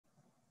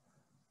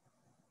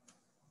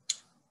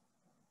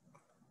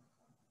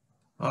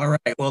All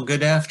right. Well,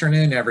 good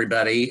afternoon,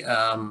 everybody.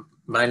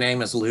 My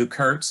name is Lou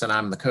Kurtz, and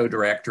I'm the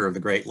co-director of the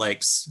Great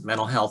Lakes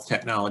Mental Health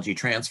Technology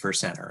Transfer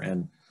Center.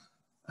 And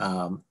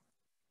um,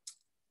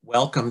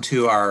 welcome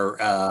to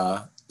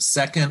our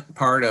second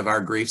part of our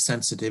Grief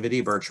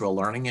Sensitivity Virtual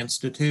Learning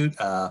Institute.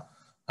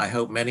 I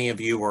hope many of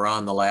you were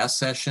on the last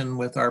session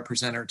with our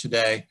presenter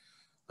today.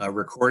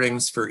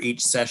 Recordings for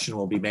each session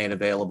will be made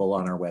available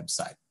on our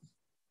website.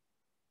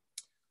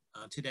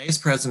 Today's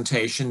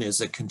presentation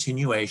is a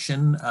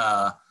continuation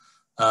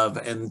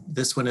and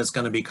this one is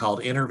going to be called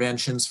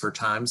Interventions for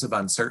Times of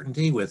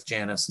Uncertainty with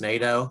Janice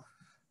Nadeau.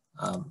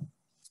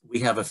 We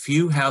have a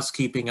few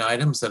housekeeping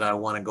items that I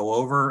want to go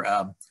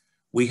over.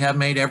 We have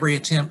made every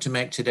attempt to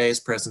make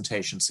today's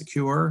presentation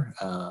secure.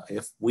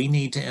 If we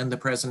need to end the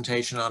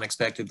presentation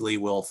unexpectedly,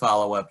 we'll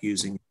follow up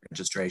using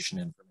registration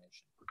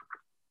information.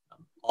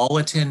 All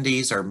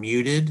attendees are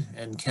muted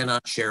and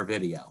cannot share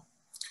video.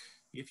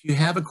 If you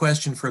have a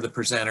question for the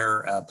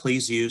presenter,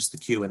 please use the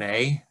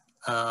Q&A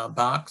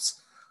box.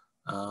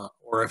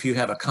 Or if you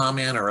have a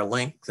comment or a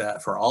link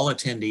for all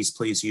attendees,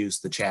 please use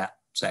the chat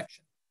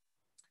section.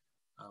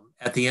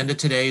 At the end of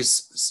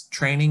today's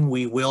training,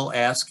 we will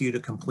ask you to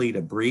complete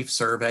a brief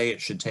survey. It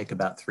should take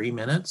about 3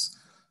 minutes.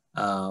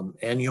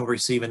 And you'll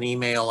receive an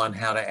email on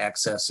how to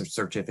access a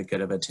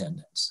certificate of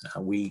attendance.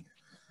 We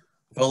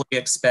fully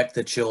expect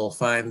that you'll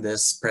find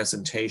this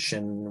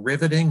presentation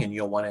riveting and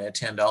you'll want to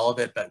attend all of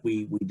it, but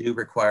we do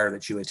require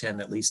that you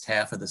attend at least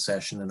half of the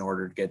session in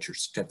order to get your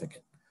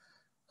certificate.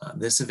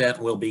 This event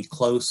will be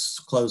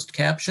closed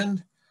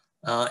captioned,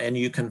 and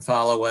you can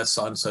follow us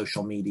on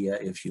social media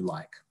if you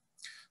like.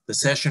 The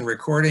session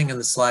recording and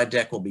the slide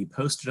deck will be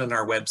posted on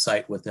our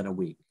website within a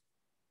week.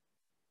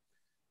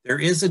 There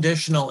is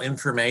additional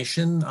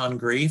information on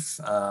grief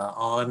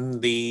on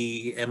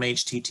the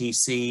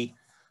MHTTC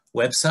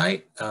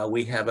website.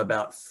 We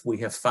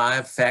have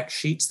 5 fact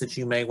sheets that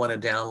you may want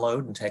to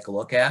download and take a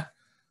look at.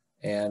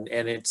 And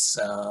it's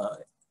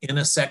in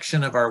a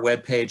section of our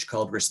webpage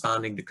called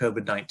Responding to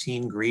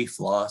COVID-19, Grief,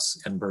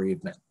 Loss, and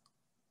Bereavement.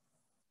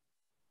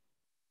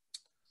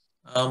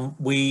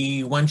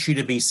 We want you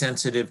to be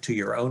sensitive to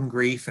your own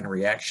grief and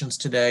reactions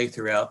today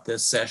throughout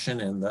this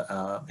session and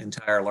the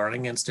entire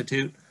Learning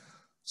Institute.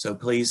 So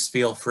please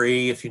feel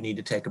free if you need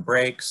to take a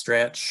break,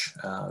 stretch,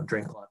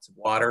 drink lots of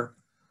water.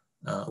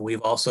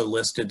 We've also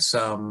listed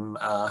some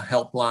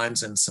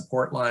helplines and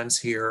support lines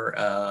here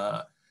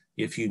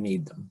if you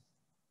need them.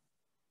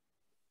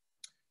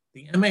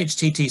 The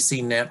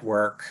MHTTC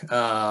network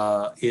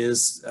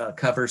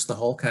covers the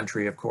whole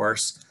country, of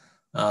course,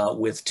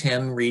 with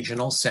 10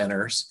 regional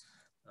centers.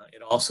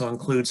 It also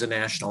includes a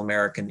National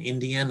American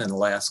Indian and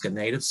Alaska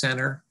Native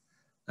Center,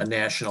 a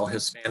National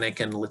Hispanic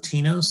and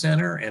Latino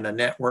Center, and a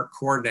network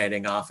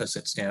coordinating office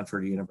at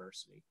Stanford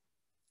University.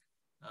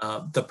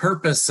 The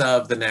purpose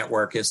of the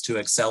network is to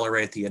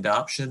accelerate the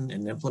adoption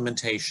and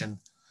implementation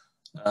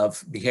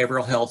of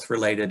behavioral health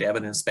related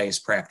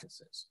evidence-based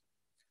practices.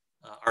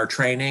 Our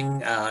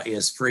training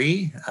is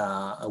free.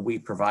 We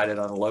provide it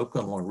on a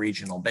local and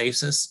regional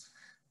basis,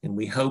 and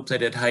we hope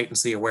that it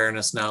heightens the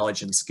awareness,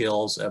 knowledge, and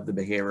skills of the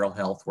behavioral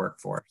health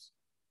workforce.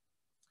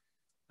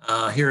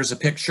 Here's a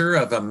picture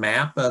of a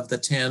map of the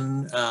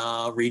 10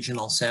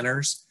 regional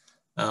centers.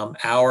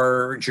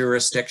 Our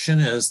jurisdiction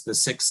is the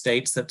 6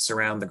 states that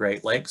surround the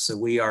Great Lakes, so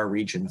we are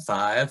Region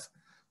 5.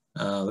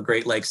 The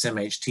Great Lakes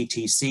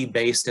MHTTC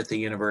based at the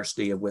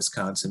University of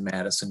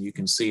Wisconsin-Madison. You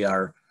can see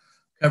our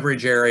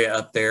coverage area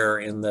up there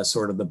in the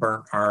sort of the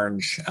burnt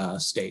orange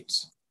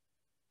states.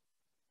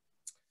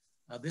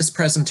 This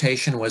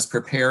presentation was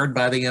prepared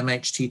by the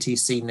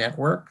MHTTC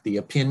network. The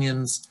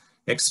opinions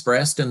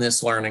expressed in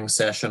this learning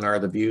session are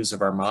the views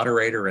of our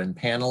moderator and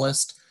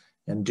panelist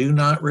and do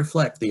not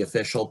reflect the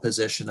official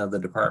position of the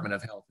Department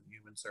of Health and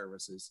Human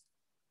Services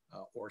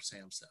or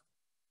SAMHSA.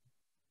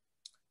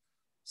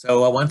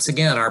 So once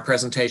again, our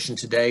presentation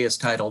today is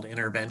titled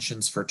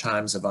Interventions for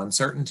Times of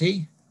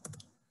Uncertainty.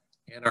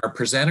 And our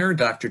presenter,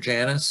 Dr.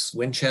 Janice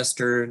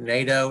Winchester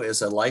Nadeau,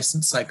 is a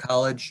licensed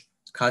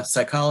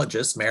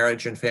psychologist,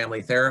 marriage and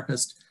family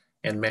therapist,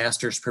 and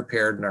master's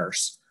prepared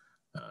nurse.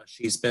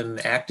 She's been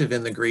active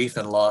in the grief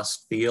and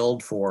loss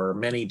field for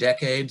many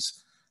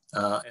decades,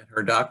 and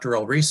her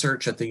doctoral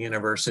research at the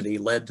university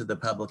led to the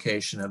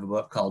publication of a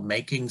book called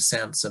Making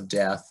Sense of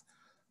Death,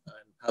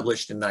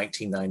 published in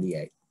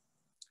 1998.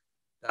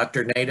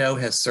 Dr. Nadeau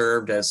has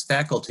served as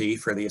faculty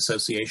for the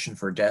Association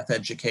for Death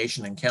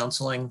Education and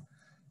Counseling,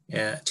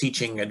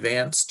 teaching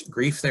advanced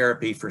grief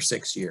therapy for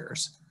 6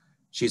 years.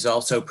 She's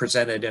also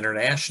presented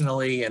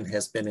internationally and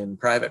has been in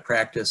private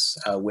practice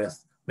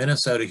with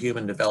Minnesota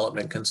Human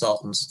Development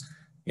Consultants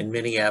in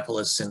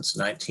Minneapolis since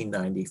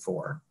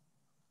 1994.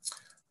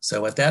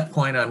 So at that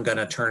point, I'm going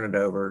to turn it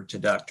over to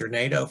Dr.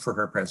 Nadeau for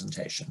her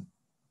presentation.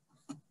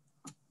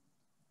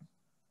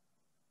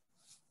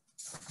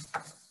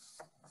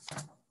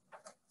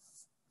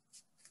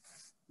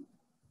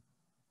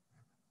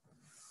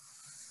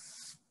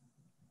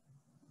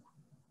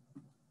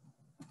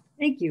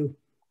 Thank you.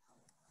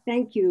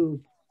 Thank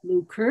you,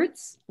 Lou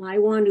Kurtz. I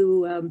want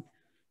to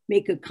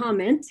make a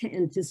comment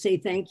and to say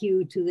thank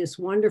you to this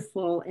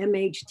wonderful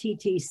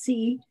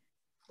MHTTC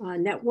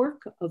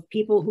network of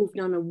people who've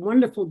done a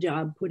wonderful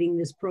job putting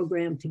this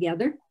program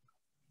together.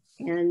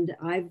 And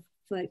I've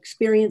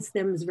experienced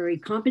them as very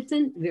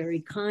competent, very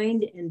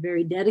kind, and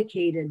very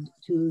dedicated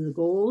to the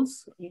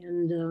goals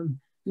and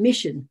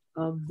mission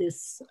of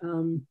this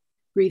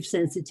Grief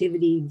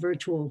Sensitivity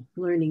Virtual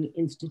Learning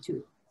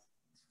Institute.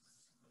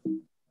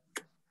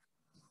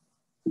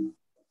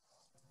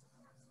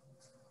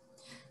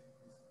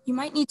 You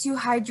might need to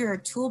hide your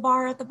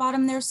toolbar at the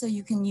bottom there so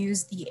you can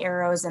use the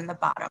arrows in the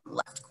bottom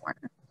left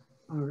corner.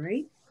 All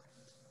right.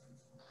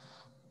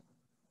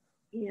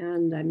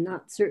 And I'm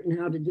not certain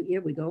how to do,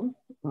 here we go.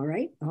 All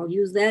right, I'll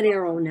use that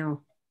arrow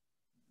now.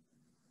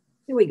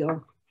 Here we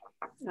go.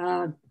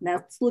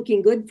 That's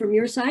looking good from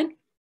your side?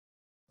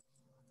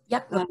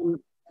 Yep. The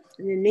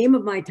name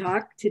of my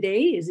talk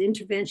today is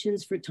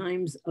Interventions for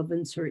Times of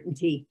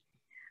Uncertainty.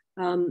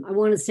 I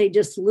want to say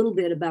just a little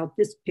bit about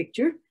this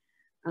picture.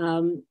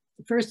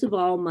 First of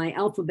all, my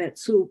alphabet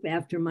soup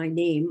after my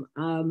name,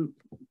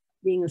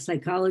 being a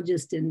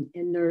psychologist and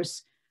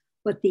nurse.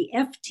 But the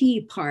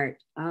FT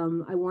part,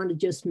 I want to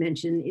just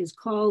mention, is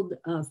called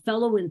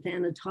Fellow in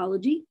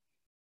Thanatology.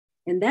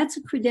 And that's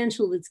a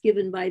credential that's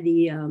given by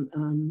the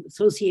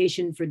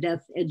Association for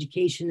Death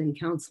Education and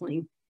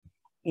Counseling.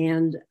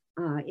 And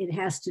it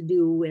has to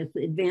do with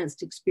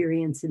advanced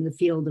experience in the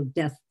field of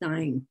death,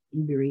 dying,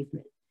 and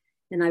bereavement.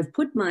 And I've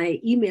put my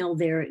email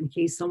there in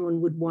case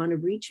someone would want to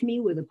reach me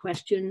with a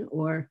question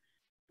or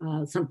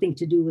something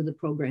to do with the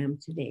program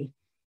today.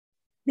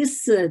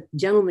 This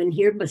gentleman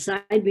here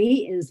beside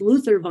me is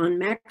Luther von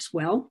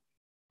Maxwell,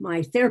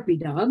 my therapy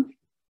dog,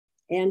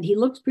 and he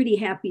looks pretty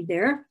happy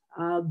there.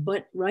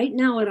 But right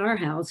now at our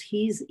house,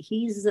 he's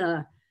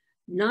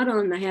not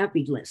on the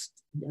happy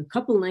list. A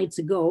couple nights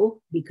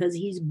ago, because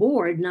he's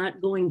bored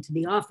not going to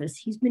the office,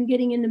 he's been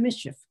getting into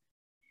mischief.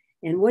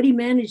 And what he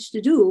managed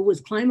to do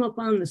was climb up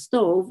on the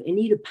stove and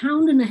eat 1.5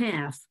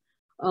 pounds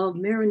of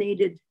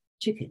marinated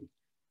chicken.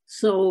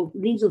 So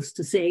needless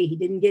to say, he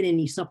didn't get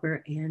any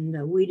supper,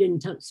 and we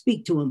didn't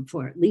speak to him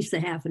for at least a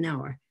half an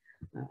hour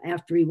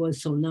after he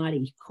was so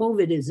naughty.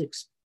 COVID has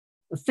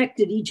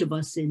affected each of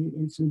us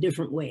in some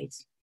different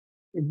ways.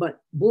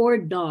 But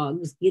bored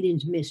dogs get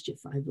into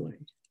mischief, I've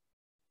learned.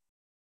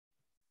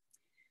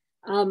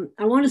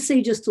 I want to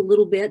say just a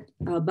little bit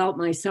about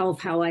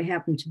myself, how I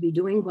happen to be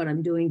doing what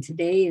I'm doing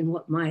today and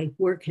what my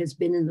work has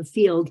been in the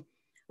field.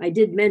 I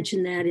did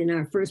mention that in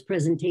our first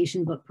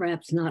presentation, but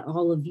perhaps not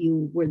all of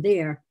you were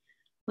there.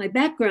 My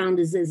background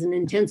is as an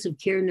intensive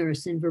care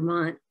nurse in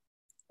Vermont,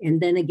 and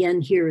then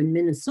again here in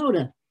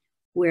Minnesota,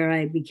 where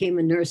I became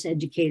a nurse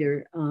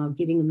educator,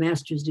 getting a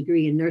master's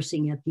degree in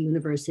nursing at the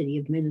University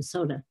of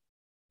Minnesota.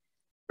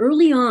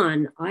 Early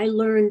on, I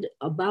learned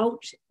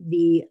about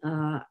the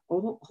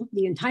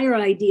entire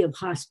idea of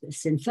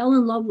hospice and fell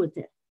in love with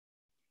it.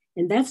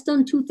 And that's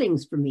done two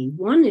things for me.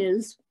 One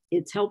is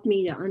it's helped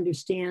me to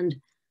understand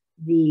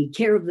the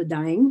care of the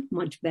dying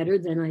much better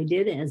than I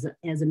did as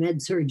a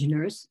med-surg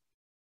nurse.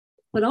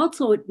 But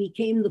also it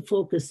became the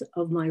focus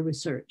of my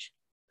research.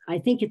 I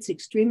think it's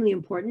extremely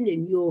important,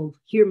 and you'll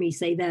hear me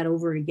say that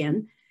over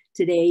again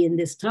today in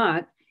this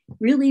talk,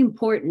 really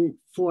important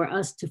for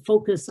us to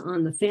focus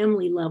on the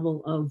family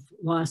level of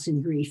loss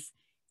and grief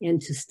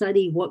and to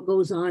study what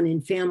goes on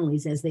in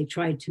families as they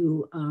try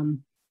to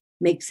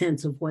make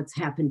sense of what's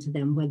happened to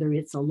them, whether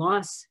it's a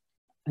loss,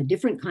 a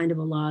different kind of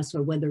a loss,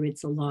 or whether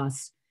it's a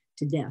loss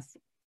to death.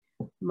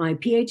 My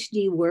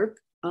PhD work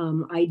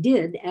I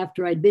did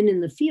after I'd been in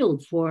the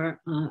field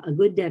for a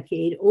good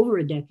decade, over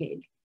a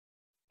decade.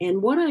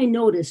 And what I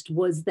noticed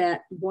was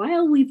that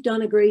while we've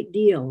done a great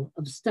deal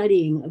of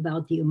studying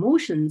about the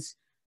emotions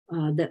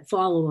that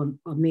follow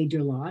a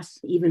major loss,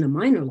 even a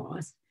minor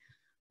loss,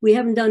 we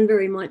haven't done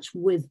very much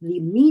with the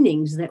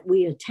meanings that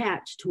we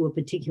attach to a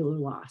particular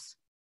loss.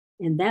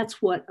 And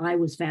that's what I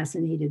was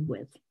fascinated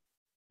with.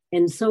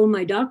 And so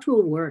my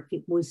doctoral work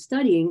was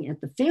studying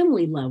at the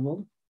family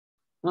level,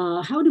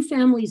 how do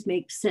families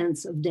make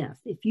sense of death?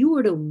 If you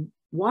were to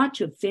watch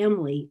a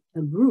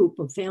group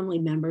of family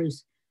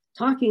members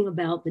talking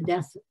about the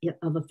death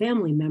of a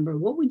family member,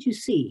 what would you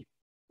see?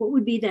 What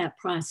would be that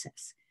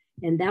process?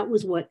 And that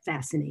was what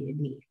fascinated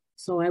me.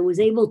 So I was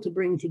able to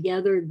bring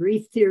together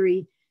grief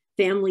theory,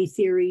 family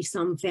theory,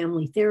 some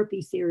family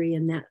therapy theory,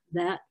 and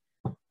that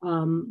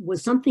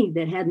was something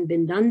that hadn't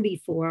been done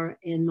before.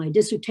 And my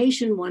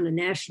dissertation won a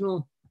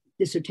national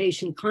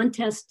dissertation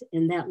contest,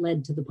 and that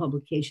led to the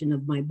publication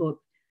of my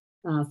book,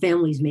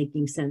 Families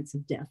Making Sense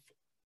of Death.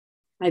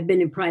 I've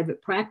been in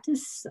private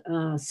practice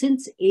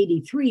since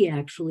 '83,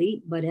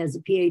 actually, but as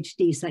a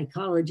PhD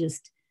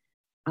psychologist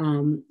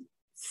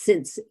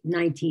since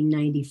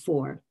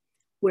 1994,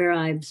 where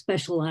I've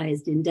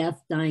specialized in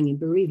death, dying, and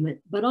bereavement,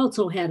 but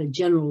also had a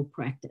general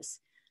practice.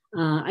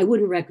 I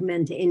wouldn't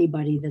recommend to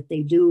anybody that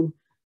they do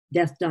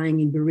death, dying,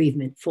 and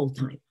bereavement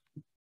full-time.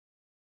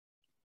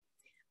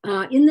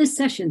 In this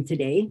session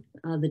today,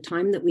 the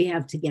time that we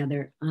have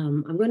together,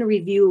 I'm going to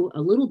review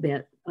a little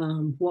bit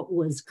what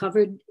was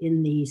covered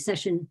in the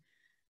session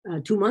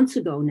 2 months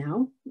ago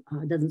now.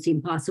 Doesn't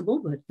seem possible,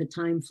 but the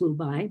time flew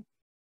by.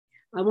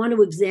 I want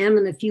to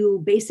examine a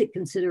few basic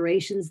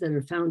considerations that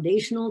are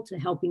foundational to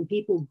helping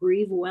people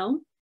grieve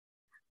well.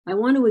 I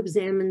want to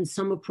examine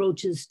some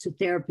approaches to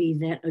therapy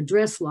that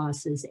address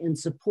losses and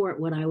support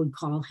what I would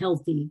call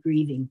healthy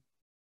grieving.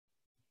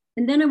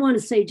 And then I want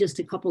to say just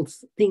a couple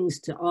things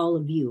to all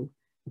of you.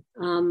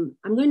 I'm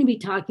going to be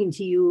talking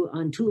to you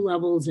on 2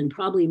 levels and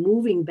probably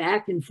moving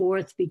back and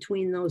forth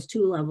between those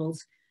 2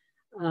 levels.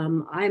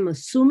 I'm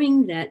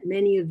assuming that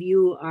many of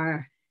you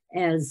are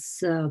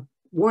as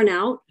worn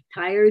out,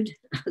 tired,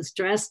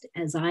 stressed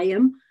as I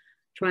am,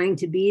 trying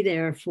to be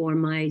there for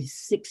my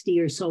 60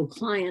 or so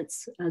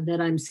clients that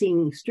I'm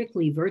seeing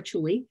strictly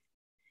virtually.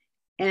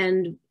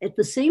 And at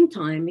the same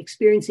time,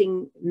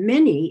 experiencing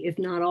many, if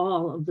not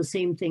all, of the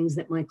same things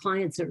that my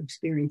clients are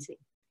experiencing.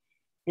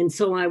 And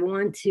so I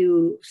want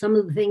to, some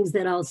of the things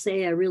that I'll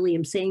say, I really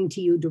am saying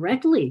to you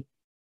directly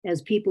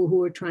as people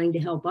who are trying to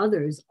help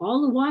others,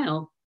 all the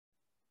while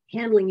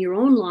handling your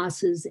own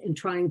losses and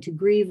trying to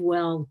grieve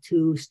well,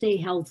 to stay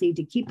healthy,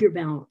 to keep your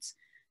balance.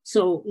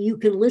 So you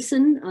can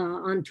listen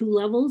on 2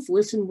 levels,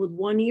 listen with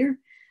 1 ear,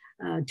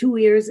 2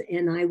 ears,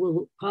 and I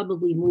will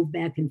probably move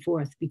back and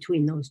forth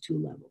between those 2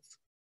 levels.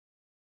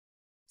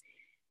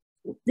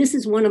 This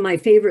is one of my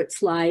favorite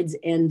slides,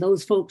 and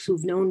those folks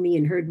who've known me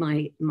and heard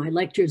my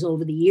lectures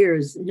over the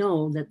years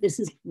know that this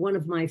is one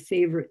of my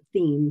favorite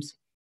themes.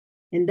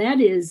 And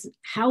that is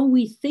how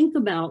we think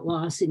about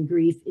loss and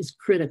grief is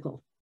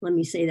critical. Let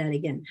me say that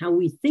again. How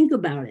we think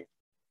about it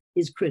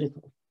is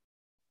critical.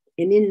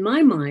 And in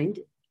my mind,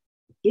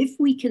 if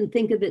we can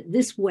think of it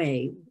this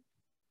way,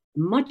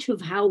 much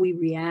of how we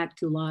react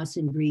to loss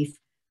and grief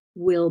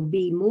will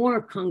be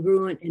more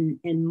congruent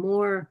and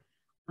more,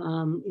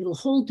 it'll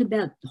hold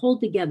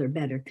together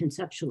better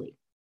conceptually.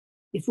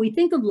 If we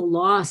think of the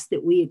loss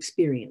that we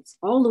experience,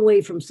 all the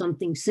way from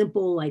something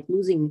simple like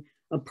losing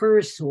a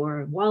purse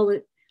or a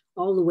wallet,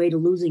 all the way to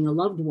losing a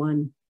loved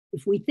one,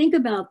 if we think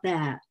about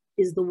that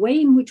is the way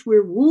in which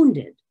we're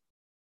wounded,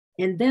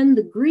 and then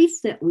the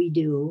grief that we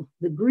do,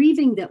 the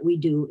grieving that we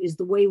do is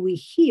the way we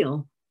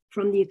heal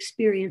from the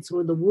experience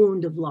or the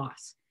wound of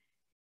loss.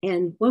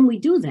 And when we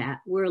do that,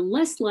 we're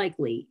less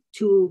likely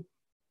to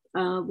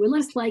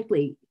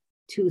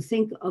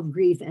think of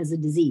grief as a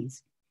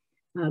disease.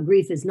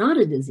 Grief is not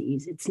a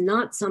disease. It's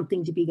not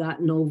something to be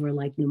gotten over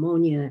like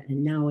pneumonia.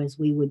 And now, as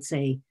we would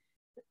say,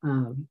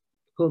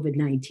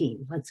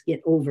 COVID-19. Let's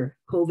get over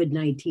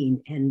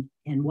COVID-19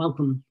 and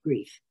welcome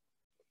grief.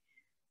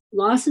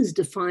 Loss is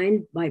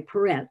defined by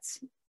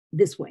Peretz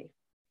this way.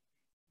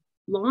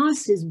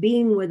 Loss is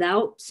being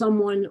without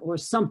someone or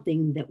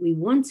something that we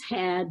once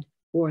had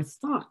or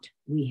thought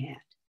we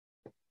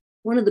had.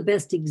 One of the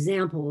best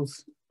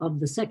examples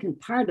of the second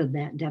part of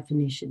that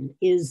definition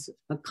is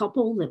a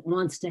couple that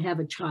wants to have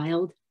a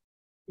child,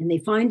 and they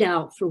find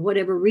out for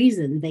whatever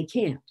reason they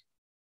can't.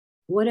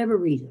 Whatever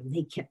reason,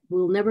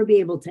 will never be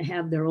able to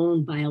have their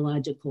own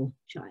biological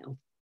child.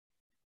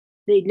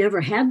 They'd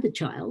never had the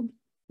child.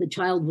 The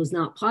child was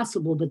not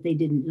possible, but they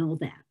didn't know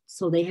that.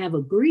 So they have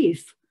a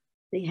grief.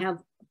 They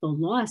have the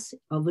loss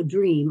of a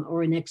dream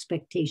or an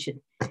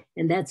expectation.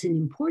 And that's an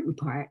important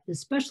part,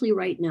 especially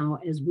right now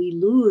as we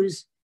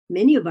lose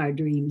many of our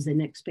dreams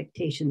and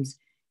expectations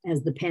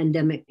as the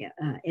pandemic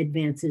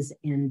advances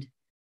and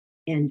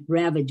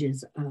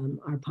ravages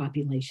our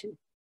population.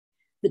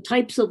 The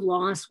types of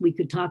loss, we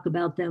could talk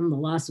about them. The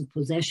loss of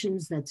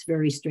possessions, that's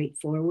very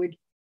straightforward.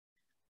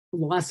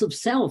 Loss of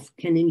self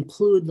can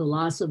include the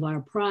loss of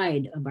our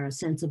pride, of our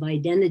sense of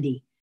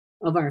identity,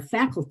 of our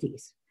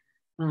faculties.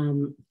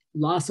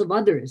 Loss of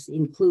others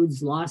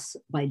includes loss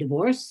by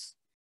divorce,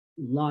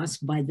 loss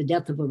by the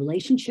death of a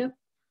relationship.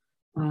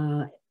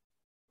 A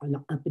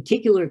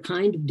particular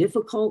kind of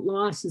difficult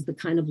loss is the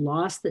kind of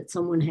loss that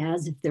someone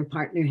has if their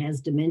partner has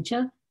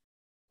dementia,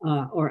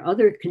 or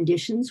other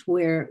conditions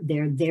where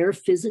they're there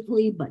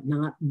physically, but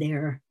not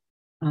there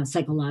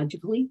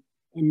psychologically,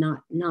 and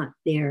not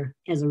there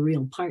as a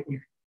real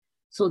partner.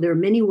 So there are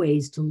many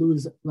ways to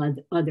lose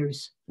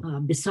others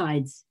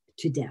besides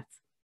to death.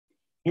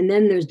 And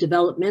then there's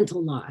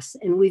developmental loss.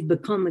 And we've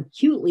become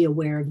acutely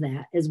aware of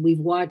that as we've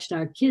watched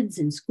our kids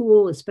in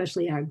school,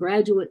 especially our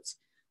graduates,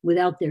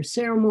 without their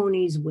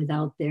ceremonies,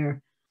 without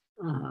their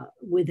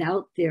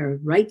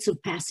rites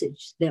of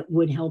passage that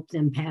would help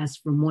them pass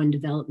from one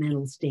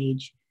developmental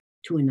stage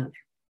to another.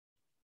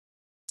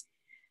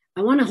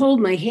 I want to hold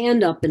my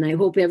hand up, and I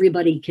hope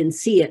everybody can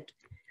see it.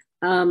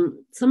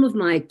 Some of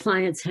my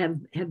clients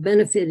have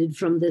benefited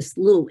from this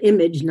little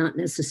image, not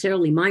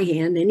necessarily my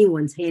hand,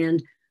 anyone's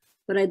hand,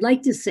 but I'd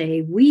like to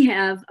say we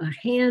have a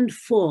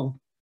handful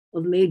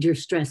of major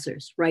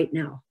stressors right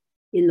now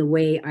in the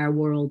way our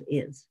world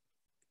is.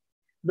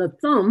 The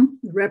thumb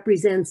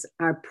represents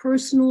our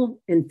personal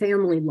and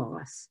family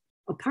loss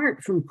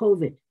apart from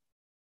COVID.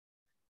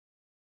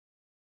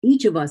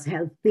 Each of us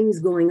have things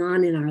going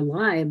on in our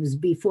lives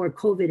before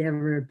COVID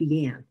ever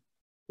began.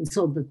 And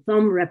so the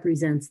thumb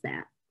represents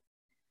that.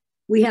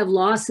 We have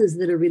losses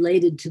that are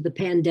related to the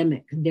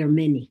pandemic. There are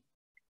many.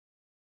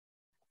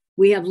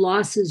 We have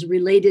losses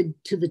related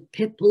to the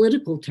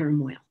political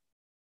turmoil.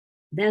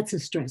 That's a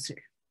stressor.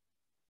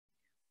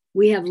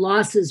 We have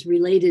losses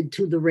related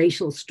to the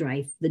racial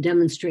strife, the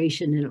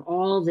demonstration, and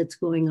all that's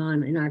going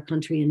on in our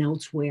country and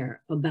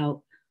elsewhere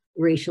about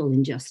racial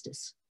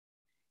injustice.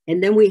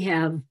 And then we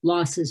have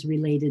losses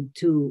related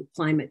to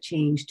climate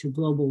change, to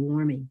global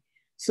warming.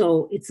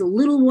 So it's a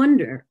little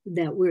wonder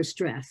that we're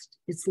stressed.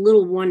 It's a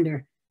little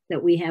wonder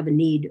that we have a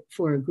need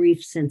for a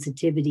grief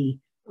sensitivity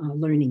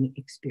learning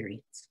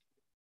experience.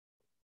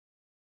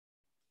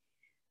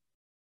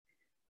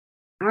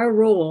 Our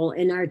role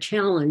and our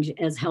challenge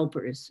as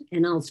helpers,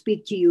 and I'll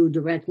speak to you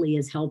directly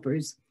as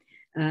helpers.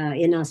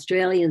 In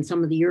Australia and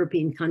some of the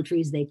European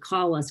countries, they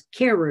call us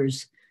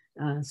carers.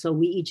 So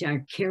we each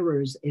are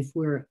carers. If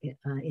we're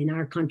in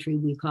our country,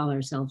 we call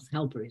ourselves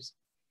helpers.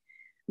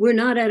 We're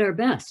not at our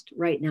best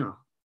right now.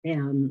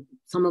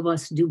 Some of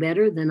us do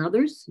better than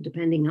others,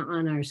 depending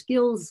on our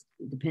skills,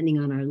 depending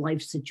on our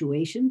life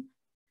situation.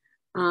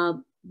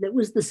 That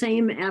was the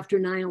same after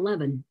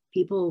 9/11.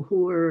 People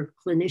who were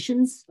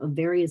clinicians of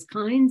various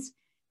kinds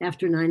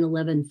after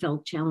 9/11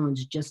 felt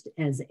challenged just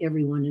as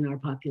everyone in our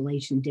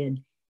population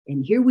did.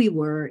 And here we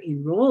were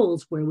in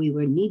roles where we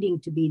were needing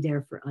to be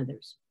there for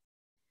others.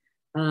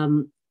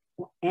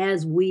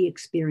 As we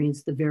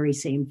experienced the very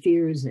same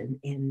fears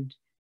and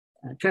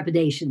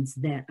trepidations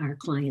that our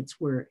clients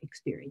were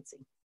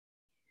experiencing.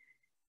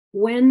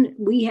 When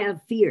we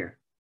have fear,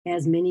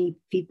 as many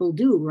people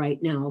do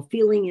right now,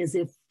 feeling as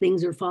if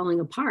things are falling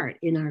apart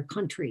in our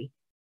country,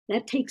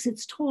 that takes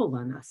its toll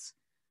on us.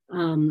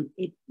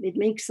 It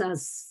makes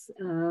us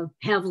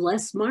have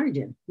less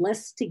margin,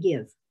 less to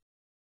give.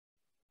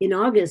 In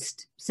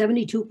August,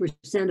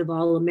 72% of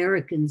all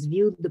Americans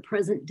viewed the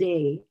present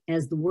day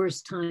as the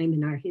worst time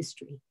in our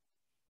history.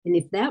 And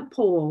if that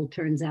poll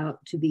turns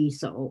out to be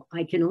so,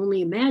 I can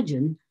only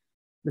imagine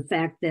the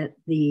fact that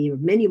the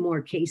many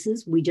more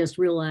cases, we just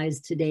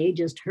realized today,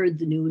 just heard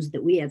the news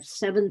that we have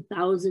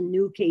 7,000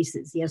 new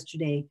cases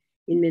yesterday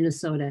in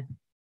Minnesota,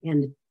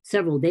 and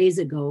several days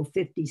ago,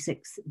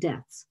 56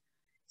 deaths.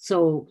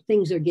 So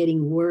things are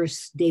getting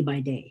worse day by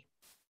day.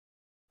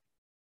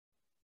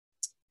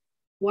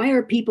 Why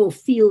are people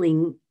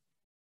feeling,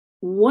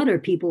 what are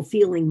people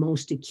feeling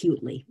most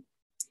acutely?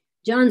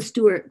 Jon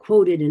Stewart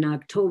quoted in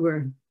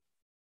October,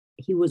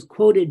 he was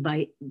quoted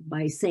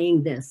by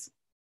saying this: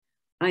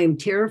 "I am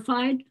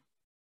terrified,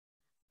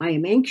 I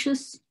am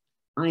anxious,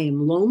 I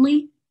am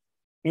lonely,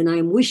 and I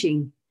am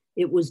wishing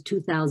it was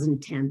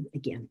 2010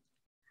 again."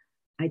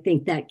 I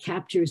think that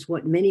captures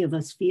what many of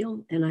us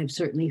feel, and I've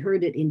certainly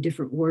heard it in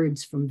different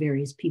words from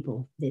various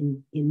people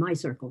in my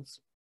circles.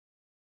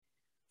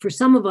 For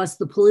some of us,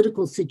 the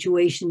political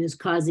situation is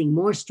causing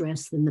more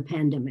stress than the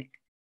pandemic,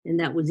 and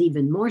that was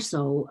even more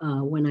so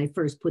when I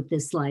first put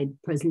this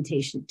slide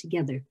presentation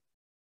together.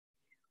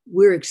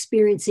 We're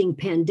experiencing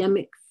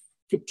pandemic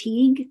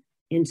fatigue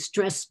and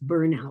stress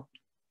burnout.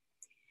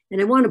 And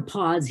I want to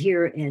pause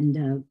here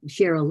and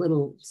share a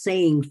little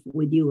saying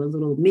with you, a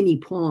little mini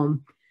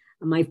poem.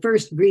 My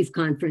first grief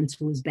conference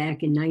was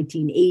back in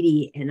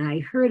 1980, and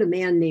I heard a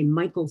man named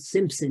Michael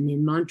Simpson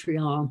in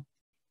Montreal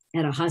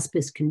at a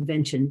hospice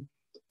convention,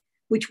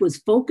 which was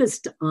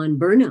focused on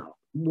burnout.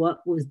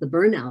 What was the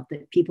burnout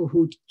that people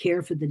who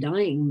care for the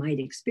dying might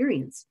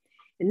experience?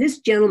 And this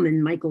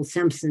gentleman, Michael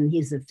Simpson,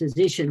 he's a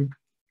physician,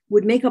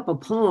 would make up a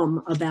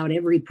poem about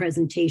every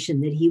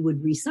presentation that he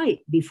would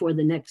recite before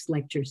the next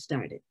lecture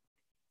started.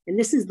 And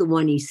this is the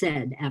one he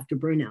said after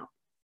burnout: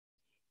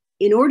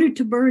 "In order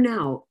to burn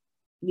out,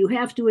 you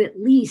have to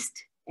at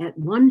least at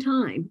one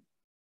time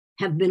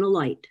have been a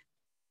light.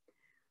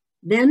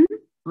 Then,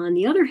 on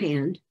the other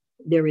hand,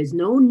 there is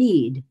no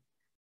need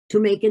to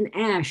make an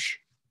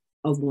ash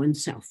of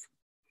oneself."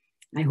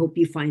 I hope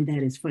you find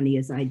that as funny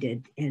as I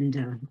did. And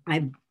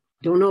I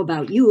don't know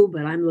about you,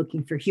 but I'm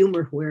looking for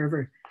humor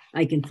wherever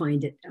I can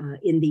find it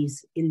in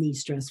these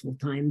stressful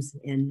times.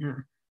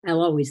 And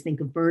I'll always think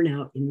of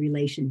burnout in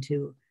relation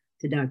to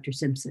Dr.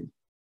 Simpson.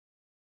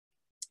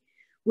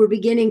 We're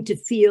beginning to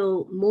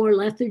feel more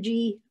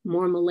lethargy,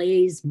 more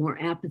malaise, more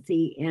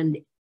apathy,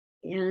 and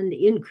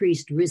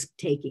increased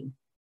risk-taking.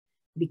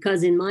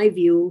 Because in my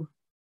view,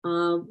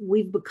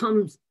 we've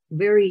become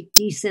very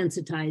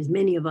desensitized,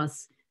 many of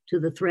us, to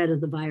the threat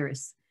of the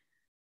virus.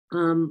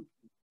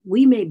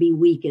 We may be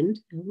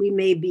weakened, we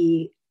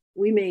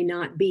may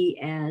not be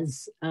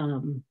as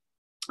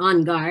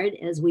on guard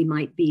as we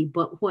might be,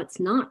 but what's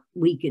not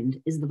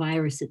weakened is the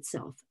virus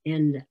itself.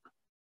 And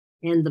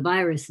the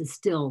virus is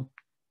still,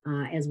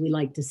 as we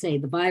like to say,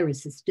 the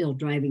virus is still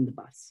driving the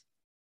bus.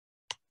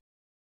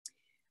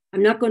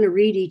 I'm not going to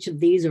read each of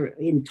these or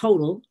in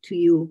total to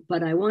you,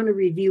 but I want to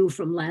review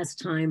from last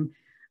time.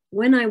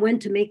 When I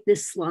went to make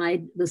this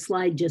slide, the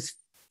slide just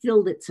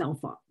filled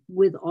itself up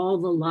with all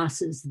the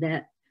losses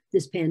that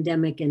this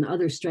pandemic and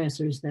other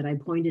stressors that I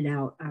pointed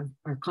out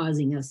are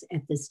causing us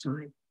at this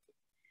time.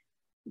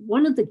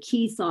 One of the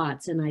key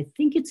thoughts, and I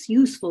think it's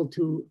useful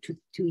to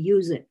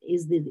use it,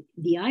 is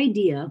the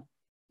idea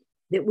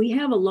that we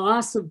have a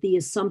loss of the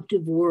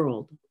assumptive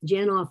world.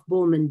 Janoff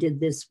Bullman did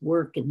this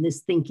work and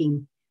this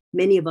thinking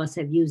Many of us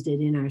have used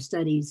it in our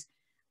studies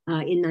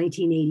in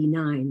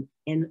 1989.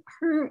 And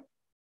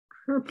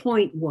her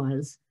point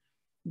was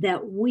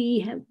that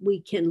we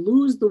can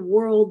lose the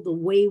world the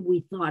way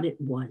we thought it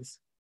was.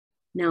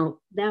 Now,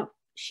 that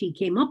she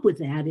came up with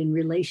that in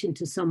relation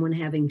to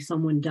having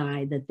someone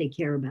die that they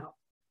care about.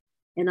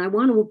 And I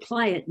want to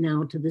apply it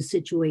now to the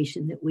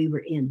situation that we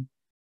were in.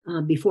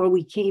 Before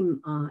we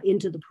came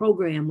into the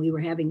program, we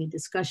were having a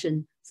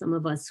discussion, some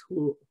of us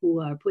who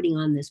are putting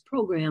on this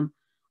program,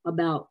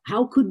 about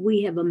how could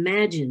we have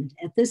imagined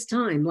at this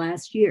time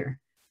last year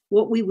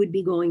what we would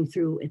be going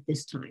through at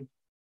this time.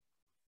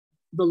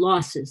 The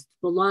losses,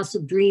 the loss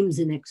of dreams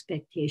and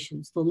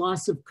expectations, the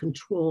loss of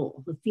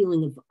control, the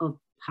feeling of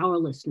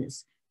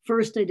powerlessness,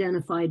 first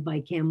identified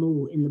by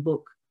Camus in the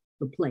book,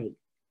 The Plague.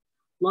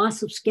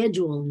 Loss of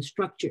schedule and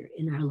structure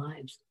in our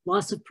lives,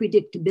 loss of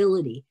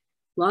predictability,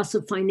 loss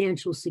of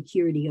financial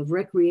security, of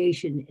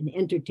recreation and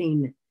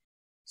entertainment,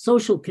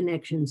 social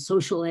connections,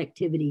 social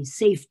activities,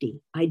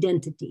 safety,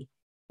 identity,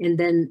 and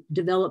then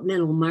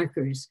developmental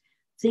markers,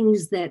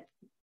 things that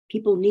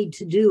people need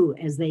to do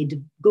as they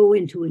go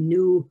into a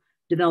new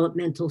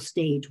developmental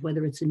stage,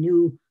 whether it's a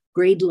new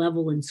grade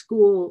level in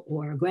school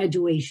or a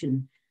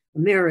graduation, a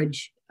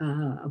marriage,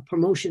 a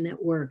promotion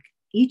at work.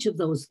 Each of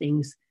those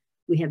things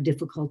we have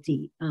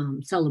difficulty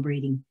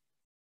celebrating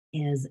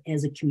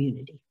as a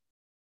community.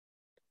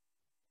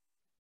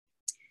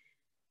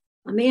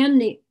 A man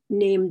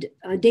named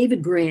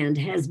David Grand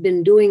has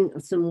been doing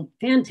some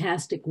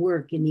fantastic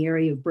work in the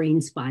area of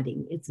brain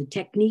spotting. It's a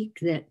technique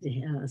that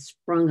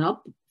sprung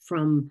up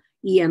from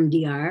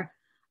EMDR,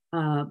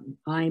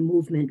 eye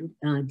movement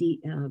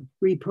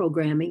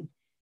reprogramming.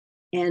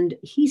 And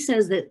he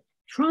says that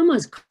trauma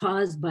is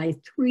caused by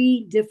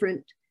 3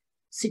 different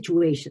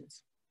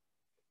situations.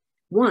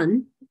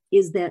 One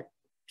is that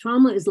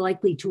trauma is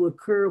likely to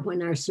occur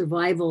when our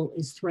survival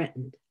is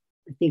threatened.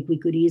 I think we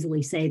could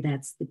easily say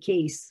that's the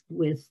case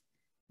with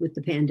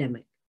the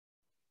pandemic.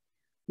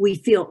 We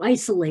feel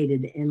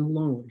isolated and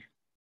alone.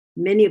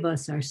 Many of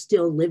us are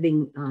still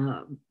living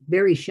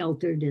very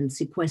sheltered and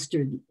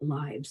sequestered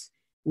lives.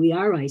 We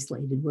are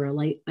isolated. We're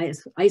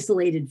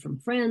isolated from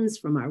friends,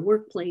 from our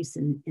workplace,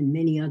 and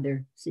many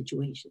other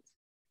situations.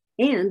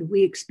 And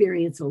we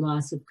experience a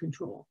loss of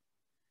control.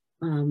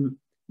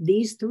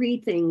 These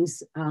 3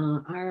 things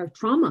are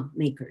trauma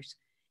makers.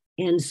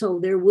 And so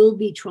there will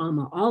be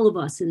trauma. All of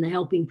us in the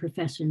helping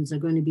professions are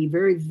going to be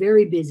very,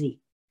 very busy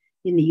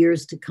in the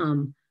years to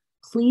come,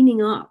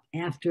 cleaning up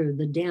after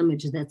the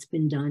damage that's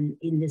been done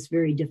in this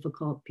very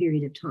difficult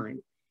period of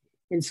time.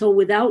 And so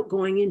without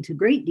going into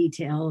great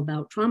detail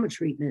about trauma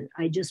treatment,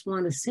 I just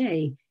want to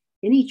say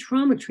any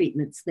trauma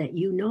treatments that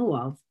you know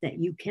of, that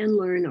you can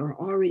learn or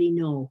already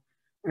know,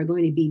 are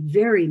going to be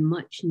very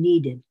much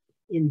needed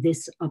in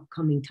this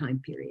upcoming time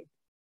period.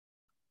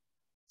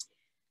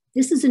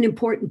 This is an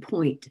important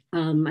point.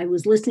 I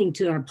was listening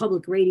to our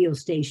public radio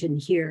station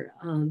here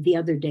the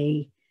other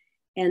day,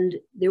 and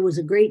there was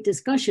a great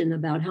discussion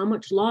about how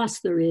much loss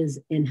there is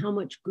and how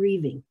much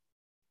grieving.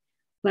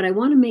 But I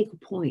want to make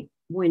a point.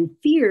 When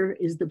fear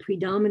is the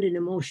predominant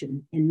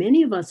emotion, and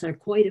many of us are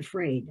quite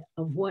afraid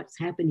of what's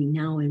happening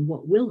now and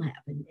what will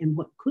happen and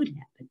what could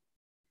happen,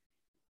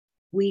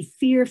 we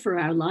fear for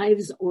our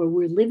lives, or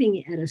we're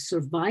living at a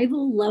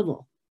survival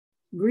level.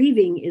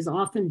 Grieving is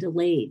often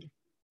delayed,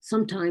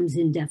 sometimes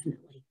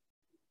indefinitely.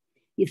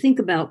 You think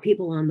about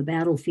people on the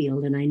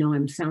battlefield, and I know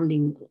I'm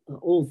sounding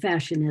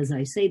old-fashioned as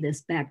I say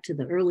this, back to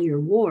the earlier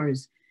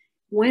wars.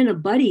 When a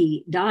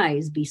buddy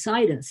dies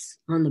beside us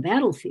on the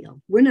battlefield,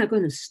 we're not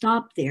going to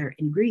stop there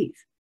and grieve.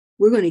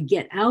 We're going to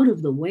get out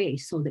of the way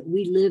so that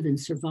we live and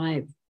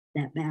survive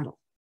that battle.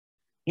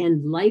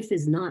 And life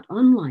is not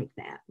unlike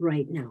that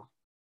right now.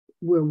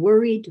 We're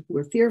worried,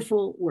 we're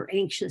fearful, we're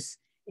anxious,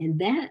 and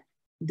that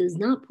does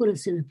not put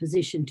us in a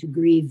position to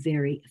grieve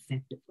very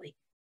effectively.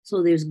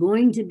 So there's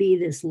going to be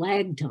this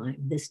lag time,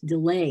 this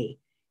delay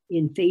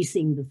in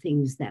facing the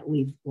things that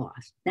we've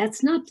lost.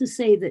 That's not to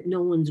say that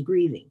no one's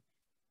grieving,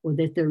 or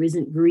that there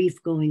isn't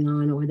grief going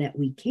on, or that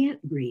we can't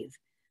grieve,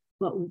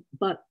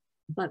 but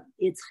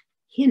it's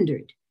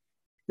hindered.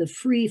 The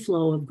free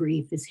flow of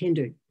grief is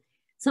hindered.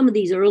 Some of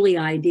these early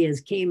ideas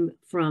came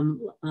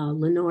from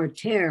Lenore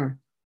Terre,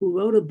 who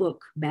wrote a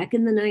book back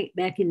in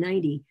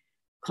 90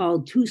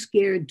 called Too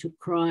Scared to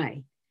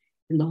Cry.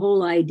 And the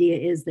whole idea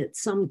is that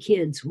some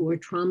kids who are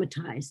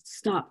traumatized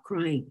stop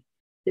crying.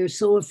 They're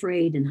so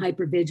afraid and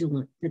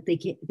hypervigilant that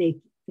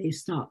they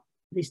stop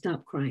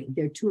crying.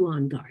 They're too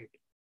on guard.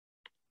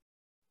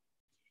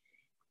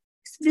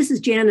 This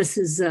is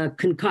Janice's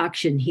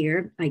concoction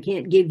here. I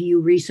can't give you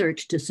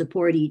research to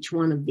support each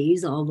one of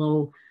these,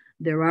 although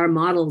there are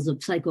models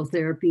of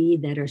psychotherapy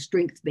that are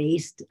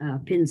strength-based.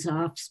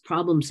 Pinsoft's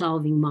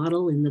problem-solving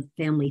model in the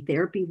family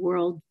therapy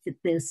world fit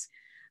this.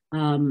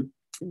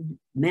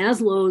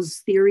 Maslow's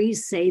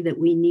theories say that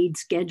we need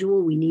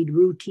schedule, we need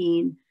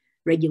routine,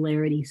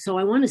 regularity. So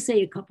I want to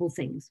say a couple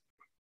things.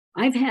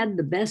 I've had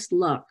the best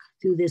luck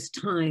through this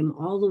time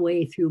all the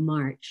way through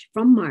March,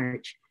 from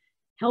March,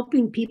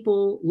 helping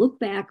people look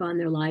back on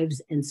their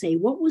lives and say,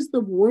 what was the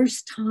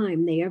worst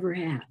time they ever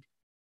had?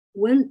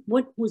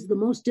 What was the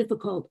most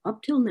difficult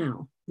up till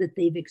now that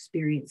they've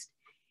experienced?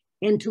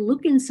 And to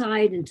look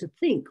inside and to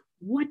think,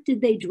 what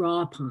did they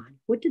draw upon?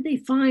 What did they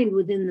find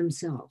within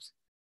themselves?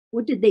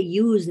 What did they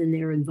use in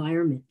their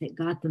environment that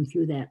got them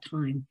through that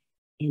time?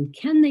 And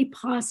can they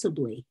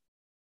possibly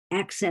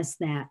access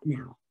that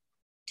now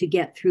to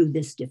get through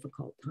this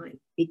difficult time?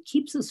 It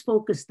keeps us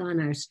focused on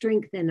our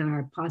strength and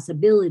our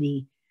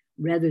possibility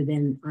rather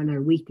than on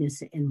our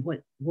weakness and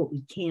what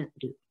we can't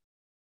do.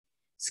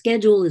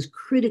 Schedule is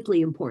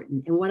critically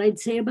important. And what I'd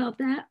say about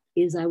that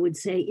is I would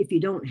say, if you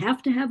don't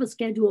have to have a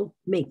schedule,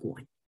 make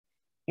one.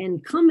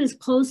 And come as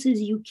close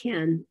as you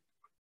can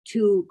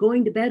to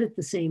going to bed at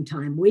the same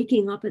time,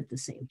 waking up at the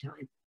same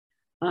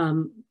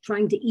time,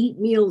 trying to eat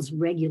meals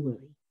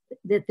regularly,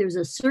 that there's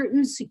a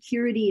certain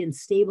security and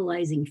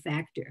stabilizing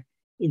factor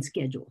in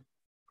schedule.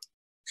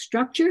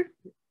 Structure,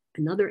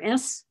 another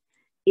S,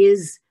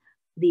 is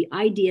the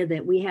idea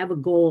that we have a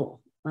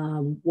goal.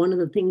 One of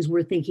the things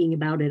we're thinking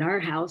about at our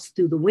house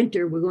through the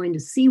winter, we're going to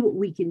see what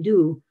we can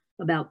do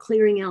about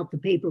clearing out the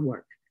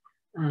paperwork,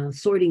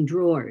 sorting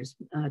drawers,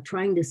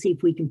 trying to see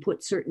if we can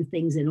put certain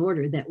things in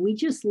order that we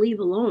just leave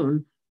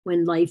alone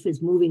when life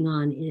is moving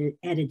on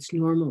at its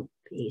normal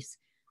pace.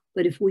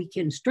 But if we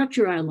can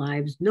structure our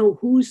lives, know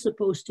who's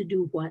supposed to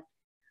do what,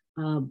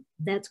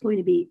 that's going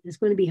to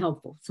be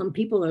helpful. Some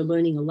people are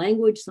learning a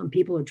language. Some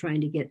people are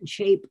trying to get in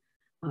shape.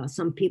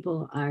 Some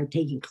people are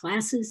taking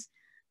classes.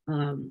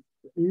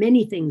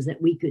 Many things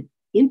that we could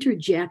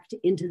interject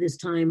into this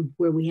time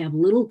where we have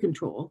little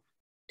control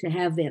to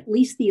have at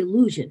least the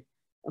illusion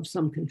of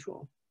some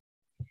control.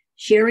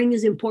 Sharing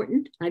is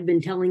important. I've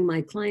been telling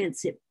my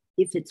clients,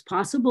 if it's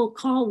possible,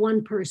 call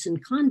one person,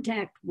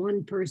 contact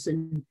one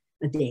person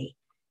a day.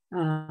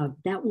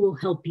 That will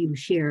help you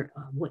share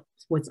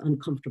what's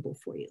uncomfortable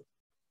for you.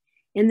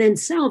 And then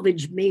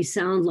salvage may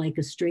sound like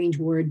a strange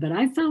word, but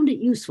I found it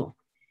useful.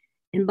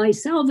 And by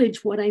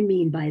salvage, what I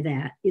mean by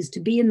that is to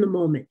be in the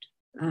moment.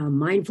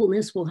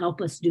 Mindfulness will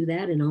help us do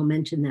that, and I'll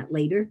mention that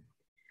later.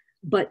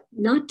 But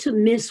not to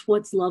miss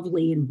what's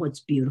lovely and what's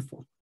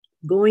beautiful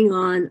going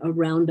on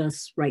around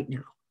us right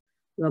now.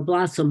 A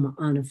blossom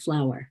on a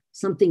flower,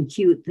 something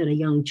cute that a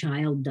young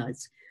child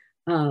does,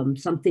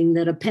 something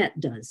that a pet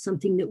does,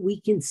 something that we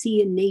can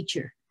see in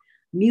nature,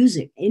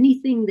 music,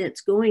 anything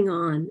that's going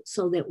on,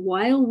 so that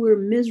while we're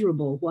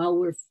miserable, while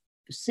we're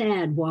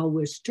sad, while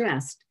we're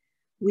stressed,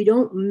 we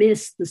don't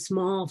miss the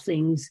small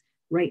things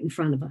right in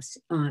front of us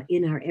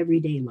in our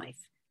everyday life.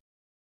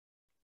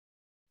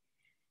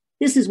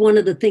 This is one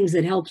of the things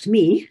that helps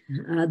me.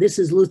 This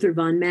is Luther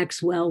von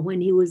Maxwell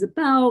when he was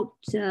about,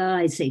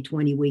 I'd say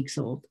 20 weeks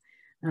old.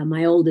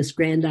 My oldest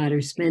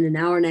granddaughter spent an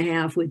hour and a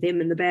half with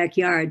him in the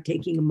backyard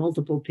taking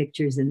multiple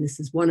pictures, and this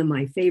is one of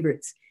my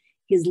favorites.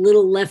 His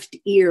little left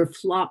ear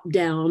flopped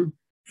down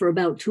for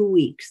about 2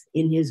 weeks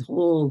in his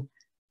whole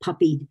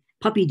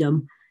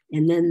puppydom,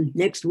 and then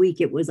next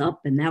week it was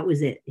up, and that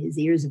was it. His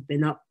ears have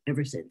been up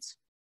ever since.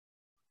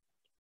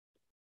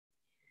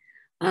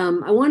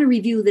 I want to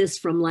review this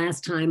from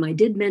last time. I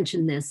did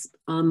mention this.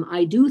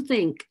 I do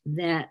think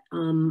that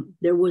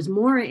there was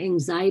more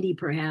anxiety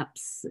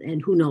perhaps,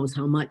 and who knows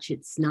how much,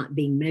 it's not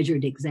being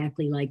measured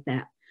exactly like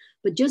that.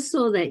 But just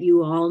so that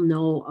you all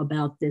know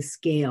about this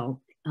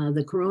scale,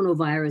 the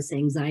coronavirus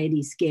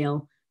anxiety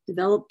scale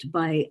developed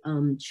by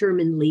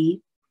Sherman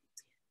Lee.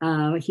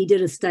 He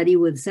did a study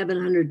with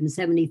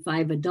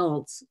 775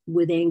 adults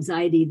with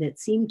anxiety that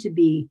seemed to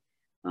be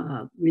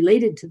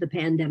related to the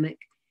pandemic.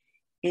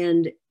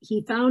 And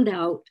he found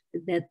out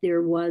that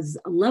there was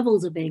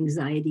levels of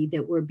anxiety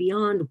that were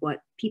beyond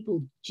what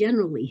people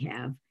generally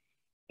have,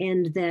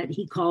 and that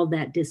he called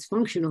that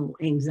dysfunctional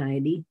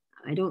anxiety.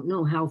 I don't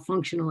know how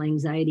functional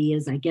anxiety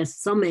is. I guess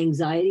some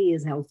anxiety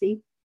is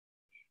healthy.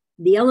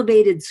 The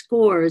elevated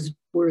scores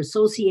were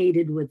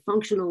associated with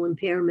functional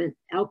impairment,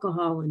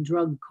 alcohol and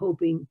drug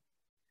coping,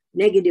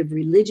 negative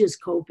religious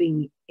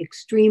coping,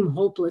 extreme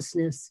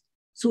hopelessness,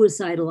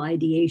 suicidal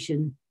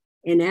ideation,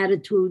 and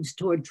attitudes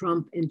toward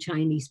Trump and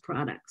Chinese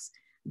products.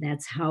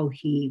 That's how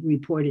he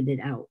reported it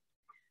out.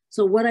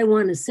 So what I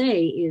want to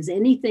say is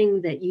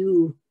anything that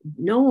you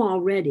know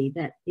already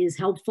that is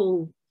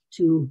helpful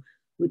to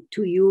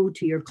you,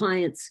 to your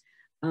clients,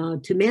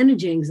 to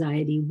manage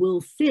anxiety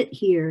will fit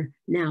here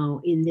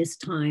now in this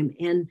time.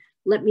 And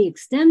let me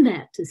extend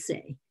that to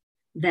say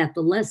that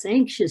the less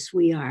anxious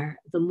we are,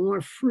 the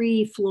more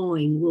free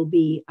flowing will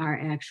be our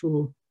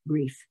actual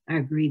grief,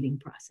 our grieving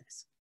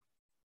process.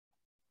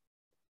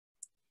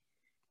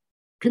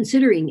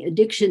 Considering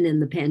addiction in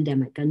the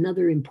pandemic,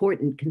 another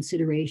important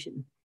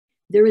consideration.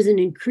 There is an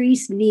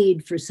increased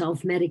need for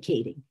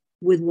self-medicating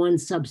with one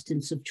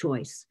substance of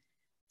choice,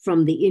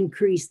 from the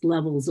increased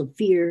levels of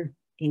fear,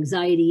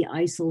 anxiety,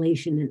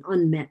 isolation, and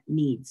unmet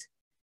needs.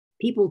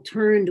 People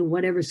turn to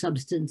whatever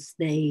substance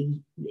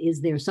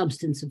is their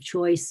substance of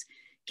choice,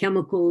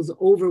 chemicals,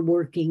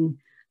 overworking,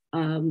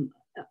 trying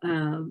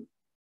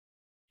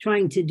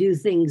to do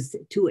things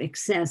to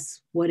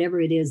access whatever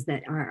it is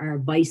that are our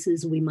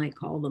vices, we might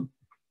call them.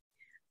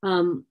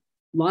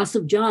 Loss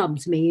of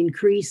jobs may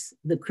increase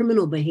the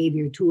criminal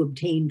behavior to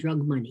obtain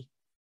drug money.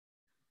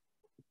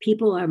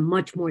 People are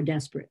much more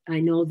desperate. I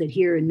know that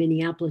here in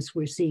Minneapolis,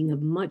 we're seeing a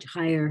much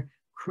higher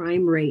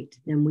crime rate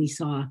than we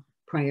saw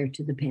prior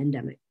to the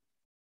pandemic.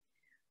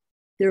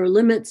 There are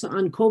limits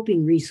on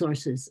coping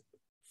resources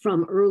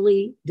from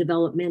early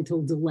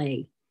developmental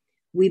delay.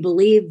 We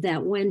believe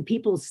that when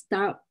people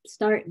start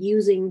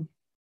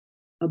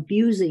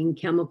abusing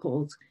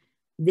chemicals,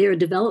 their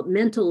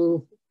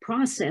developmental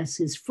process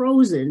is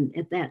frozen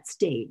at that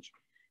stage.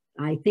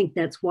 I think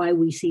that's why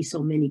we see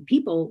so many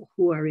people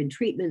who are in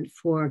treatment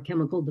for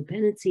chemical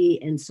dependency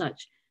and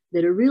such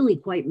that are really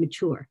quite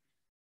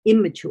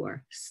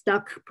immature,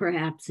 stuck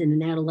perhaps in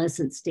an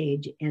adolescent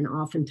stage. And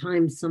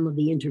oftentimes some of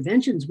the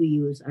interventions we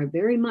use are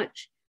very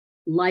much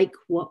like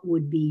what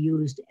would be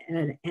used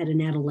at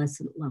an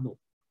adolescent level.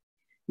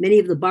 Many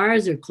of the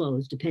bars are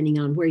closed depending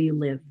on where you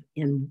live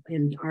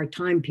and our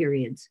time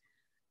periods.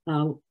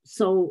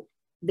 So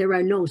there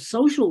are no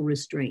social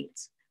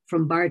restraints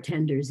from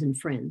bartenders and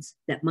friends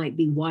that might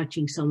be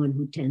watching someone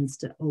who tends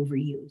to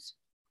overuse.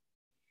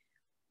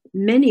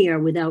 Many are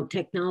without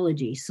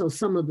technology, so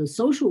some of the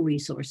social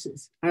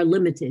resources are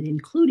limited,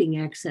 including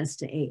access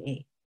to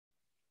AA.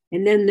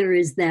 And then there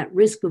is that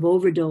risk of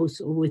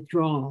overdose or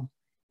withdrawal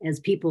as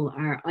people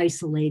are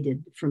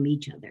isolated from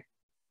each other.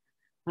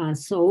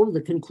 So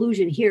the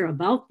conclusion here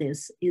about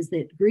this is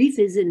that grief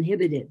is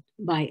inhibited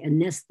by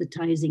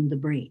anesthetizing the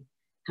brain,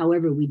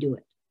 however we do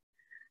it.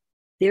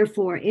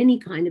 Therefore, any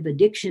kind of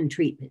addiction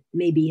treatment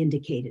may be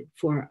indicated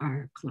for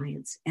our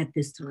clients at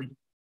this time.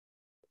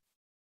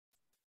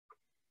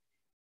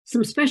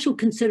 Some special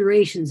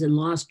considerations in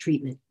loss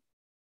treatment.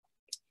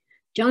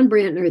 John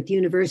Brantner at the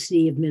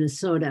University of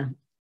Minnesota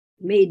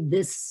made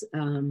this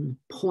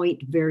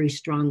point very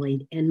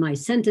strongly, and my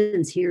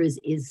sentence here is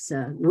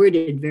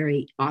worded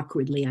very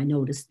awkwardly, I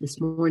noticed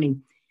this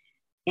morning.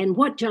 And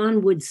what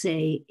John would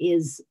say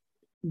is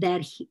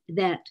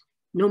that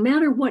no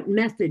matter what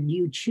method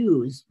you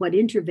choose, what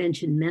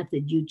intervention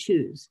method you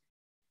choose,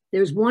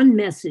 there's one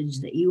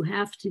message that you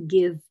have to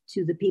give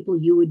to the people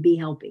you would be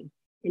helping.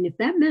 And if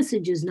that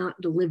message is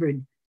not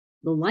delivered,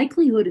 the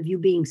likelihood of you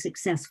being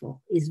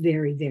successful is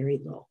very, very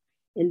low.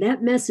 And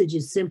that message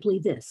is simply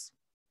this: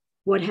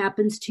 what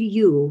happens to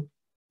you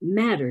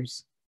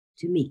matters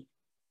to me.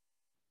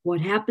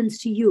 What happens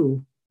to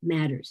you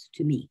matters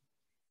to me.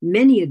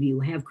 Many of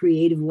you have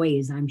creative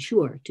ways, I'm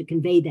sure, to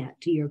convey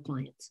that to your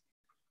clients.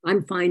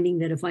 I'm finding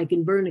that if I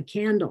can burn a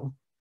candle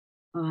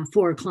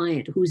for a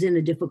client who's in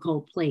a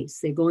difficult place,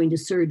 they're going to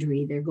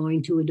surgery, they're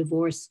going to a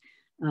divorce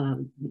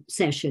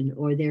session,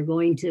 or they're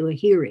going to a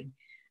hearing,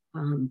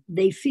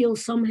 they feel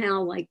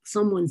somehow like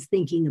someone's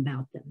thinking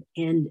about them.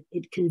 And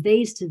it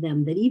conveys to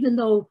them that even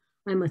though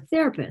I'm a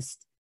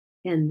therapist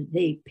and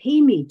they pay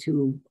me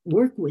to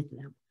work with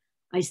them,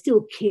 I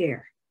still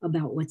care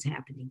about what's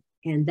happening.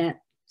 And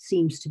that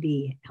seems to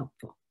be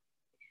helpful.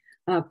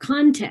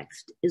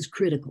 Context is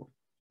critical.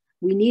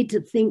 We need to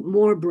think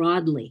more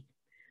broadly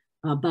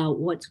about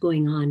what's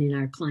going on in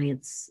our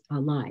clients'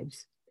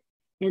 lives.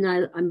 And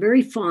I've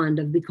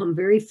become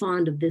very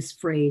fond of this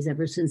phrase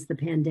ever since the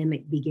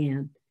pandemic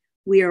began.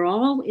 We are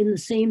all in the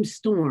same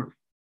storm,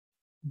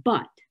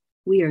 but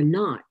we are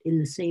not in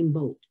the same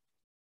boat.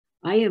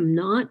 I am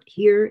not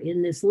here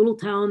in this little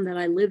town that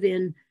I live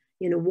in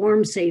a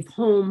warm, safe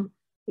home,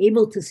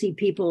 able to see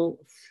people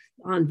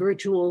on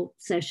virtual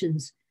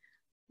sessions,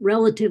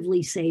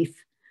 relatively safe,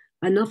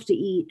 enough to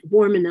eat,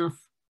 warm enough.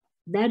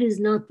 That is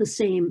not the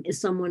same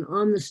as someone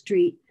on the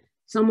street,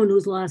 someone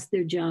who's lost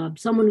their job,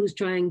 someone who's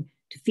trying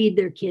to feed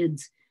their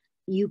kids.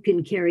 You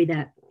can carry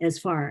that as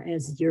far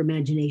as your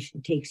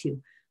imagination takes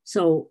you.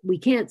 So we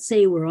can't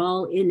say we're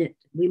all in it.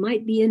 We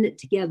might be in it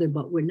together,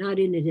 but we're not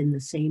in it in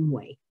the same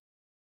way.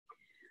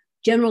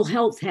 General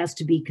health has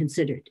to be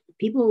considered.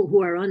 People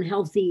who are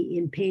unhealthy,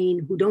 in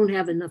pain, who don't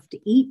have enough to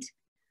eat,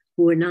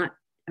 who are not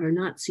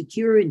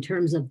secure in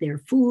terms of their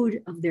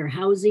food, of their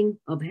housing,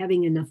 of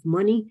having enough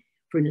money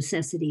for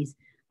necessities,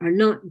 are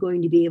not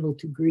going to be able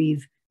to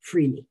grieve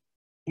freely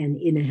and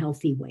in a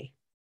healthy way.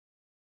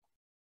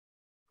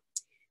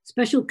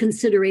 Special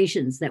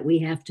considerations that we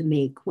have to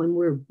make when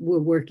we're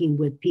working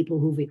with people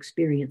who've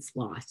experienced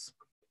loss.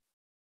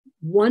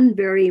 One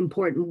very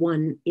important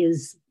one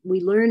is we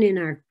learn in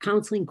our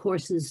counseling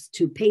courses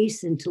to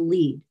pace and to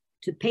lead.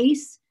 To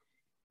pace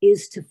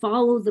is to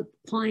follow the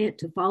client,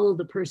 to follow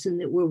the person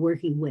that we're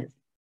working with.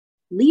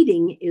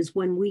 Leading is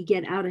when we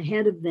get out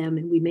ahead of them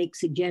and we make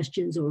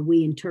suggestions or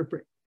we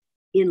interpret.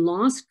 In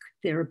loss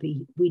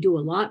therapy, we do a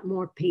lot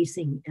more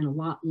pacing and a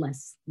lot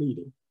less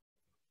leading.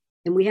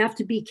 And we have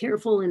to be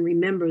careful and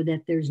remember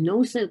that there's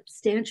no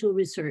substantial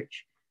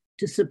research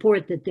to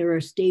support that there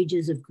are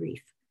stages of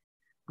grief.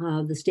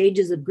 The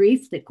stages of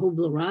grief that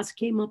Kubler-Ross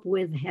came up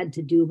with had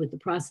to do with the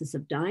process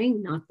of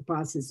dying, not the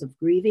process of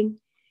grieving.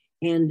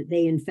 And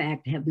they, in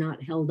fact, have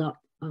not held up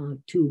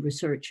to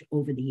research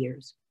over the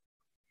years.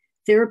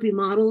 Therapy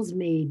models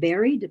may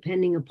vary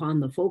depending upon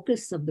the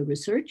focus of the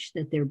research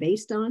that they're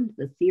based on,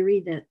 the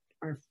theory that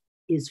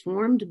is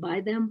formed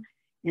by them,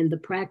 and the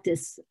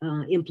practice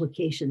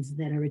implications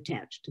that are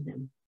attached to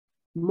them.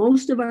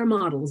 Most of our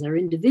models are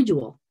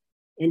individual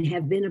and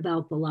have been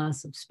about the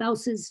loss of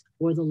spouses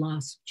or the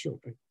loss of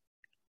children.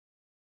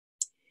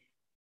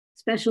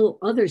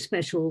 Other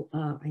special,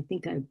 I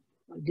think I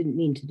didn't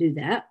mean to do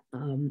that.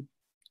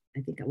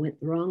 I think I went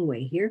the wrong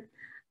way here.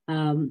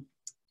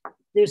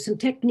 There's some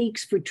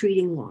techniques for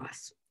treating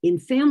loss. In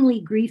family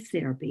grief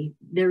therapy,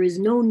 there is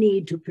no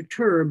need to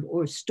perturb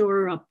or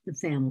store up the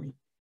family.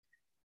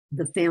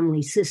 The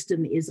family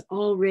system is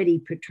already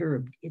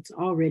perturbed. It's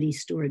already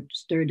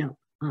stirred up.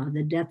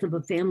 The death of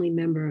a family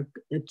member,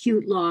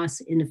 acute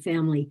loss in a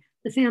family,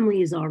 the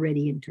family is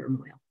already in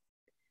turmoil.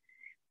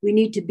 We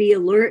need to be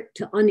alert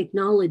to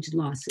unacknowledged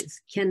losses.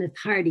 Kenneth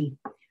Hardy,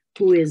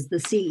 who is the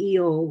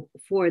CEO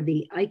for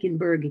the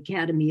Eichenberg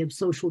Academy of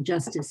Social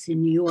Justice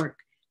in New York,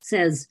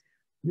 says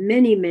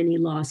many, many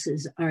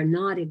losses are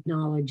not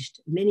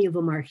acknowledged. Many of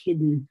them are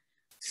hidden,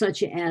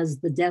 such as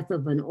the death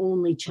of an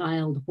only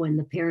child when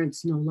the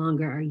parents no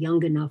longer are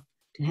young enough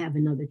to have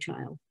another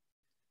child.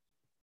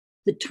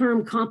 The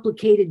term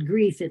complicated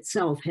grief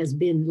itself has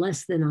been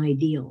less than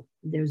ideal.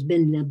 There's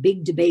been a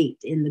big debate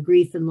in the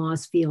grief and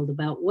loss field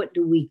about what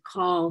do we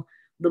call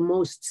the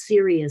most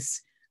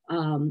serious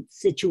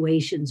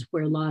situations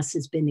where loss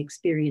has been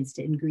experienced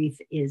and grief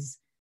is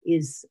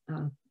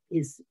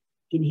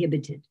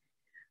inhibited.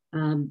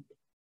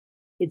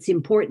 It's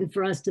important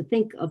for us to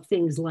think of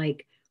things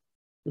like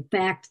the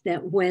fact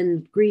that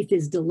when grief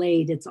is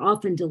delayed, it's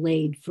often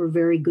delayed for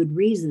very good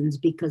reasons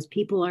because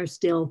people are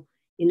still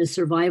in a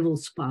survival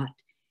spot.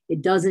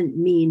 It doesn't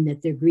mean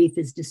that their grief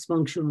is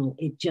dysfunctional.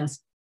 It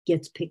just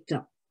gets picked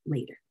up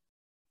later.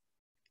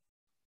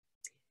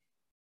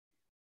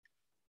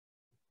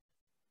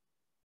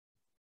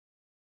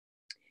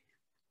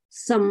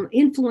 Some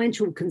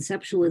influential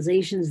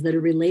conceptualizations that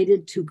are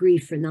related to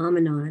grief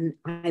phenomenon,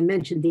 I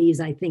mentioned these,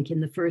 I think,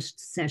 in the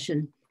first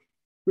session.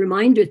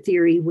 Reminder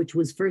theory, which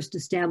was first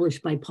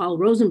established by Paul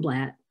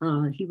Rosenblatt.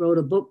 He wrote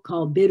a book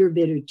called Bitter,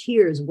 Bitter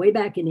Tears way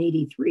back in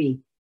 '83.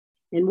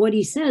 And what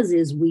he says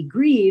is we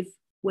grieve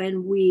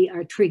when we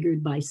are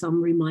triggered by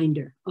some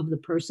reminder of the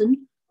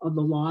person, of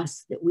the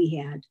loss that we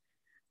had.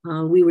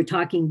 We were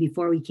talking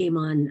before we came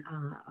on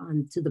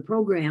to the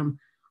program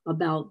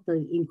about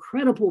the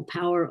incredible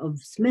power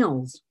of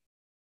smells.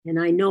 And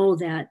I know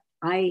that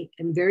I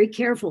am very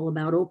careful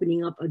about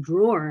opening up a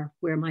drawer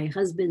where my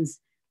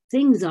husband's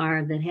things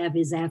are that have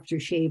his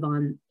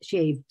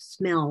aftershave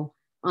smell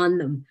on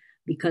them,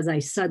 because I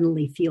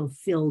suddenly feel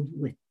filled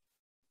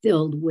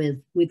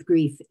with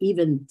grief,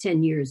 even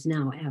 10 years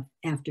now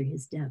after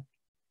his death.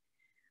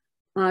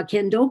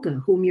 Ken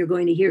Doka, whom you're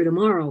going to hear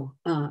tomorrow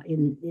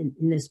in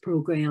this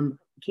program,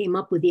 came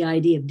up with the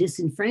idea of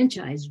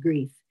disenfranchised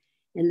grief.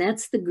 And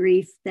that's the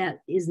grief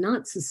that is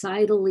not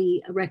societally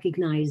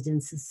recognized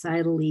and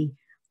societally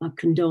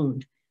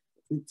condoned,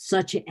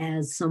 such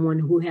as someone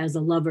who has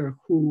a lover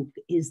who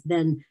is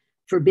then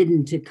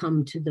forbidden to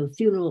come to the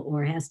funeral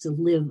or has to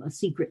live a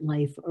secret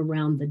life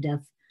around the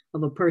death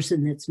of a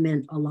person that's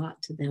meant a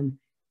lot to them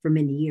for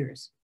many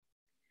years.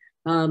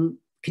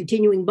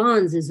 Continuing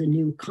bonds is a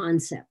new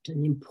concept,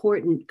 an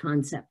important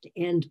concept.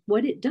 And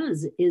what it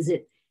does is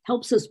it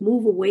helps us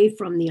move away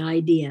from the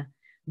idea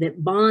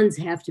that bonds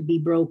have to be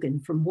broken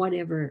from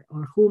whatever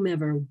or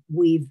whomever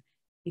we've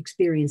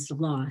experienced a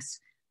loss,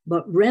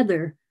 but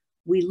rather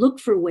we look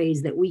for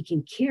ways that we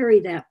can carry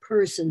that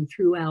person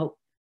throughout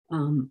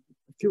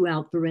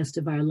the rest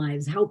of our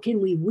lives. How can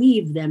we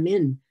weave them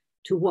in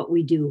to what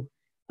we do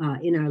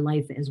in our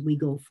life as we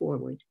go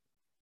forward?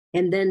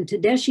 And then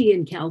Tedeschi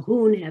and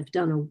Calhoun have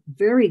done a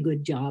very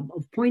good job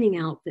of pointing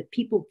out that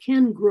people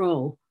can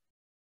grow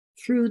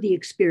through the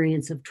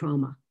experience of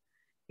trauma.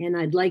 And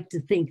I'd like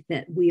to think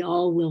that we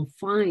all will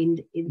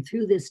find,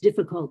 through this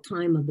difficult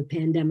time of the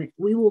pandemic,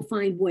 we will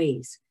find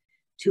ways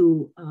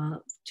to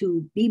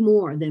be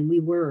more than we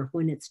were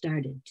when it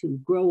started, to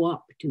grow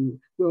up, to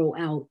grow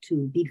out,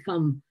 to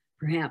become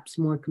perhaps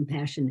more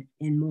compassionate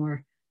and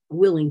more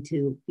willing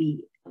to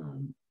be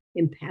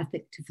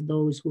empathic to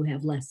those who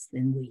have less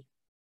than we.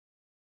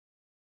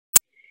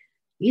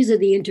 These are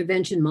the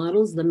intervention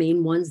models, the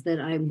main ones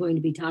that I'm going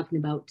to be talking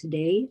about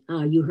today.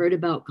 You heard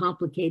about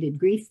complicated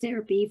grief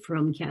therapy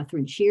from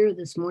Catherine Shear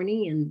this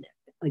morning and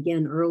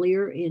again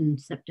earlier in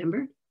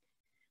September.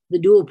 The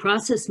dual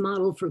process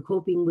model for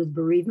coping with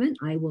bereavement,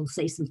 I will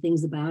say some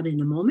things about in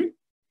a moment.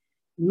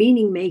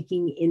 Meaning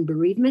making in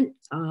bereavement,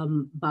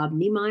 Bob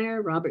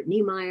Niemeyer, Robert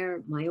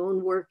Niemeyer, my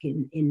own work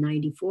in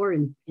 '94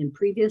 and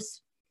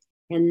previous,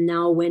 and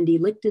now Wendy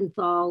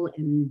Lichtenthal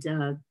and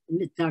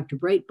Dr.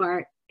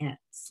 Breitbart at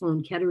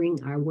Sloan Kettering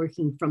are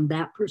working from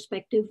that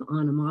perspective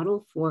on a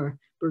model for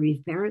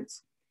bereaved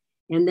parents.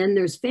 And then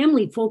there's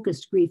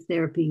family-focused grief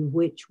therapy,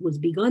 which was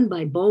begun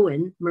by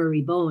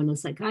Murray Bowen, a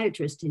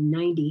psychiatrist in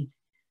 '90.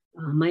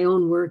 My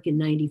own work in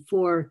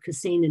 '94,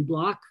 Kassane and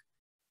Block,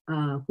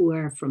 who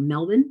are from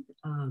Melbourne,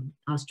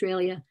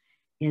 Australia.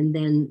 And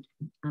then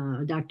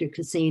Dr.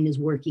 Kassane is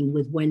working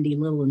with Wendy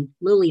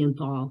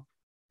Lilienthal.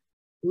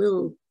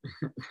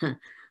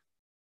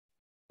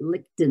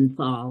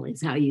 Lichtenthal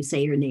is how you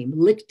say her name,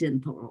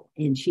 Lichtenthal,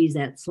 and she's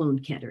at Sloan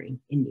Kettering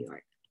in New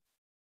York.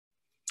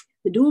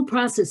 The dual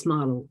process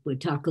model, we'll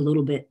talk a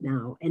little bit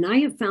now, and I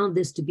have found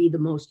this to be the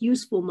most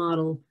useful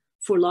model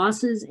for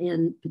losses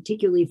and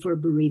particularly for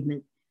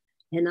bereavement.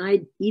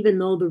 And even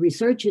though the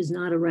research is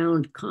not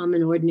around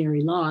common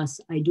ordinary loss,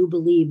 I do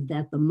believe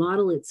that the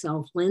model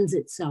itself lends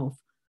itself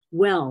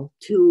well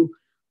to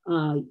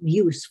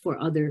use for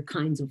other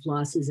kinds of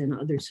losses and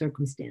other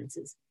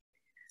circumstances.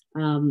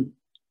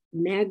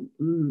 Maggie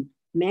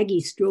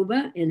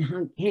Stroba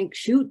and Hank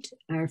Schutt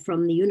are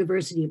from the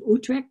University of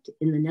Utrecht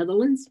in the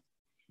Netherlands.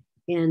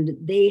 And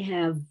they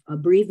have a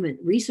bereavement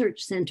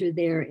research center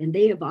there, and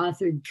they have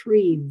authored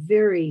 3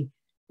 very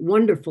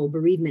wonderful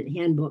bereavement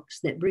handbooks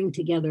that bring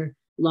together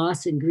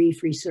loss and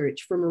grief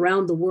research from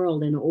around the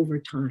world and over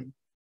time.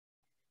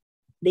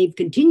 They've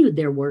continued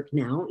their work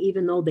now,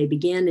 even though they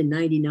began in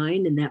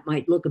 '99, and that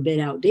might look a bit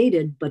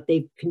outdated, but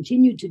they've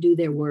continued to do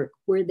their work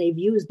where they've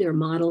used their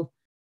model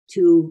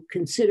to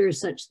consider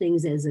such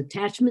things as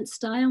attachment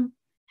style,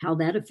 how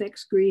that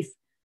affects grief,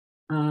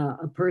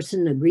 a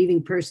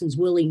grieving person's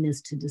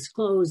willingness to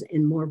disclose,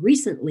 and more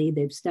recently,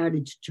 they've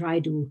started to try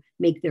to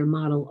make their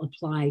model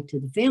apply to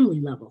the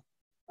family level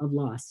of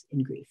loss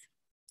and grief.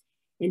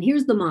 And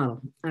here's the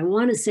model. I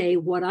want to say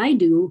what I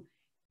do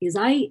is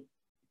I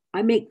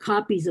make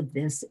copies of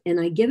this and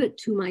I give it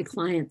to my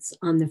clients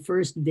on the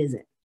first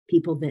visit,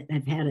 people that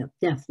have had a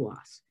death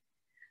loss.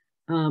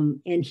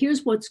 And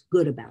here's what's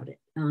good about it,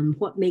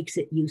 what makes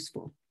it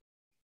useful.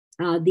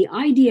 The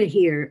idea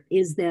here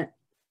is that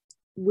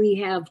we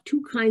have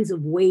 2 kinds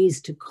of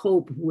ways to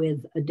cope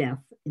with a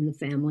death in the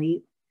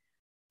family.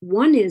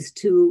 One is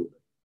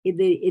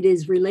it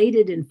is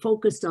related and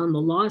focused on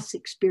the loss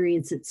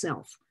experience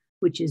itself,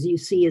 which as you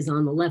see is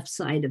on the left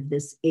side of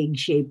this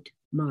egg-shaped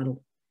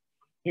model.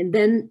 And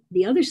then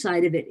the other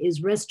side of it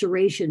is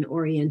restoration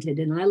oriented.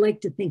 And I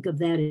like to think of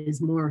that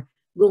as more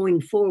going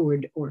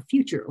forward or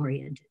future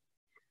oriented.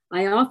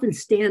 I often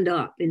stand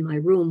up in my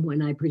room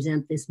when I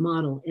present this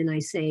model and I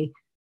say,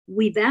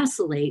 we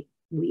vacillate,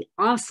 we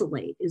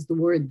oscillate is the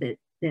word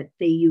that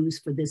they use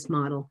for this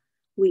model.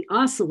 We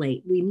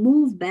oscillate, we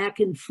move back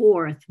and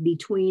forth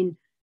between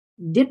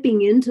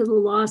dipping into the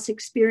loss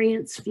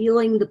experience,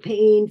 feeling the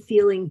pain,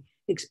 feeling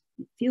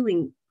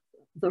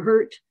the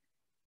hurt.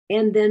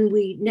 And then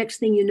next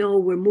thing you know,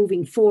 we're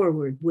moving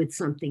forward with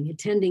something,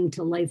 attending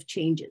to life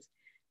changes.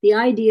 The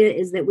idea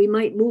is that we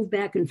might move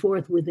back and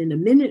forth within a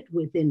minute,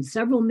 within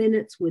several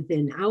minutes,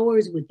 within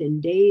hours,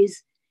 within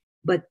days,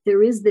 but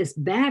there is this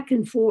back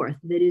and forth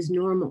that is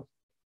normal.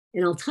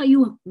 And I'll tell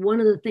you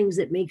one of the things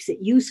that makes it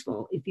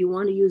useful, if you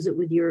want to use it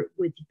with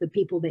the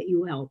people that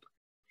you help,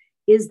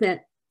 is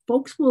that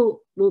folks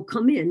will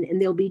come in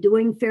and they'll be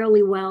doing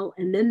fairly well,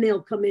 and then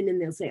they'll come in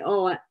and they'll say,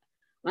 oh,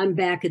 I'm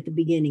back at the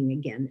beginning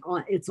again.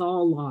 It's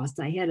all lost.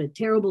 I had a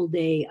terrible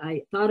day.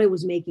 I thought I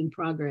was making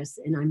progress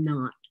and I'm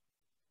not.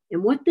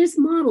 And what this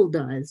model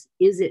does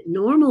is it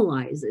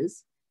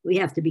normalizes. We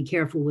have to be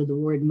careful with the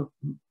word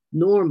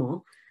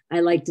normal.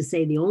 I like to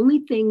say the only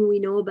thing we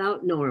know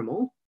about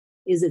normal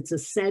is it's a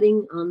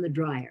setting on the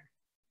dryer,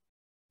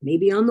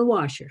 maybe on the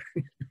washer,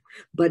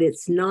 but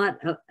it's not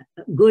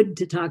good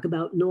to talk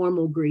about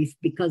normal grief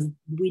because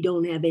we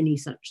don't have any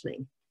such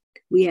thing.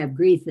 We have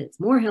grief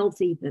that's more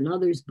healthy than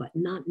others, but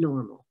not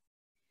normal.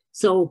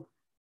 So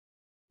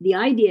the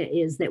idea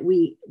is that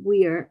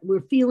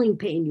we're feeling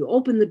pain. You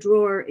open the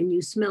drawer and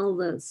you smell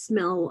the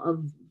smell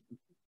of,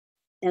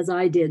 as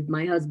I did,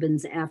 my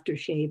husband's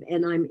aftershave,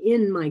 and I'm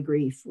in my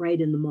grief right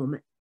in the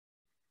moment.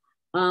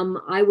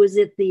 I was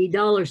at the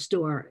dollar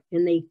store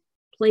and they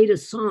played a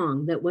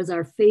song that was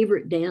our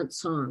favorite dance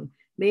song.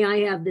 May I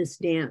have this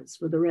dance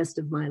for the rest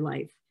of my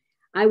life.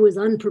 I was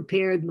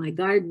unprepared, my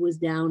guard was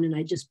down, and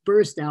I just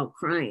burst out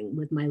crying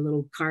with my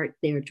little cart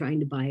there trying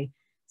to buy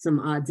some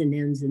odds and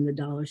ends in the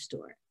dollar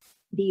store.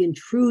 The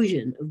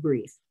intrusion of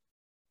grief.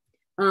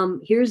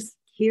 Here's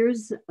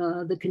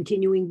the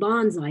continuing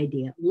bonds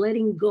idea,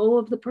 letting go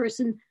of the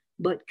person,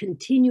 but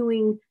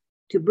continuing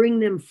to bring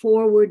them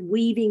forward,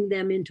 weaving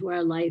them into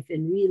our life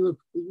and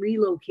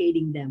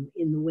relocating them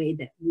in the way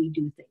that we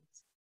do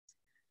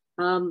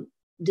things.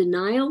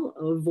 Denial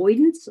or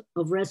avoidance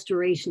of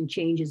restoration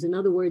changes. In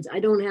other words, I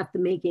don't have to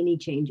make any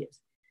changes.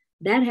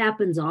 That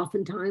happens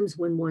oftentimes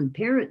when one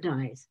parent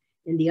dies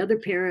and the other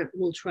parent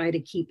will try to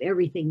keep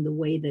everything the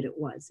way that it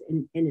was.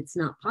 And it's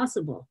not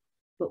possible,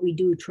 but we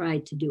do try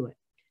to do it.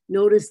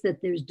 Notice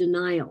that there's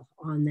denial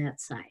on that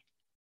side.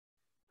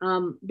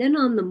 Then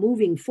on the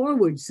moving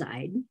forward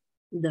side,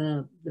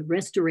 the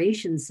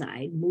restoration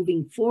side,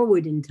 moving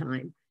forward in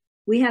time,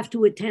 we have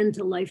to attend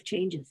to life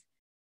changes.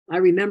 I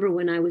remember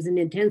when I was an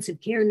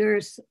intensive care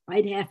nurse,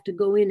 I'd have to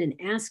go in and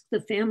ask the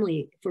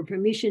family for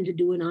permission to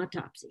do an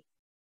autopsy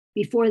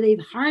before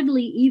they've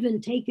hardly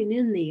even taken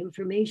in the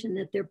information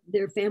that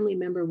their family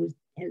member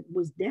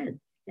was dead,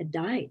 had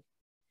died.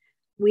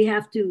 We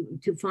have to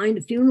find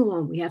a funeral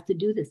home. We have to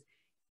do this.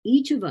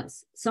 Each of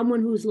us,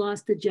 someone who's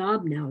lost a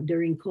job now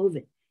during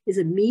COVID, is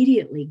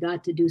immediately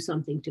got to do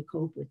something to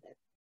cope with it.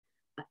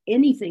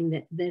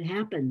 Anything that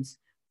happens,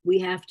 we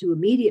have to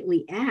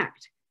immediately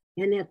act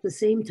and at the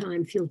same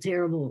time feel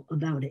terrible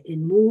about it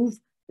and move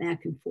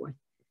back and forth.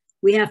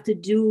 We have to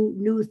do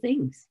new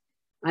things.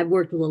 I've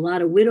worked with a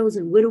lot of widows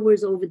and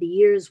widowers over the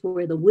years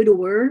where the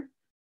widower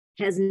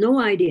has no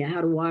idea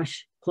how to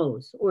wash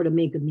clothes or to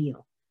make a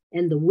meal.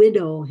 And the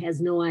widow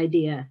has no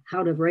idea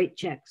how to write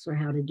checks or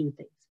how to do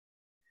things.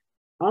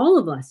 All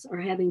of us are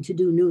having to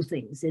do new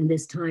things in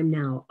this time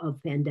now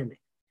of pandemic.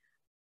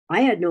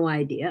 I had no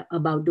idea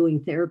about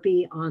doing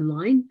therapy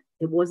online.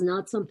 It was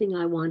not something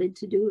I wanted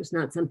to do. It's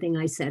not something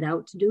I set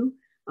out to do.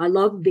 I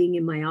love being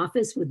in my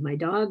office with my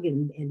dog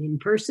and in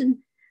person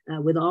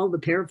with all the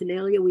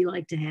paraphernalia we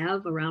like to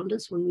have around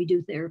us when we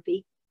do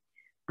therapy.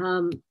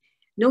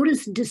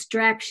 Notice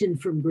distraction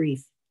from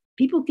grief.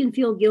 People can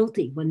feel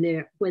guilty when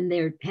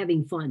they're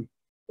having fun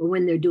or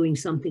when they're doing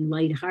something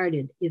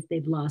lighthearted if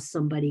they've lost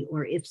somebody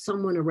or if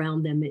someone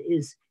around them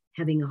is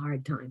having a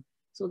hard time.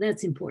 So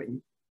that's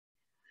important.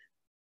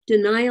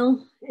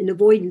 Denial and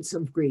avoidance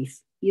of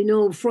grief. You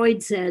know,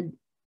 Freud said,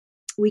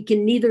 we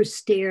can neither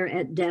stare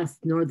at death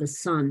nor the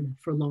sun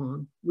for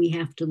long. We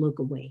have to look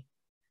away.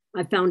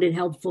 I found it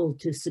helpful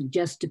to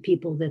suggest to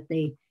people that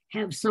they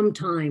have some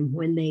time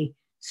when they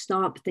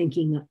stop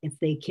thinking if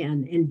they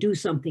can and do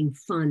something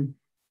fun,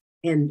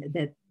 and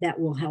that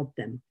will help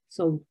them.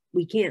 So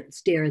we can't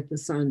stare at the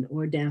sun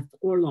or death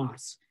or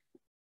loss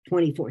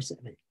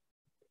 24/7.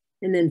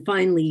 And then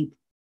finally,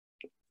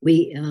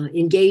 we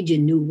engage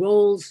in new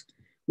roles.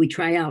 We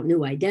try out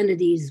new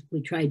identities.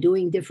 We try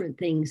doing different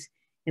things,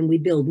 and we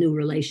build new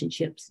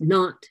relationships,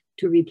 not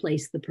to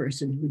replace the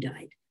person who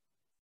died.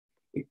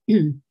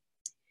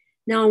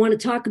 Now I want to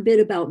talk a bit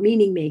about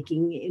meaning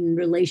making in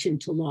relation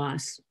to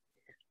loss.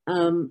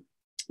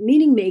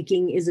 Meaning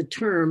making is a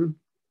term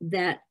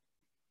that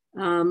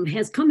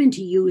has come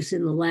into use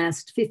in the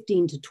last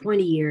 15 to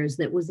 20 years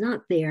that was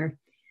not there.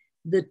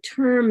 The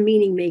term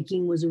meaning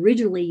making was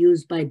originally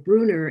used by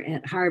Bruner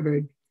at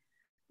Harvard.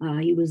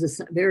 He was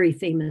a very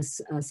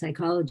famous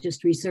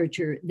psychologist,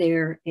 researcher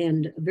there,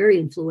 and a very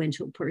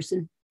influential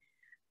person.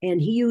 And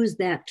he used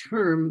that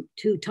term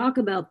to talk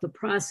about the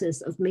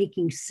process of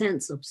making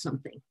sense of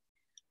something.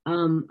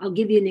 I'll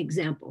give you an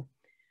example.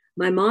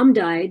 My mom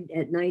died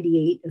at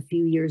 98 a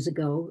few years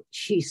ago.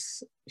 She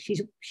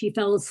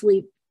fell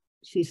asleep.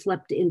 She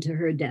slept into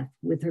her death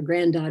with her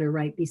granddaughter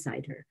right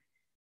beside her.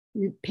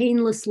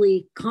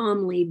 Painlessly,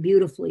 calmly,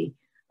 beautifully,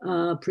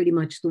 pretty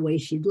much the way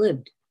she'd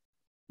lived.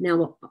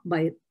 Now,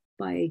 by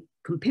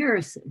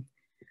comparison,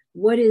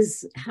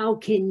 how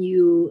can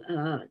you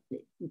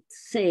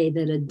say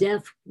that a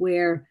death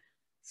where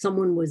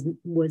someone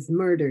was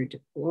murdered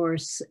or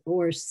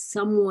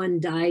someone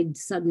died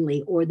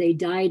suddenly or they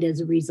died as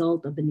a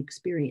result of an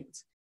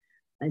experience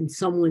and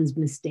someone's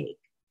mistake?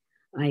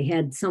 I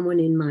had someone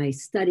in my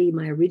study,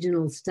 my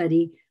original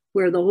study,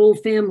 where the whole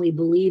family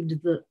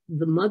believed the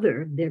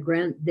mother,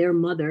 their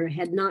mother,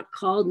 had not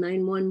called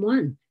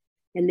 911,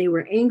 and they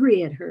were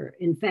angry at her.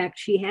 In fact,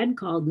 she had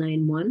called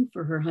 911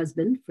 for her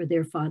husband, for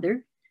their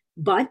father,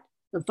 but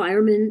the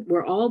firemen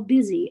were all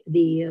busy.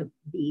 The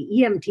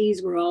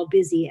EMTs were all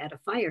busy at a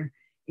fire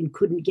and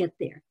couldn't get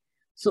there.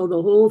 So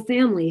the whole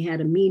family had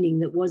a meaning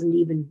that wasn't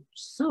even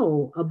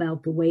so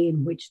about the way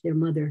in which their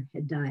mother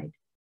had died.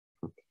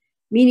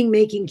 Meaning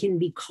making can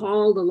be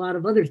called a lot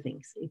of other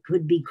things. It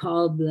could be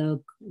called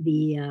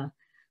the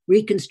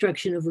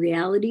reconstruction of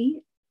reality.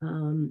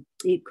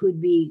 It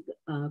could be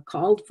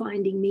called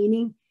finding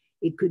meaning.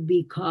 It could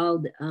be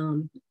called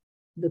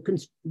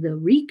the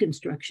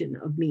reconstruction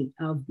of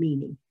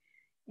meaning.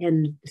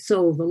 And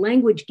so the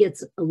language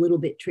gets a little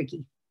bit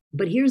tricky.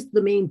 But here's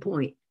the main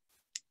point.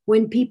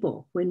 When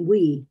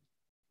we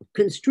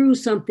construe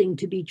something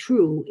to be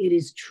true, it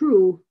is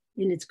true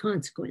in its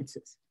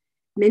consequences.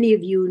 Many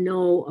of you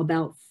know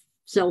about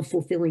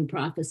self-fulfilling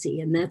prophecy,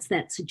 and that's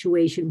that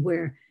situation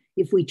where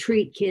if we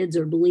treat kids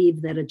or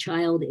believe that a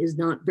child is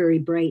not very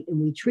bright and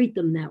we treat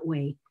them that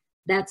way,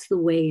 that's the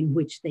way in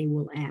which they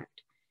will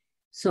act.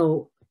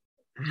 So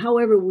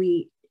however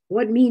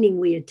what meaning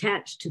we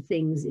attach to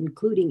things,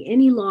 including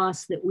any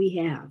loss that we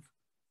have,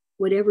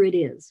 whatever it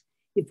is,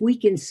 if we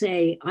can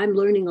say, I'm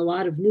learning a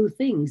lot of new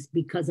things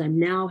because I'm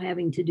now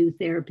having to do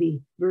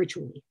therapy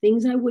virtually,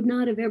 things I would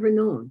not have ever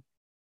known.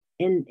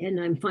 And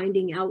I'm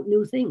finding out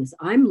new things.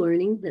 I'm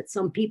learning that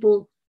some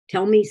people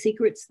tell me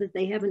secrets that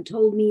they haven't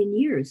told me in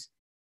years.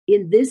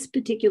 In this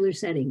particular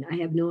setting, I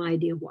have no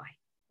idea why.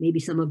 Maybe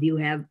some of you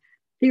have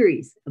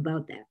theories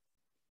about that.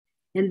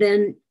 And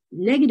then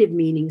negative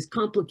meanings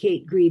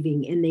complicate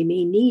grieving, and they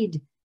may need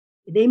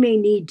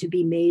to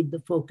be made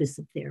the focus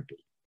of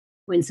therapy.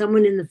 When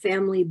someone in the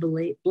family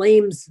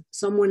blames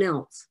someone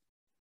else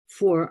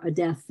for a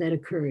death that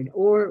occurred,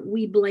 or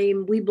we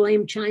blame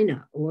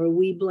China, or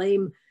we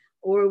blame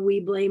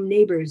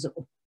neighbors,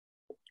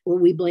 or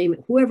we blame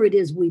whoever it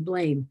is we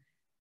blame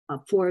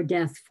for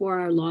death, for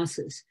our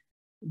losses.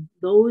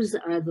 Those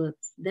are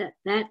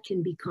that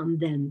can become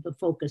then the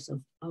focus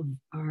of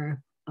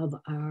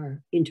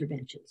our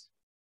interventions.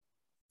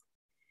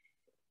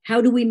 How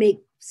do we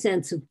make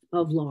sense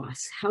of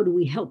loss? How do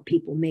we help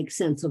people make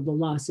sense of the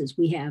losses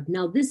we have?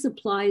 Now, this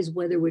applies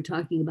whether we're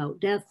talking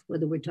about death,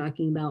 whether we're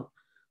talking about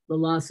the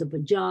loss of a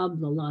job,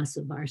 the loss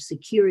of our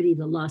security,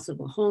 the loss of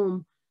a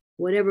home,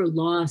 whatever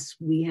loss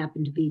we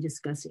happen to be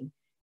discussing.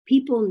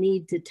 People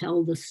need to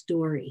tell the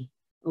story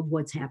of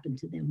what's happened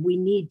to them. We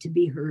need to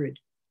be heard.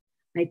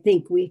 I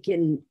think we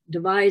can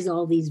devise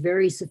all these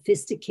very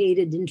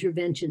sophisticated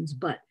interventions,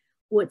 but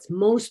what's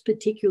most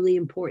particularly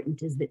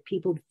important is that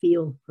people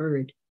feel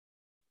heard.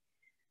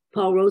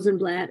 Paul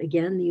Rosenblatt,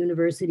 again, the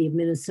University of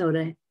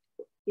Minnesota,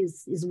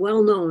 is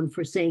well known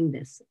for saying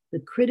this. The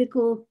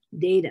critical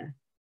data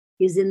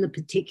is in the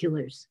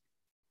particulars,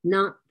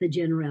 not the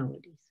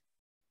generalities.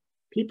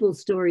 People's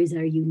stories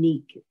are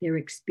unique. Their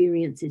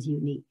experience is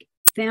unique.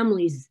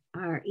 Families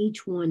are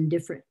each one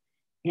different,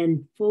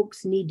 and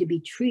folks need to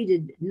be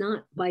treated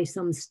not by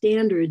some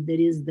standard that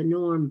is the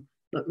norm,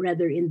 but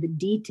rather in the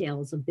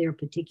details of their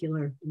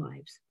particular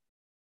lives.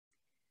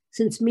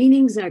 Since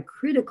meanings are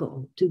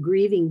critical to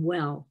grieving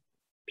well,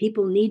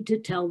 people need to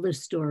tell the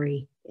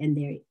story and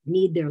they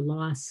need their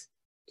loss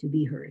to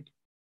be heard.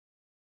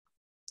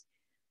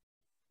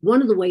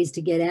 One of the ways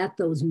to get at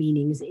those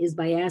meanings is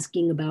by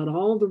asking about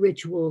all the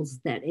rituals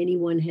that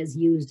anyone has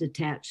used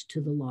attached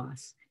to the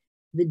loss.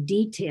 The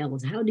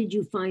details. How did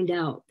you find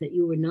out that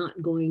you were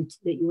not going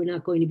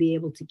to be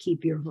able to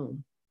keep your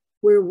home?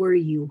 Where were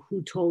you?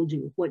 Who told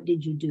you? What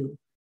did you do?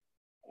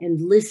 And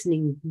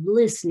listening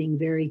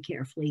very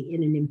carefully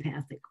in an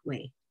empathic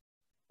way,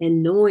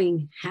 and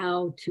knowing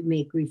how to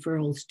make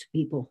referrals to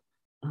people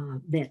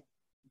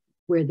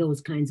where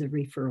those kinds of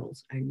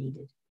referrals are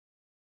needed.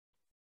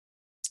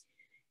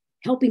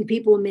 Helping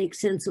people make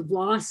sense of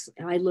loss,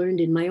 I learned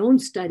in my own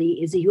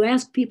study, is that you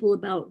ask people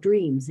about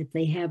dreams, if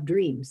they have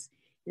dreams.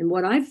 And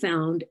what I've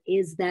found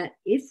is that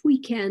if we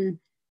can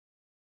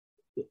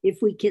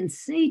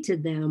say to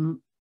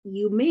them,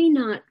 you may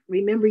not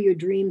remember your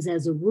dreams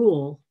as a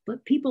rule,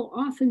 but people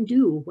often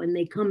do when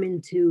they come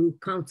into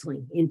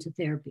counseling, into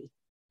therapy.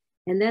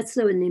 And that's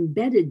an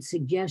embedded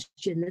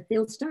suggestion that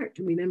they'll start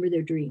to remember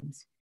their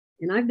dreams.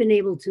 And I've been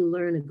able to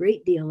learn a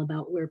great deal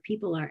about where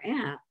people are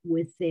at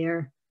with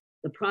the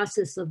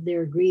process of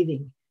their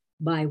grieving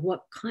by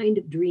what kind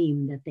of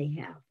dream that they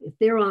have. If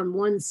they're on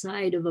one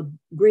side of a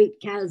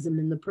great chasm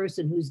and the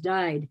person who's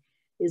died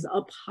is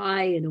up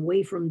high and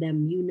away from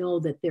them, you know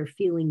that they're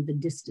feeling the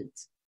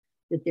distance,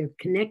 that they're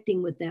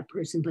connecting with that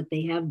person, but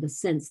they have the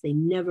sense they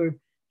never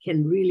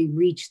can really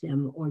reach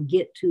them or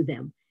get to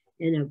them,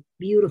 in a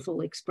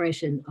beautiful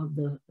expression of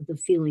the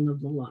feeling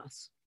of the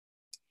loss.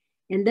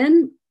 And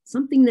then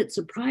something that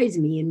surprised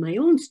me in my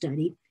own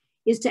study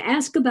is to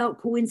ask about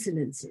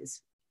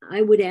coincidences.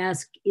 I would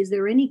ask, is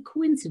there any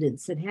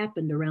coincidence that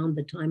happened around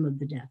the time of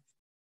the death?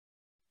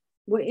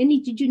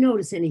 Did you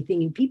notice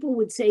anything? And people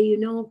would say, you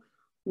know,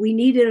 we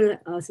needed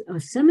a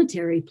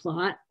cemetery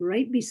plot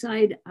right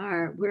beside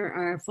where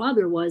our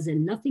father was,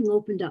 and nothing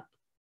opened up.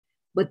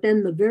 But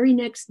then the very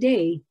next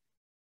day,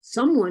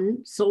 someone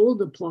sold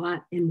the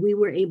plot and we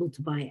were able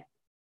to buy it.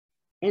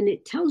 And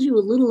it tells you a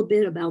little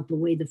bit about the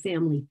way the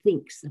family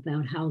thinks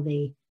about how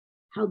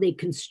they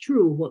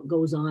construe what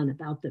goes on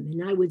about them.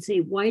 And I would say,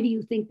 why do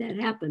you think that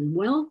happened?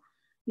 Well,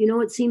 you know,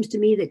 it seems to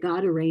me that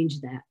God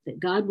arranged that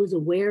God was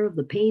aware of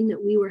the pain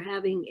that we were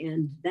having,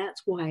 and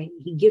that's why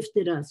he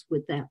gifted us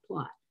with that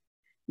plot.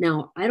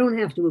 Now, I don't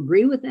have to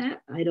agree with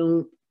that.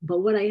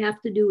 But what I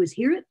have to do is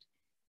hear it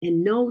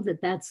and know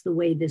that that's the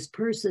way this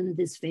person,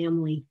 this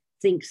family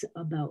thinks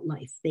about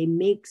life. They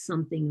make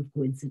something of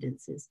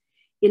coincidences.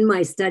 In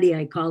my study,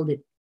 I called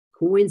it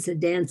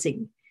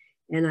coincidancing.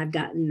 And I've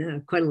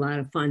gotten quite a lot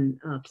of fun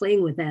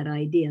playing with that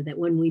idea that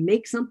when we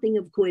make something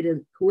of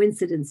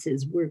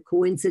coincidences, we're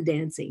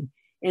coincidancing.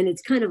 And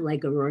it's kind of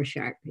like a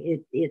Rorschach.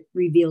 It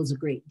reveals a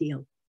great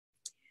deal.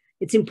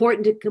 It's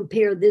important to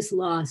compare this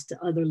loss to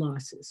other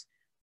losses.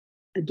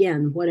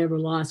 Again, whatever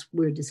loss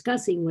we're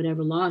discussing,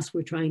 whatever loss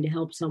we're trying to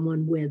help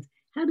someone with,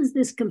 how does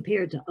this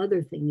compare to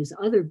other things,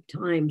 other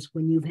times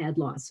when you've had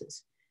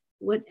losses?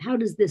 How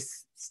does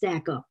this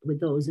stack up with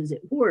those? Is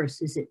it worse?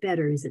 Is it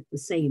better? Is it the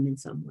same in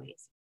some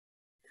ways?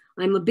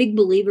 I'm a big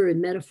believer in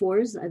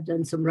metaphors. I've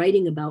done some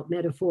writing about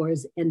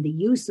metaphors and the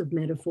use of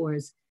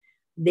metaphors.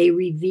 They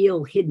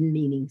reveal hidden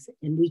meanings,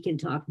 and we can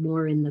talk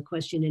more in the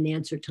question and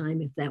answer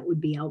time if that would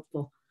be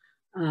helpful.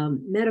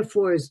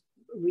 Metaphors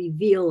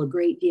reveal a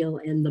great deal,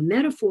 and the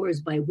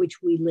metaphors by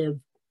which we live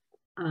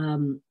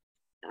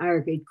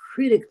are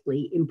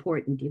critically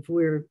important. If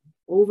we're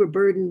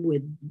overburdened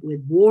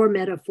with war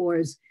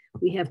metaphors,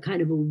 we have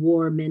kind of a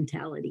war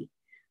mentality.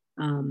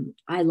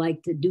 I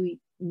like to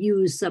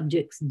use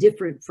subjects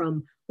different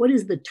from what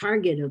is the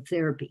target of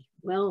therapy?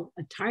 Well,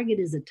 a target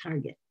is a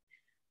target,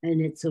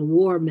 and it's a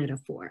war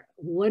metaphor.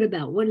 What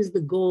is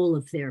the goal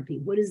of therapy?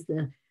 What is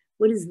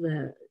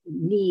the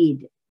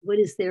need? What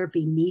is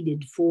therapy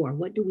needed for?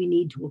 What do we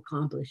need to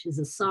accomplish is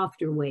a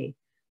softer way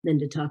than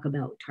to talk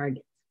about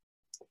targets.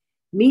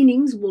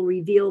 Meanings will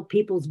reveal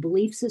people's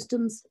belief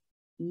systems.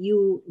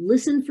 You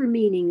listen for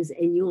meanings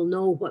and you'll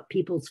know what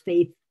people's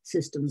faith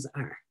systems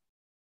are,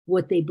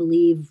 what they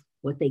believe,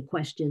 what they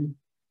question,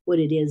 what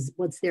it is,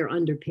 what's their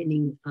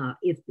underpinning.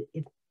 If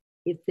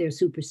they're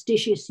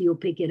superstitious, you'll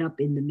pick it up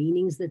in the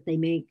meanings that they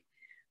make.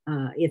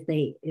 If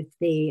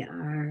they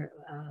are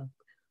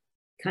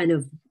kind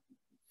of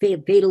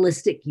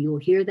fatalistic, you'll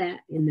hear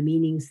that in the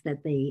meanings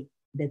that they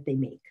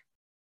make.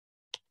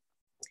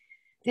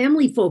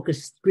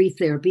 Family-focused grief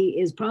therapy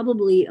is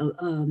probably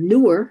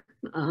newer.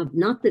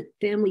 Not that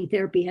family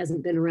therapy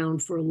hasn't been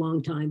around for a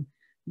long time,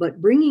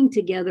 but bringing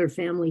together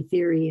family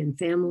theory and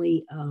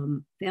family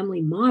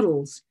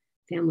models,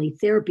 family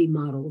therapy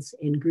models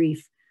in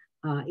grief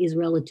is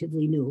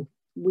relatively new.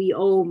 We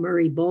owe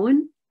Murray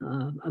Bowen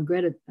a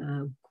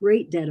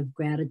great debt of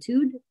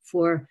gratitude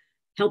for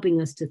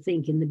helping us to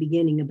think in the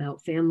beginning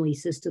about family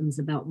systems,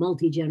 about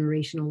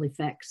multi-generational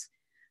effects,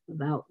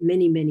 about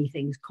many, many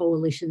things,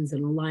 coalitions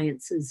and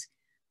alliances.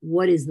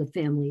 What is the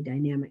family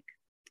dynamic?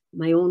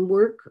 My own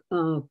work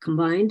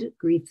combined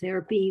grief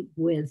therapy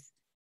with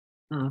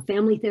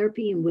family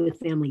therapy and with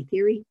family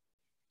theory.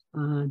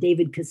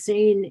 David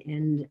Kassane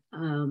and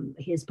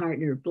his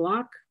partner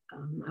Block,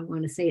 I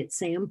want to say it's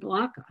Sam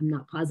Block, I'm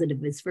not positive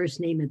of his first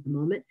name at the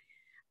moment,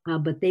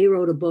 but they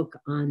wrote a book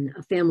on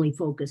a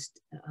family-focused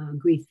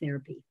grief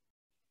therapy.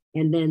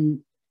 And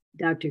then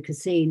Dr.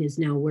 Kassane is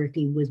now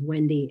working with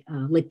Wendy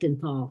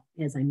Lichtenthal,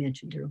 as I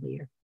mentioned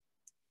earlier.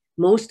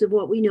 Most of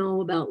what we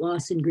know about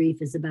loss and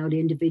grief is about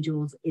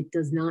individuals. It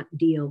does not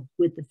deal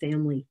with the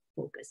family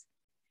focus.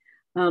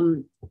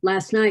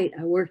 Last night,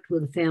 I worked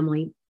with a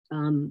family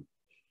and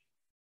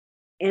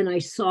I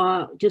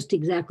saw just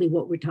exactly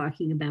what we're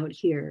talking about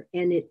here.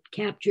 And it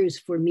captures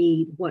for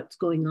me what's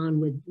going on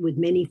with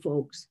many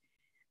folks.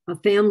 A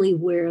family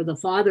where the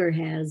father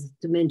has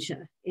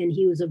dementia and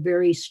he was a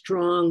very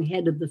strong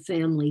head of the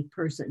family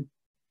person.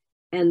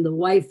 And the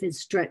wife is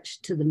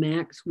stretched to the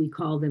max. We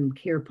call them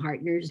care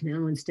partners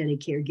now instead of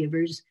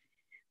caregivers.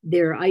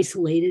 They're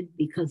isolated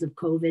because of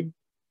COVID.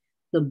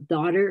 The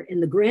daughter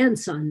and the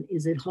grandson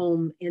is at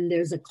home and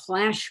there's a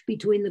clash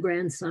between the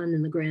grandson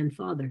and the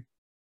grandfather.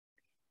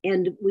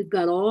 And we've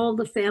got all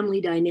the family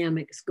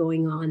dynamics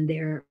going on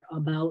there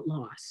about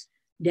loss.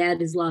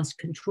 Dad has lost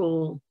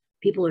control.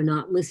 People are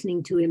not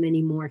listening to him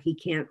anymore. He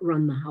can't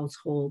run the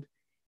household.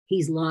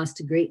 He's lost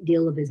a great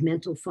deal of his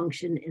mental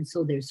function. And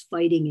so there's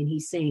fighting and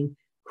he's saying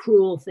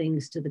cruel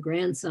things to the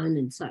grandson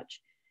and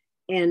such.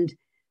 And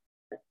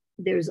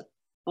there's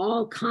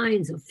all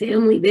kinds of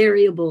family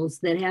variables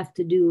that have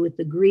to do with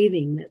the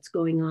grieving that's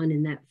going on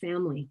in that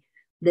family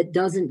that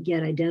doesn't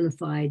get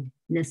identified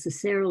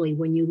necessarily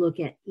when you look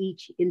at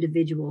each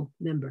individual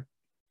member.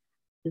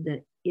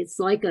 That it's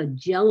like a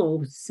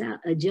jello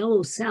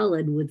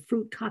salad with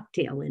fruit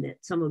cocktail in it.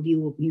 Some of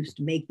you used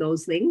to make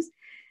those things.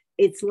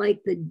 It's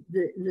like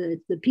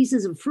the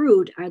pieces of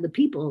fruit are the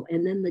people,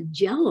 and then the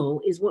jello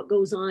is what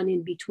goes on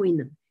in between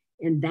them.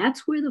 And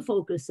that's where the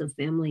focus of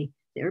family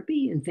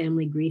therapy and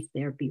family grief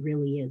therapy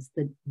really is,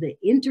 the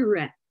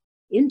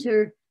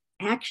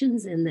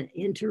interactions and the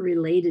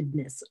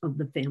interrelatedness of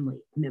the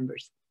family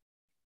members.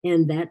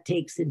 And that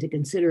takes into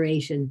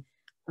consideration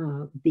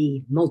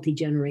the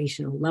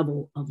multi-generational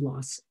level of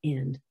loss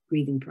and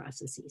grieving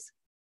processes.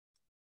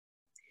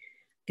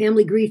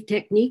 Family grief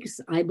techniques,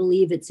 I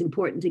believe it's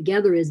important to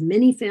gather as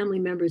many family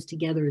members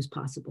together as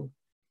possible.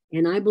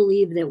 And I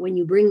believe that when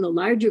you bring the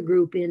larger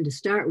group in to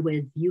start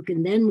with, you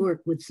can then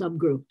work with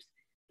subgroups.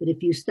 But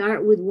if you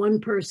start with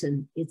one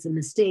person, it's a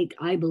mistake,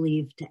 I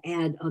believe, to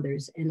add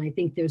others. And I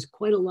think there's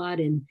quite a lot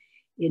in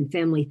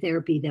family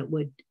therapy that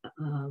would,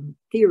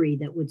 theory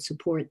that would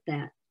support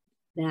that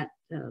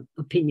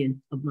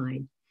opinion of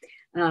mine.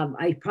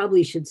 I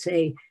probably should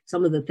say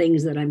some of the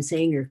things that I'm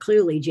saying are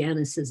clearly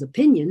Janice's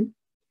opinion.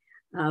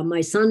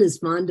 My son is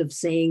fond of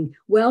saying,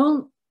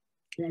 well,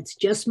 that's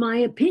just my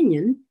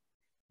opinion.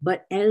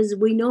 But as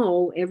we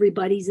know,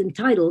 everybody's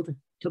entitled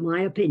to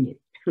my opinion.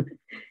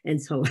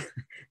 And so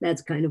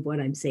that's kind of what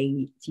I'm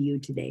saying to you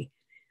today.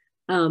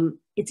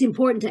 It's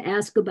important to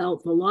ask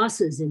about the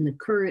losses in the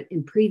current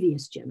and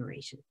previous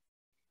generation,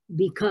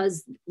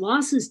 because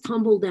losses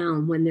tumble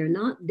down when they're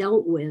not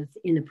dealt with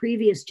in a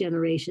previous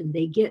generation.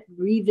 They get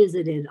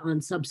revisited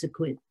on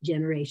subsequent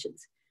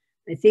generations.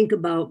 I think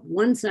about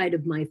one side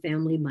of my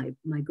family,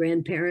 my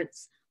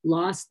grandparents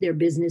lost their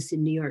business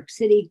in New York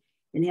City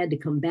and had to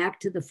come back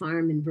to the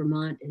farm in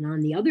Vermont. And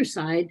on the other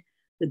side,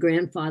 the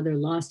grandfather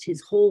lost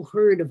his whole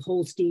herd of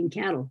Holstein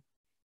cattle.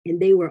 And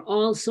they were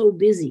all so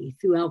busy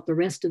throughout the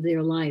rest of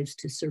their lives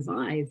to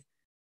survive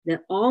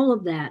that all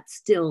of that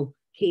still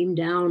came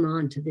down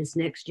onto this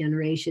next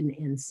generation.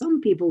 And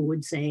some people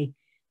would say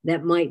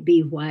that might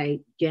be why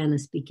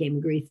Janice became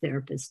a grief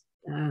therapist.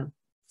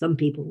 Some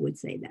people would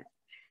say that.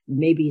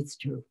 Maybe it's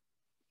true.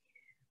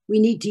 We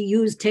need to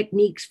use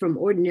techniques from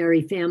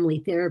ordinary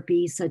family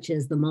therapy, such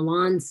as the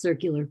Milan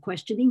circular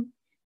questioning.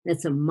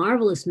 That's a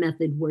marvelous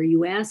method where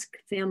you ask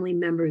family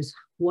members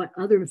what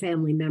other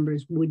family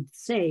members would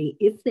say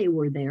if they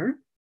were there.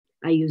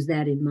 I use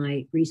that in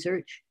my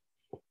research.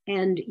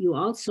 And you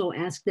also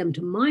ask them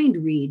to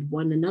mind read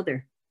one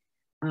another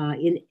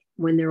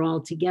when they're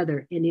all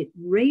together. And it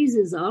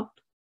raises up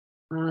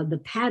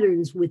the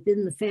patterns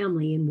within the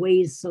family in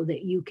ways so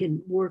that you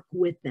can work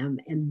with them.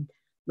 And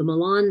the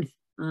Milan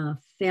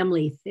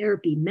family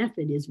therapy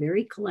method is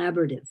very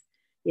collaborative.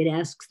 It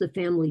asks the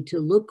family to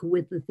look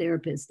with the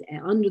therapist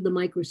under the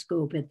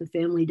microscope at the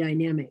family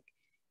dynamic,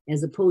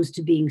 as opposed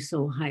to being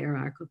so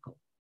hierarchical.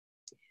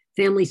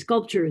 Family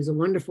sculpture is a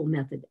wonderful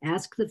method.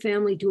 Ask the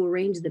family to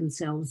arrange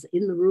themselves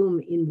in the room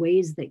in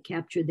ways that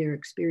capture their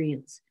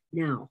experience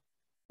now.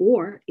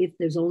 Or if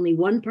there's only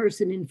one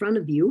person in front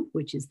of you,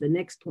 which is the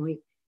next point,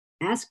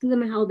 ask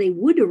them how they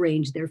would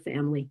arrange their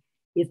family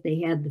if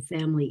they had the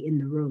family in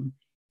the room.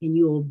 And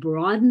you will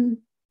broaden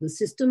the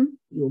system,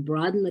 you'll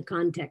broaden the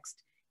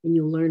context, and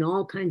you'll learn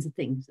all kinds of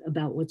things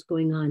about what's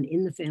going on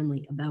in the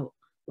family, about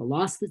the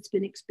loss that's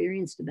been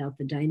experienced, about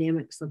the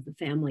dynamics of the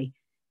family,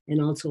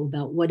 and also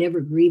about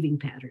whatever grieving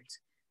patterns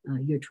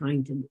you're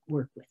trying to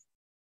work with.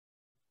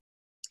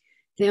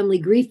 Family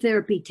grief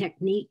therapy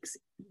techniques,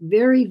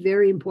 very,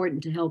 very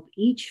important to help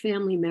each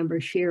family member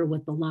share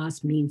what the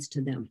loss means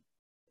to them.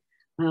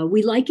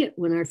 We like it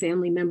when our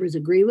family members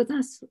agree with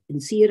us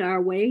and see it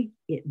our way.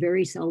 It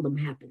very seldom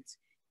happens,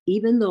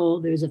 even though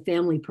there's a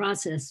family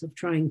process of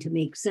trying to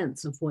make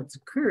sense of what's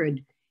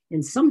occurred.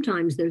 And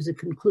sometimes there's a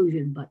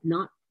conclusion, but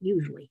not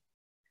usually.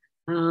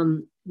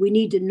 We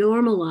need to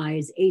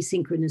normalize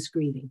asynchronous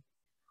grieving.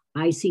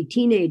 I see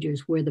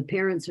teenagers where the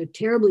parents are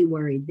terribly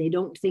worried. They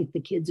don't think the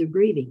kids are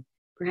grieving.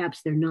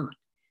 Perhaps they're not.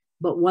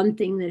 But one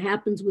thing that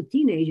happens with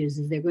teenagers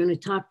is they're going to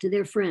talk to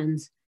their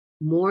friends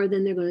more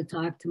than they're going to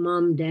talk to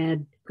mom,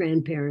 dad,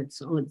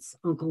 grandparents, aunts,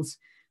 uncles.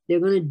 They're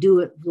going to do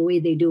it the way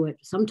they do it,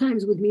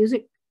 sometimes with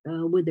music,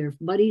 with their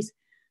buddies,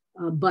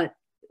 but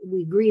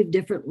we grieve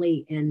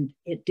differently and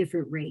at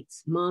different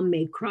rates. Mom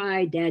may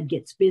cry, dad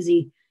gets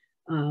busy.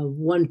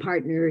 One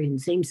partner in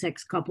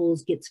same-sex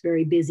couples gets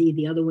very busy.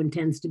 The other one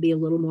tends to be a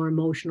little more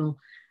emotional.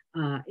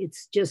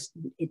 It's just,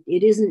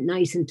 it isn't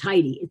nice and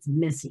tidy. It's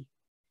messy.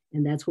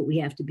 And that's what we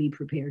have to be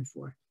prepared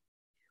for.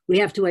 We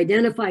have to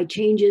identify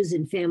changes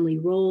in family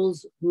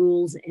roles,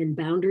 rules, and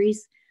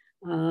boundaries.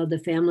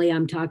 The family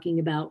I'm talking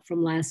about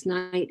from last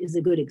night is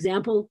a good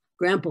example.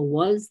 Grandpa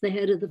was the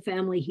head of the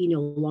family. He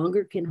no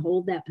longer can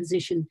hold that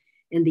position.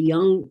 And the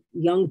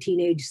young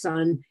teenage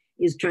son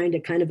is trying to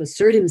kind of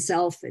assert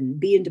himself and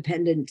be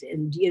independent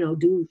and, you know,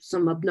 do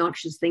some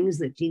obnoxious things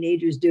that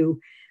teenagers do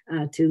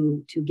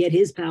to get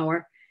his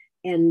power.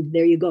 And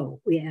there you go.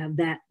 We have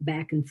that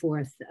back and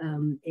forth.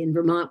 In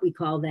Vermont, we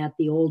call that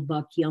the old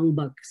buck, young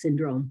buck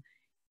syndrome.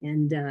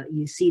 And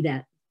you see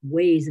that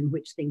ways in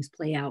which things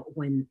play out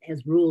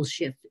as rules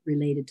shift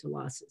related to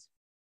losses.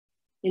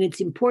 And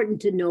it's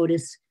important to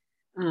notice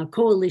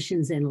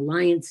coalitions and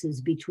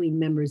alliances between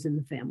members in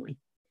the family.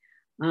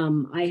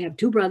 I have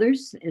two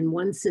brothers and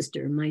one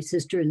sister. My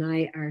sister and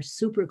I are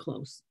super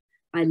close.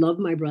 I love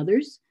my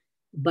brothers,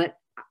 but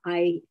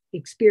I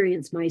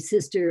experience my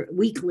sister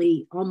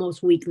weekly,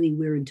 almost weekly.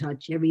 We're in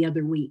touch every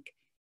other week.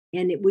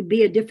 And it would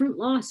be a different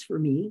loss for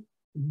me,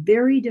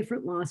 very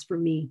different loss for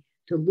me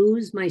to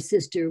lose my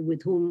sister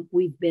with whom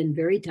we've been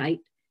very tight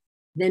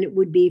than it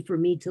would be for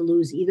me to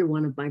lose either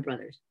one of my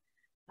brothers.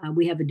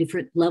 We have a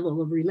different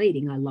level of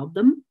relating. I love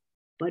them,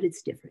 but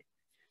it's different.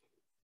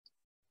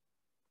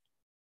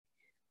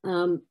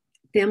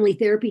 Family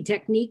therapy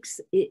techniques,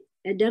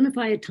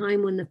 identify a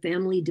time when the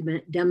family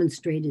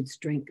demonstrated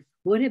strength.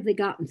 What have they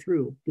gotten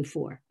through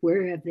before?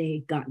 Where have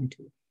they gotten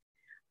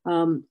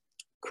to?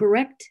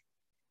 Correct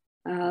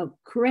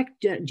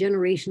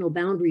generational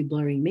boundary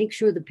blurring. Make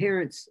sure the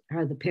parents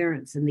are the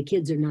parents and the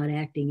kids are not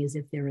acting as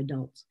if they're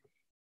adults.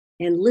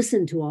 And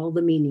listen to all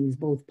the meanings,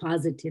 both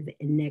positive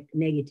and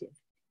negative,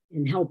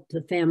 and help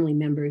the family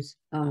members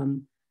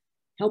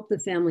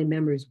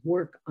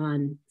work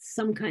on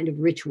some kind of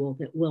ritual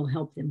that will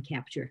help them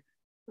capture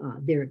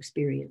their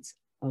experience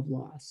of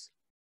loss.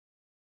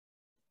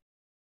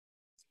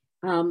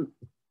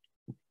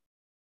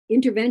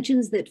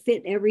 Interventions that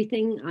fit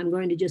everything. I'm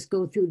going to just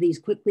go through these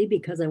quickly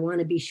because I want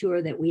to be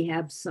sure that we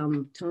have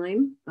some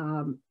time.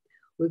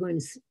 We're going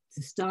to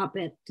stop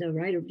at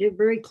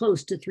very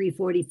close to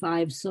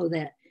 3:45 so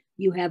that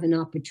you have an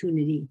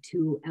opportunity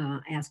to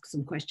ask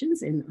some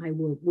questions, and I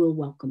will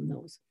welcome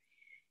those.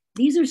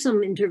 These are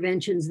some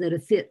interventions that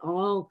fit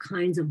all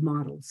kinds of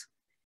models.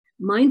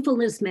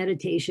 Mindfulness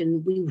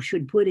meditation, we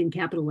should put in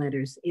capital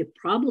letters. It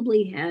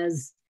probably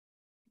has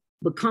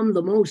become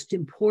the most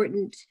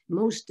important,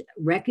 most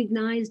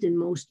recognized, and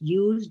most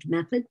used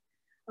method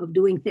of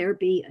doing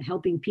therapy,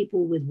 helping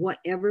people with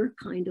whatever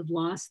kind of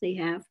loss they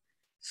have,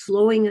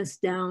 slowing us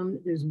down.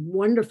 There's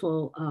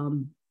wonderful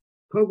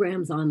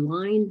programs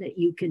online that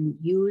you can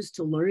use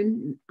to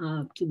learn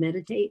to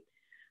meditate.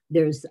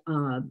 There is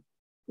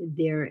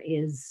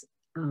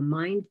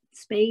Mind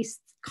Space.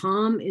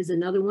 Calm is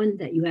another one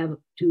that you have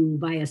to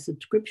buy a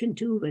subscription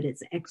to, but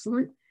it's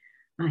excellent.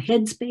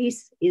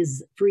 Headspace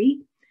is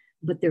free,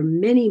 but there are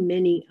many,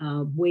 many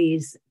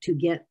ways to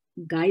get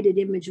guided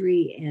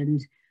imagery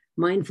and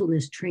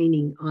mindfulness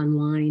training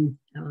online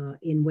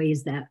in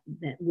ways that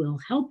will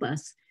help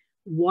us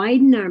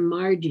widen our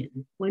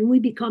margin. When we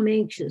become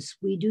anxious,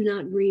 we do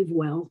not grieve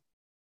well.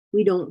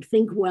 We don't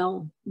think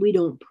well. We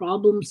don't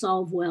problem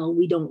solve well.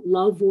 We don't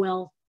love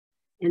well.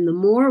 And the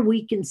more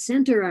we can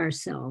center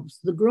ourselves,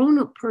 the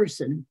grown-up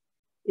person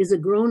is a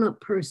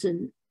grown-up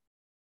person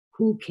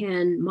who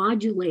can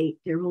modulate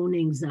their own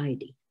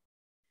anxiety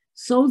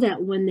so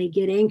that when they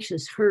get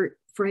anxious, hurt,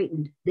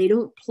 frightened, they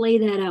don't play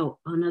that out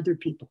on other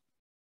people.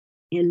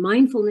 And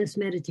mindfulness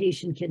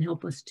meditation can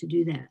help us to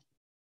do that,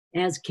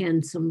 as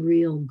can some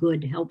real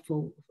good,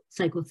 helpful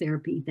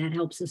psychotherapy that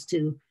helps us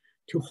to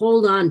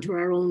hold on to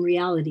our own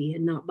reality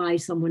and not buy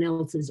someone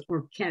else's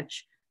or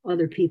catch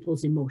other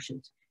people's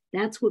emotions.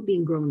 That's what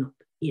being grown up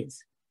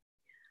is.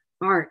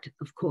 Art,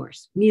 of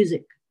course,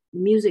 music.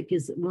 Music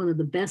is one of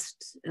the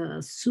best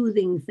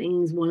soothing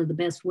things, one of the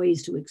best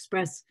ways to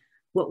express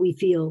what we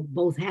feel,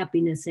 both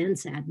happiness and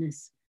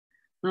sadness.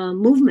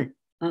 Movement,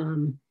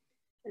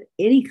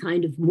 any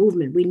kind of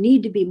movement. We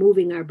need to be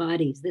moving our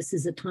bodies. This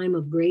is a time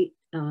of great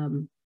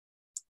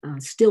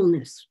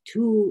stillness,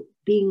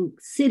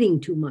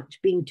 sitting too much,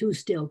 being too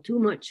still, too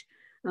much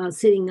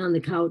sitting on the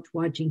couch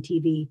watching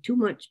TV, too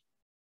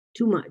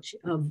much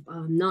of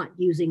not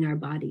using our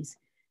bodies.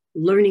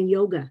 Learning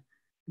yoga,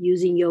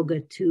 using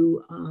yoga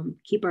to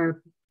keep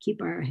our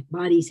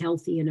bodies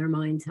healthy and our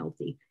minds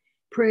healthy.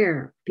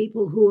 Prayer,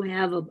 people who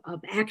have an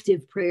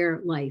active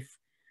prayer life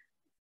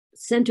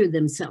center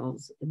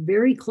themselves,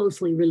 very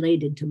closely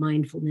related to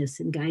mindfulness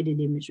and guided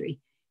imagery.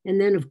 And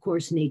then, of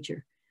course,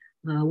 nature.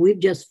 We've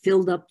just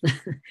filled up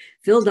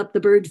the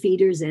bird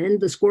feeders and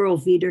the squirrel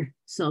feeder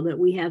so that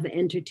we have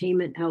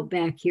entertainment out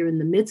back here in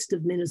the midst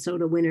of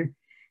Minnesota winter,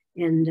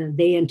 and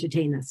they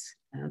entertain us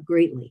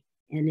greatly,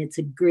 and it's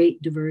a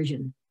great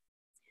diversion.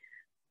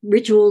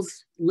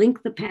 Rituals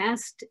link the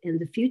past and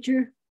the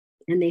future,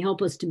 and they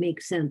help us to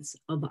make sense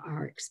of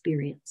our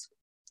experience.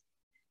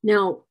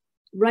 Now,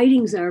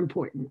 writings are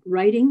important.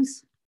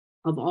 Writings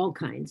of all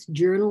kinds,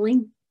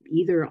 journaling,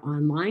 either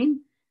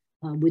online,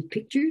 with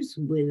pictures,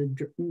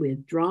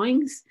 with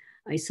drawings.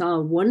 I saw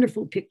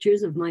wonderful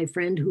pictures of my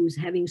friend who's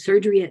having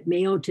surgery at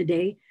Mayo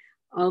today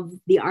of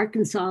the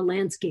Arkansas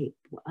landscape,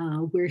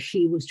 where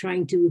she was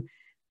trying to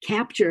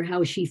capture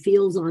how she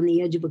feels on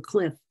the edge of a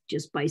cliff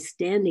just by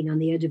standing on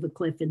the edge of a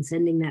cliff and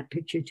sending that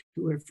picture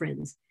to her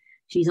friends.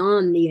 She's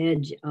on the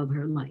edge of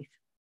her life.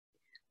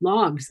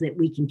 Logs that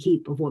we can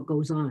keep of what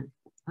goes on.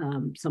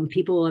 Some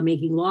people are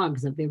making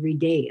logs of every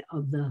day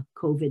of the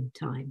COVID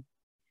time.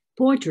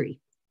 Poetry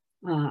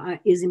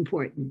is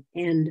important,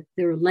 and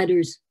there are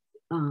letters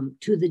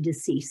to the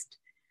deceased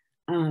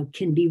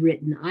can be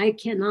written. I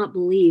cannot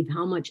believe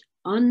how much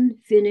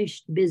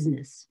unfinished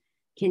business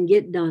can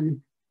get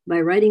done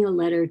by writing a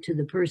letter to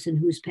the person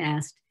who's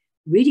passed,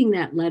 reading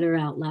that letter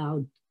out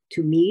loud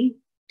to me,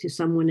 to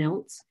someone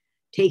else,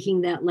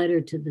 taking that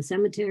letter to the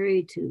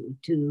cemetery, to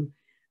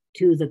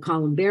the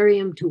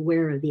columbarium, to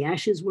where the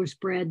ashes were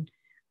spread.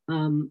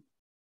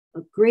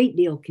 A great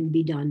deal can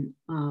be done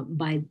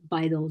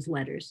by those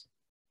letters.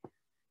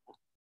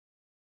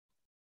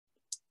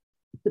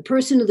 The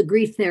person of the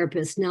grief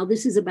therapist. Now,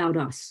 this is about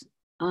us.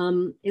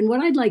 And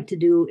what I'd like to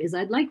do is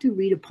I'd like to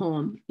read a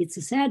poem. It's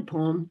a sad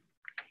poem.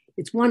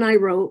 It's one I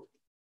wrote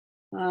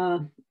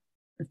a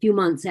few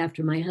months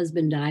after my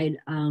husband died.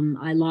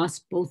 I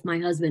lost both my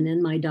husband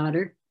and my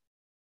daughter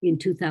in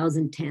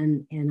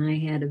 2010, and I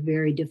had a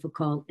very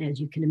difficult,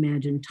 as you can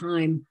imagine,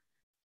 time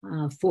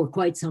for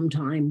quite some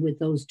time with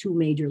those two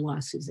major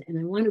losses. And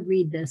I want to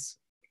read this,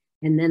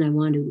 and then I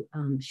want to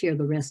share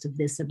the rest of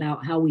this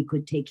about how we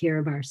could take care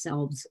of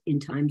ourselves in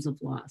times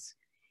of loss.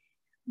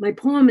 My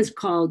poem is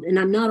called, and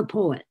I'm not a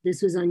poet,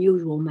 this was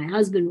unusual, my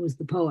husband was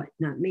the poet,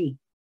 not me.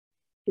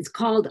 It's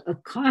called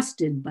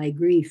Accosted by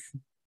Grief.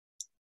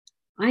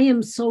 I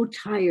am so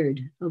tired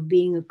of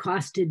being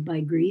accosted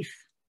by grief.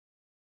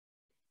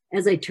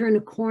 As I turn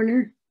a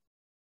corner,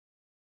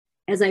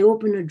 as I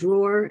open a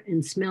drawer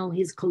and smell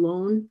his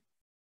cologne,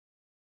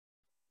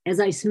 as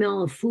I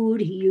smell a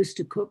food he used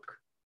to cook,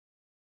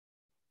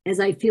 as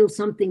I feel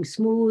something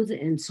smooth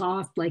and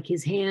soft like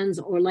his hands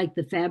or like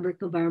the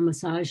fabric of our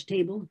massage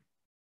table,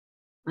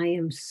 I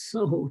am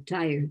so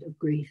tired of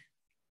grief.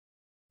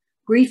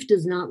 Grief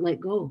does not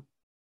let go.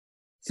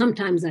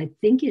 Sometimes I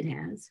think it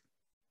has,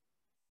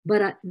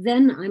 but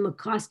then I'm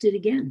accosted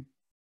again,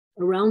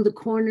 around the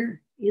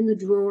corner, in the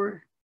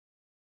drawer,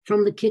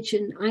 from the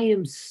kitchen. I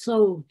am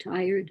so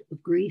tired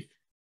of grief.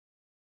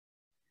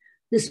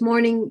 This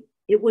morning,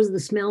 it was the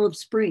smell of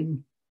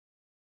spring.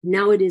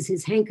 Now it is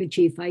his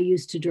handkerchief I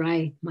used to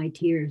dry my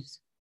tears.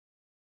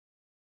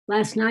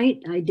 Last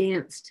night, I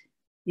danced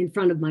in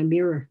front of my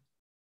mirror.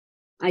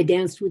 I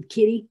danced with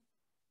Kitty.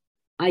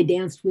 I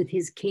danced with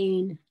his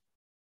cane.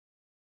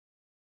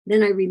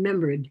 Then I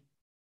remembered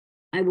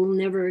I will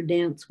never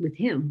dance with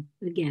him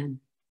again.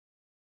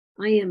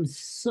 I am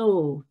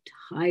so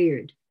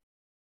tired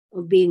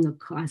of being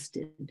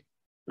accosted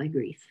by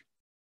grief.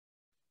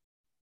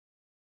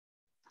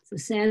 It's a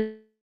sad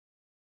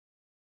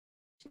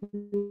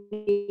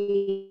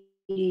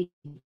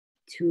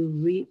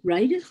to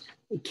write it.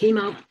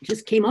 It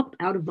just came up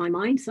out of my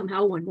mind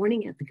somehow one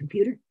morning at the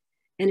computer,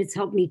 and it's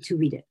helped me to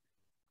read it.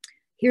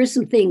 Here's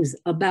some things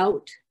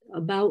about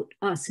about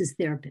us as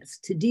therapists,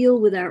 to deal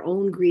with our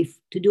own grief,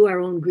 to do our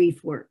own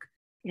grief work,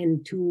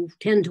 and to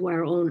tend to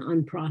our own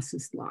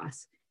unprocessed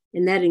loss.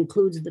 And that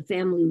includes the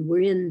family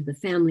we're in, the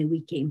family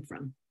we came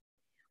from.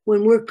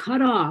 When we're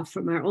cut off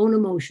from our own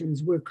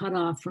emotions, we're cut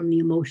off from the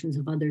emotions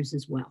of others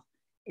as well.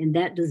 And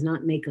that does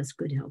not make us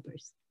good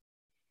helpers.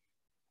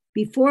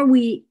 Before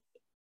we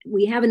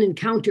have an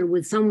encounter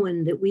with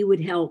someone that we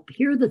would help,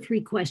 here are the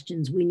 3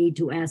 questions we need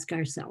to ask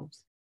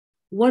ourselves.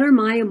 What are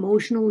my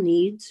emotional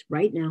needs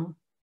right now?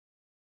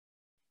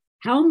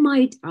 How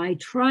might I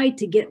try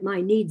to get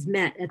my needs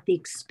met at the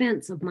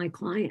expense of my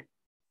client?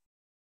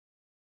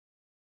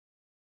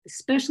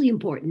 Especially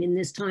important in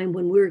this time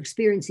when we're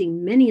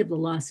experiencing many of the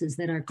losses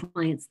that our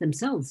clients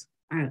themselves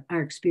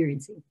are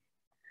experiencing.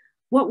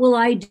 What will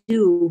I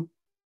do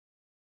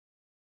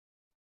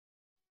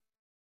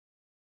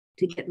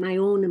to get my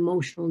own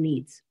emotional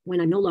needs when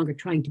I'm no longer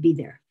trying to be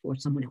there for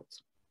someone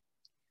else?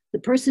 The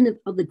person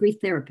of the grief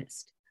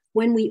therapist.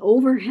 When we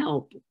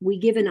overhelp, we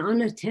give an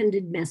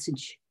unattended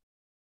message.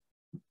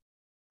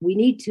 We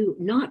need to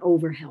not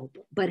overhelp,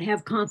 but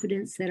have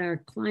confidence that our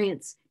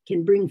clients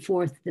can bring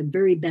forth the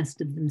very best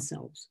of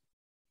themselves.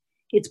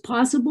 It's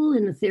possible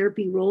in a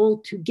therapy role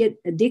to get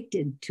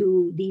addicted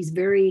to these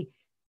very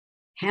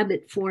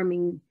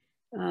habit-forming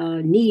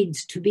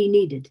needs to be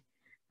needed.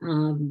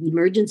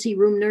 Emergency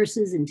room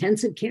nurses,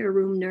 intensive care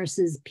room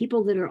nurses,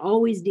 people that are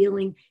always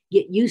dealing,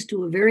 get used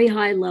to a very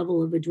high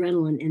level of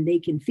adrenaline, and they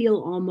can feel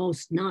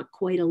almost not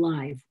quite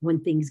alive when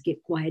things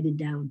get quieted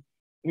down.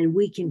 And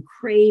we can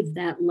crave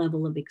that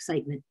level of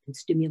excitement and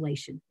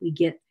stimulation. We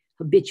get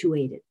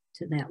habituated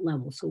to that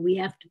level. So we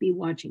have to be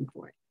watching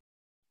for it.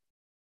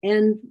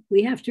 And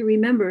we have to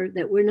remember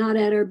that we're not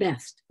at our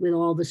best with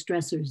all the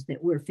stressors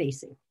that we're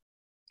facing.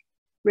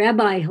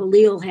 Rabbi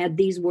Hillel had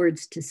these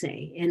words to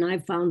say, and I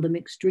found them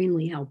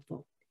extremely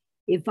helpful.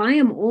 If I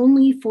am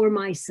only for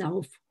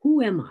myself,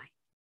 who am I?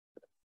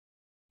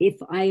 If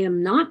I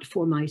am not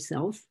for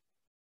myself,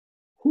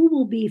 who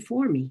will be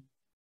for me?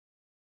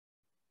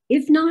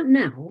 If not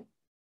now,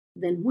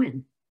 then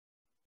when?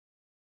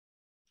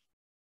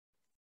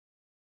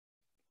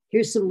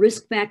 Here's some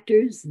risk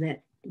factors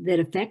that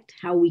affect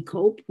how we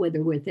cope,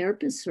 whether we're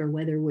therapists or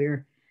whether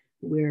we're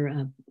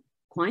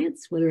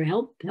clients, whether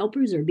we're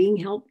helpers or being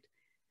helped.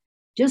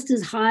 Just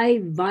as high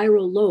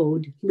viral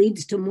load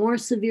leads to more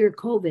severe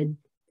COVID,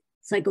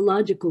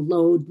 psychological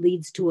load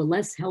leads to a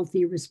less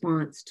healthy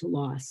response to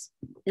loss.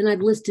 And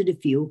I've listed a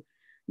few.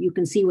 You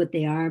can see what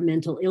they are: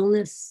 mental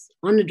illness,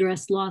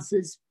 unaddressed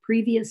losses,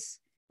 previous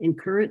and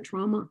current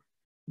trauma,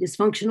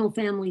 dysfunctional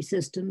family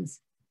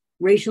systems,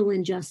 racial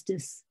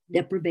injustice,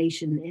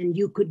 deprivation, and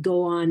you could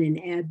go on and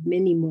add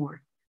many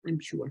more, I'm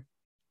sure.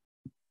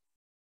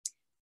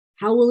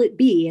 How will it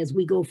be as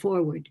we go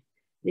forward?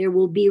 There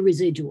will be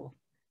residual.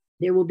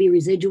 There will be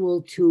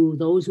residual to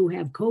those who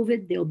have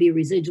COVID. There'll be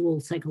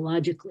residual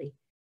psychologically.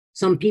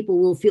 Some people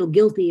will feel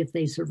guilty if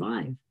they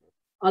survive.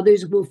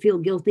 Others will feel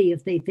guilty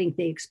if they think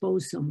they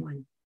exposed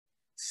someone.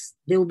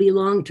 There'll be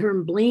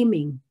long-term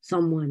blaming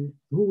someone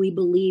who we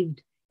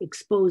believed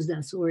exposed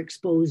us or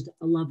exposed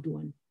a loved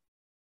one.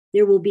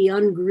 There will be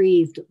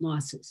ungrieved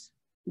losses.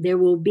 There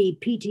will be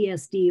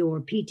PTSD or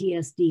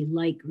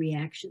PTSD-like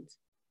reactions.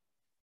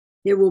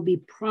 There will be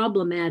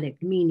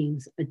problematic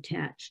meanings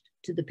attached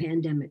to the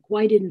pandemic.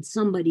 Why didn't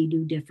somebody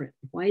do different?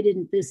 Why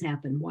didn't this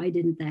happen? Why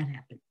didn't that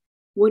happen?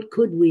 What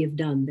could we have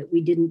done that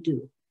we didn't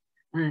do?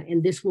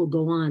 And this will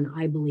go on,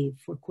 I believe,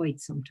 for quite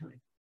some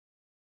time.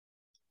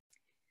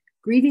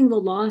 Grieving the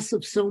loss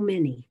of so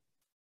many.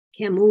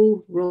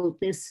 Camus wrote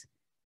this: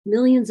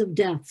 millions of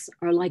deaths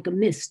are like a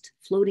mist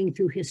floating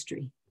through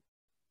history.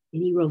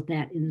 And he wrote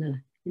that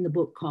in the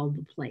book called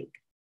The Plague.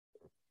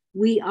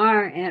 We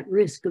are at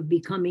risk of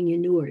becoming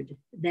inured,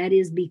 that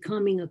is,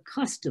 becoming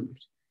accustomed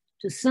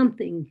to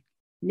something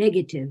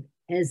negative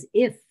as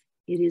if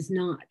it is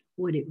not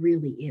what it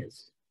really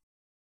is.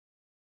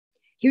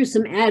 Here's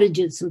some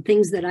adages, some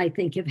things that I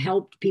think have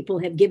helped. People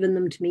have given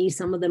them to me.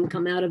 Some of them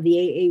come out of the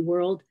AA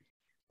world.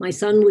 My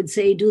son would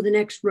say, do the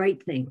next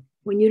right thing.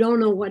 When you don't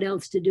know what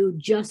else to do,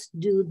 just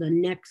do the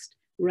next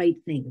right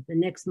thing, the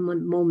next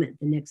moment,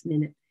 the next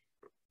minute.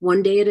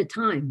 One day at a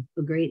time,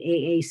 a great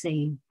AA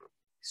saying.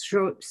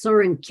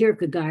 Soren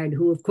Kierkegaard,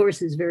 who of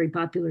course is very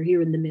popular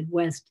here in the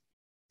Midwest,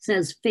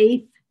 says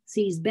faith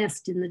sees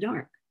best in the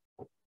dark.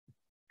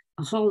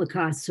 A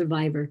Holocaust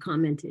survivor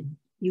commented,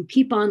 you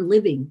keep on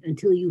living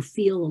until you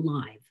feel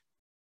alive.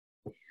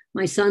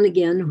 My son,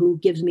 again, who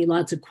gives me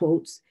lots of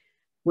quotes,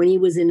 when he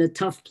was in a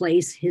tough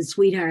place, his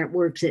sweetheart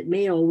works at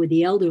Mayo with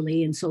the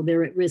elderly, and so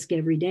they're at risk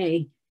every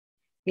day.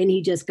 And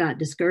he just got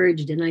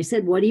discouraged. And I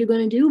said, what are you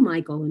going to do,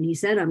 Michael? And he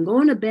said, I'm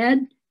going to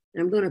bed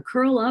and I'm going to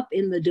curl up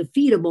in the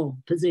defeatable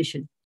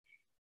position.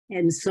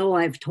 And so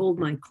I've told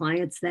my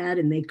clients that,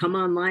 and they come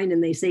online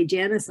and they say,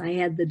 Janice, I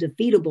had the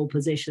defeatable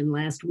position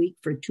last week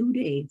for 2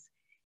 days.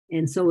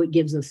 And so it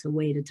gives us a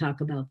way to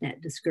talk about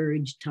that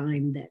discouraged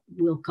time that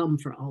will come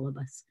for all of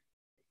us.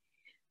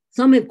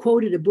 Some have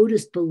quoted a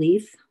Buddhist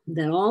belief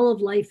that all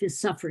of life is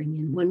suffering,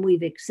 and when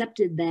we've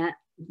accepted that,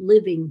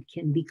 living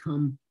can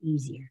become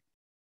easier.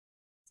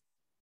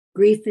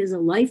 Grief is a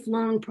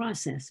lifelong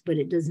process, but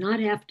it does not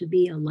have to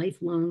be a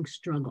lifelong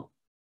struggle,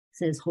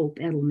 says Hope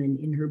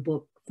Edelman in her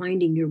book,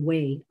 Finding Your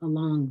Way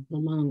Along the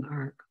Long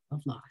Arc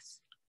of Loss.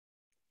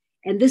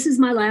 And this is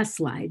my last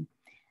slide.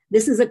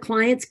 This is a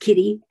client's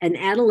kitty, an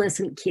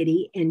adolescent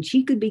kitty, and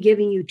she could be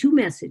giving you two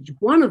messages.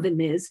 One of them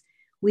is,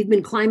 we've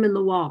been climbing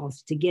the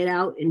walls to get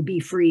out and be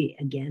free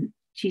again.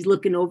 She's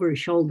looking over her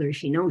shoulder.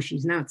 She knows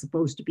she's not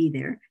supposed to be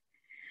there.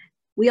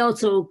 We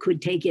also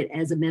could take it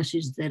as a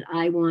message that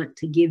I want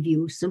to give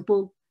you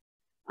simple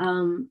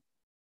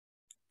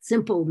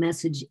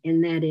message,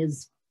 and that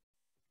is,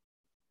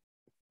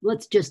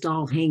 let's just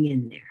all hang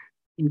in there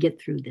and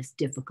get through this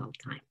difficult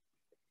time.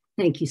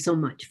 Thank you so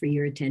much for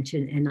your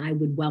attention, and I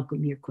would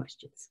welcome your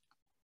questions.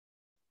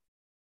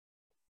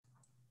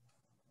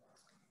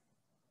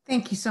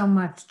 Thank you so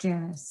much,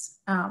 Janice.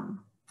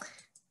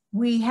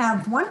 We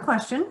have one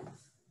question.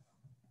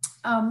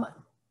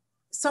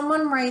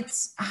 Someone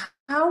writes,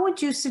 how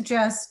would you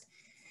suggest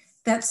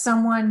that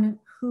someone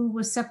who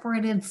was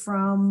separated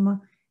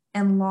from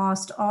and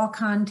lost all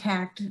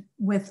contact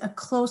with a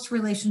close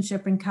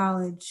relationship in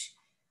college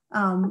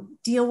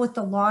deal with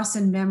the loss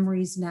and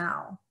memories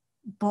now?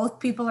 Both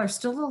people are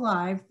still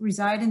alive,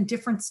 reside in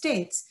different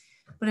states,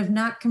 but have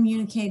not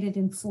communicated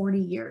in 40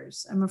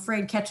 years. I'm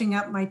afraid catching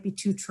up might be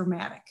too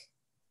traumatic.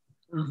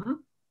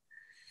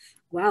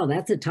 Wow,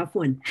 that's a tough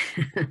one.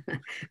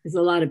 There's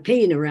a lot of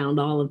pain around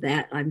all of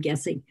that, I'm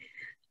guessing.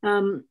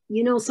 You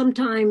know,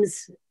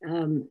 sometimes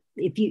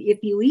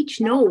if you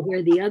each know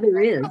where the other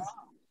is,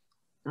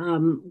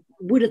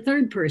 would a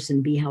third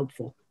person be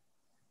helpful?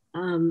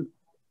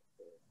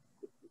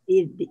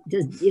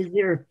 Is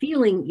there a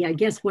feeling, yeah, I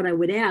guess what I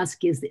would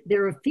ask is,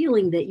 there a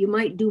feeling that you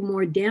might do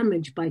more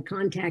damage by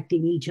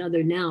contacting each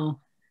other now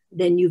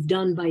than you've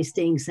done by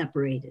staying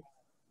separated?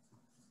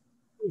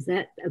 Is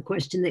that a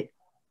question that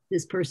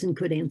this person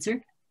could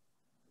answer?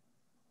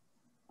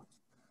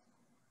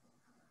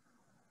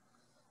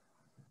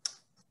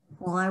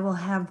 Well, I will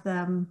have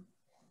them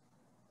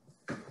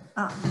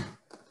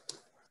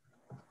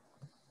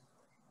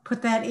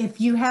put that, if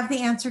you have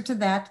the answer to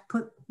that,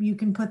 you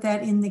can put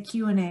that in the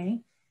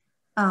Q&A.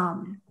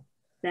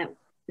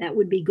 That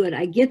would be good.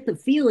 I get the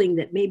feeling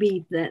that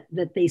maybe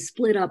that they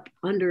split up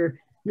under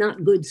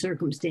not good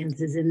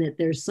circumstances, and that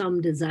there's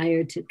some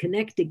desire to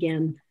connect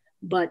again,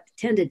 but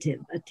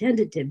a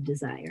tentative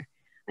desire.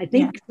 I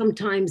think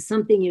sometimes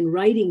something in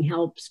writing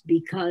helps,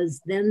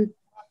 because then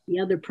the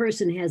other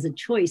person has a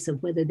choice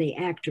of whether they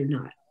act or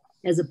not,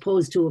 as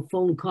opposed to a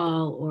phone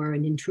call or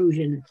an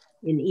intrusion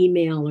in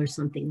email or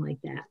something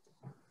like that.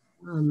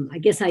 I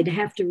guess I'd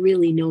have to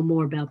really know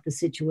more about the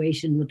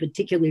situation, the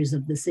particulars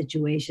of the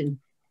situation,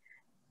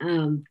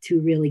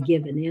 to really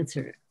give an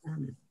answer.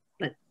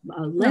 But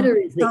a letter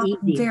is the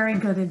easy. Very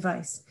good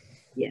advice.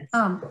 Yes.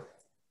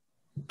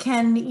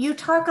 Can you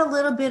talk a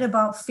little bit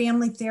about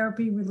family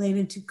therapy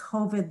related to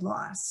COVID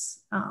loss,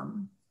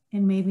 and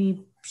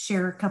maybe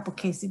share a couple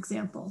case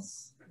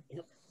examples?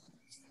 Yep.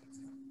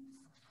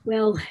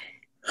 Well,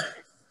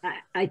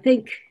 I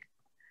think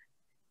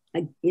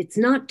it's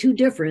not too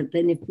different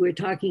than if we're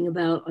talking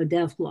about a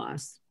death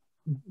loss,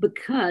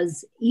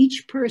 because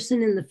each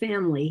person in the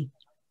family,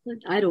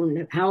 I don't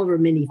know, however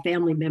many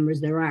family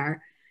members there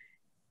are,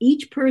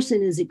 each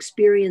person is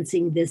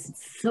experiencing this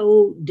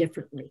so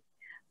differently.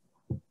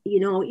 You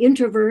know,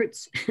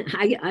 introverts,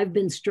 I've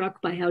been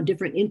struck by how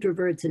different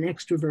introverts and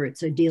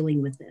extroverts are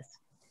dealing with this.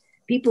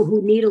 People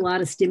who need a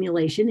lot of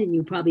stimulation, and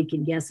you probably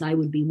can guess I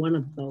would be one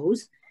of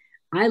those.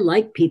 I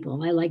like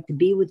people. I like to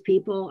be with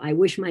people. I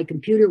wish my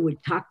computer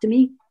would talk to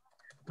me.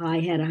 I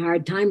had a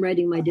hard time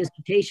writing my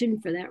dissertation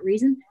for that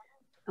reason.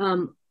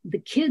 The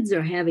kids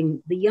are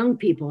having, the young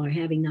people are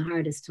having the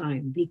hardest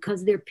time,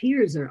 because their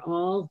peers are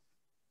all,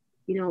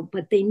 you know,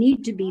 but they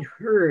need to be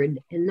heard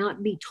and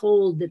not be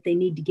told that they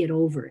need to get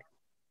over it.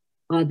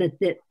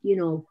 That, you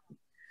know,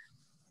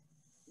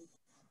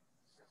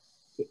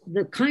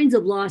 the kinds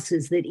of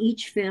losses that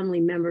each family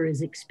member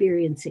is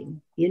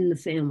experiencing in the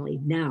family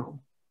now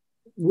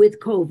with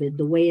COVID,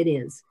 the way it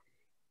is,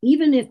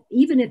 even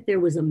if there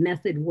was a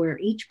method where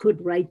each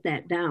could write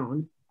that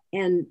down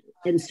and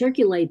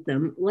circulate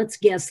them, let's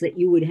guess that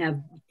you would have,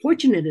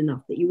 fortunate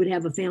enough that you would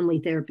have a family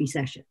therapy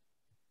session.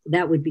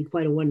 That would be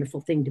quite a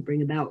wonderful thing to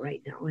bring about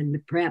right now.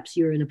 And perhaps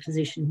you're in a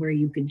position where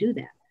you can do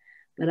that.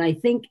 But I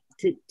think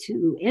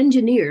to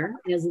engineer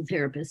as a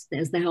therapist,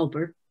 as the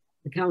helper,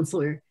 the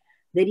counselor,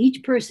 that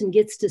each person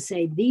gets to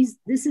say,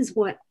 this is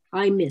what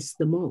I miss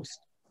the most,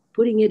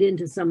 putting it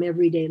into some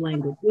everyday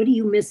language. What do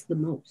you miss the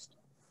most?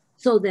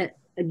 So that,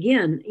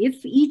 again,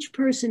 if each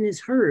person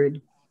is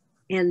heard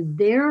and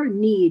their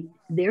need,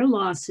 their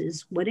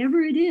losses,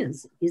 whatever it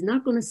is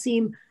not going to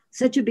seem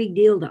such a big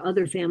deal to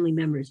other family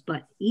members,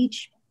 but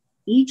each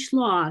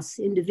loss,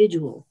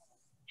 individual,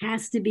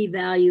 has to be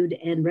valued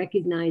and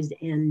recognized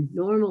and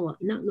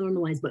not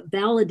normalized, but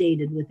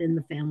validated within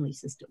the family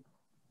system.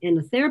 And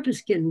a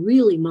therapist can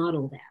really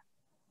model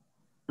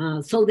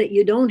that so that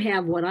you don't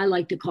have what I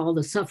like to call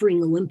the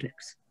suffering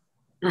Olympics.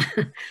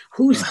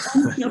 Who's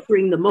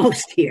suffering the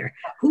most here?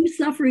 Who's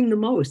suffering the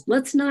most?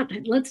 Let's not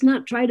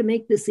try to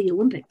make this the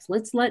Olympics.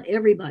 Let's let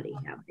everybody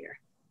have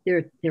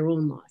their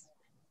own loss.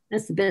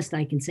 That's the best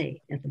I can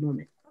say at the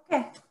moment.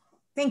 Okay,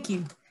 thank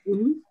you.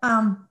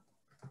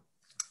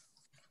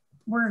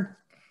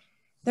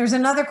 There's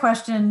another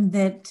question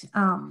that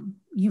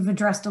you've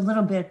addressed a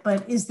little bit,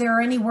 but is there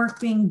any work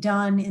being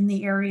done in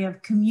the area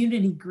of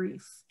community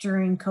grief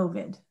during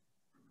COVID?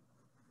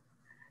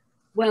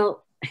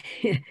 Well,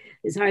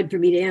 it's hard for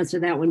me to answer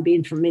that one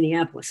being from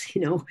Minneapolis,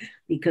 you know,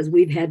 because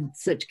we've had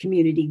such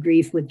community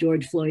grief with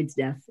George Floyd's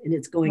death, and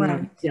it's going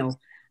on still.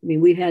 I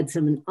mean, we've had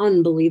some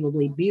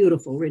unbelievably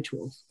beautiful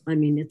rituals. I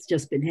mean, it's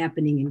just been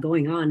happening and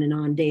going on and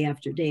on day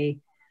after day.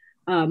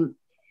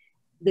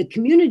 The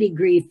community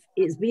grief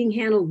is being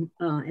handled,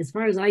 as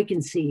far as I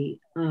can see,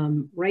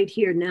 right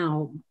here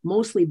now,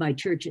 mostly by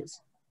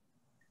churches.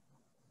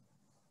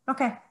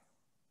 Okay.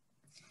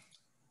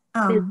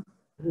 The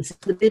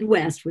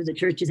Midwest, where the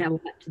churches have a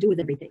lot to do with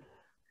everything.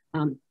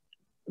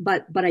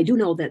 But I do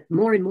know that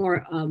more and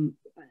more,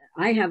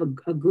 I have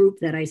a group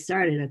that I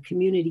started, a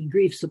community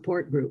grief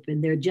support group,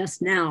 and they're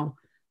just now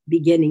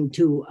beginning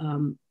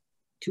to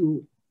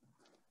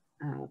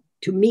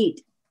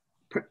meet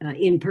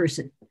in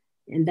person,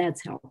 and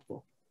that's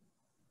helpful.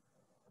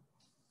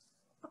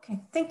 Okay,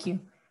 thank you.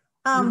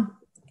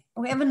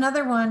 We have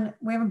another one.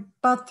 We have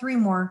about 3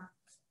 more.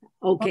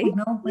 Okay. Oh,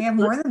 no, we have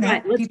more than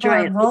that. Let's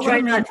try it. I'll try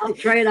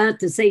not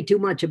to say too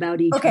much about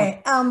each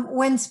one.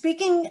 When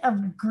speaking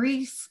of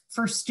grief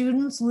for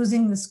students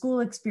losing the school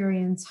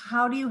experience,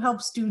 how do you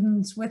help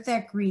students with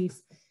that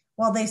grief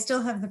while they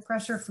still have the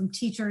pressure from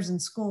teachers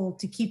and school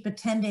to keep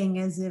attending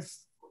as if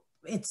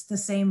it's the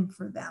same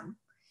for them,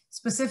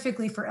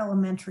 specifically for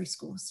elementary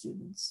school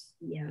students?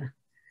 Yeah.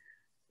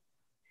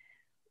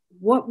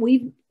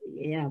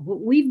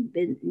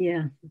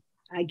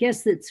 I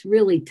guess it's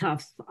really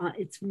tough.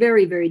 It's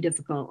very, very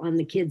difficult on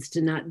the kids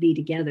to not be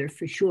together,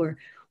 for sure.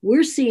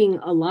 We're seeing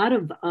a lot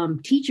of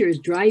teachers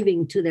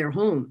driving to their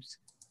homes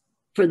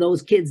for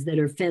those kids that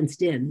are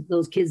fenced in,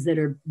 those kids that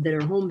are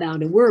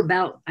homebound. And we're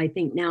about, I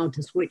think, now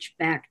to switch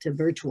back to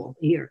virtual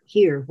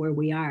here where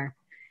we are.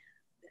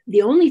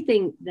 The only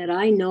thing that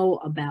I know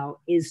about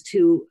is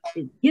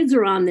kids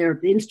are on their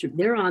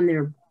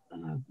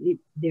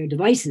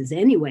devices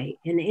anyway,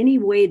 and any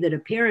way that a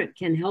parent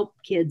can help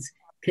kids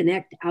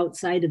connect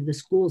outside of the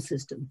school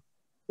system,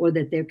 or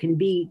that there can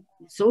be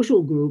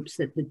social groups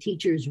that the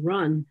teachers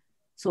run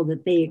so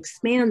that they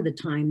expand the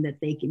time that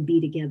they can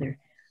be together.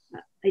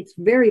 It's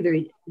very,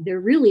 very, there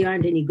really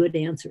aren't any good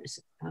answers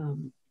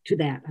to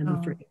that, I'm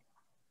afraid.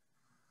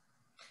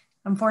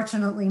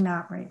 Unfortunately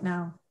not right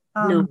now.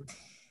 No.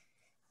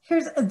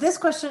 This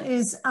question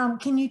is,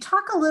 can you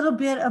talk a little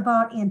bit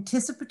about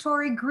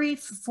anticipatory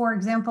grief? For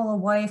example, a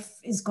wife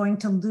is going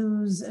to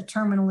lose a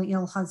terminally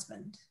ill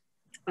husband.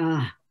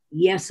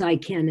 Yes, I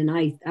can. And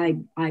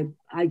I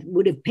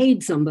would have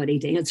paid somebody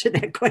to answer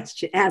that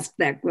question, ask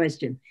that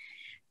question.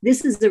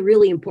 This is a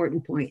really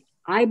important point.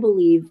 I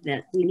believe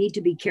that we need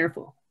to be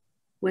careful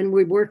when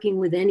we're working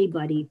with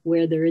anybody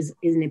where there is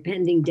an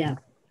impending death.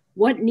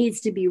 What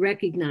needs to be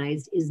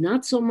recognized is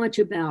not so much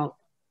about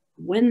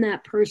when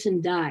that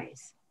person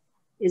dies,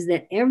 is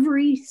that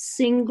every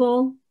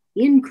single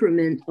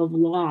increment of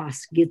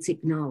loss gets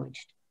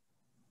acknowledged.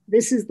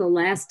 This is the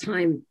last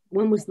time,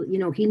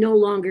 he no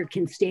longer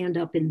can stand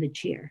up in the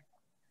chair.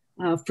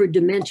 For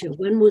dementia,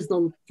 when was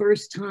the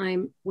first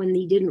time when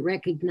he didn't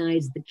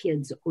recognize the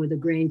kids or the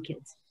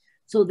grandkids?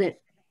 So that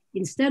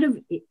instead of,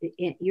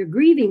 you're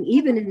grieving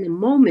even in the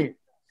moment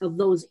of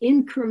those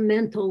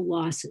incremental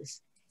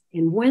losses.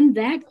 And when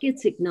that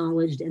gets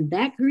acknowledged and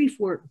that grief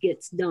work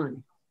gets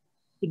done,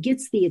 it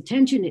gets the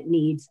attention it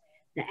needs,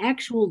 the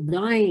actual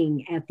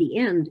dying at the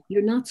end,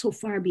 you're not so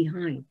far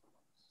behind.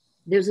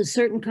 There's a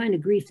certain kind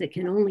of grief that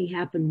can only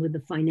happen with the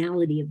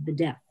finality of the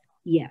death,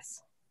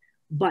 yes.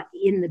 But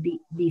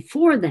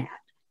before that,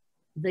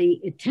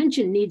 the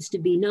attention needs to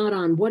be not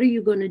on what are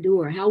you going to do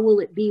or how will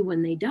it be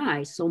when they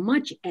die, so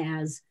much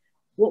as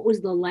what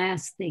was the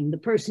last thing? The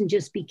person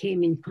just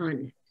became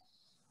incontinent.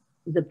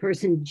 The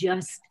person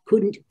just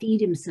couldn't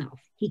feed himself.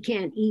 He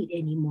can't eat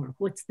anymore.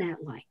 What's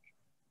that like?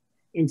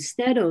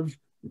 Instead of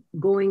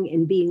going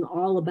and being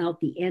all about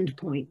the end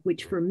point,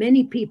 which for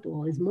many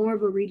people is more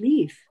of a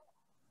relief.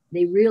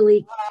 They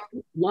really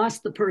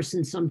lost the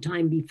person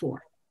sometime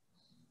before.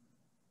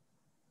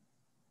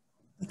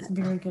 That's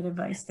very good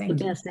advice.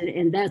 Thank you.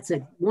 And that's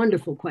a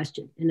wonderful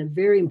question and a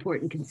very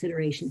important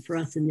consideration for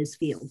us in this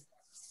field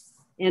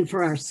and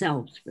for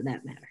ourselves, for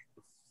that matter.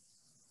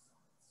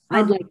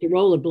 I'd like to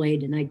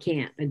rollerblade and I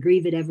can't. I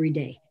grieve it every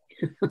day.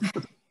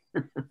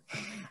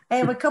 I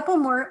have a couple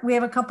more. We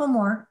have a couple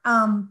more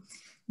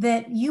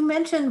that you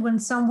mentioned. When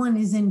someone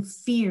is in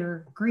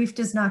fear, grief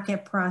does not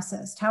get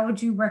processed. How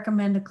would you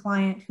recommend a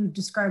client who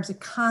describes a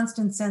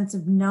constant sense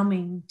of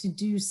numbing to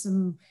do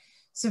some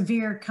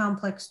severe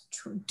complex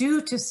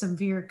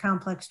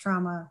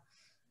trauma,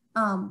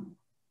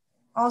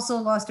 also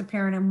lost a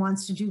parent and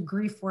wants to do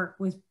grief work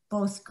with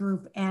both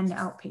group and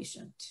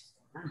outpatient?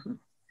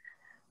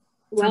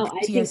 Well,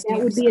 I think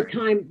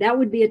that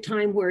would be a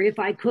time where if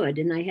I could,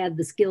 and I had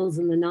the skills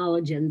and the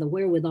knowledge and the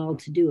wherewithal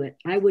to do it,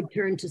 I would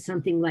turn to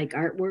something like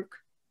artwork.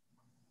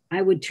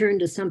 I would turn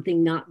to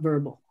something not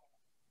verbal,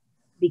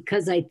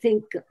 because I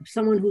think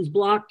someone who's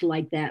blocked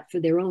like that for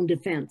their own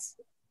defense,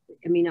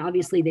 I mean,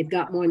 obviously they've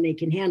got more than they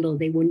can handle.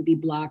 They wouldn't be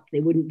blocked. They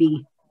wouldn't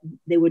be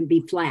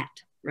flat,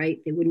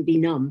 right? They wouldn't be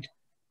numbed,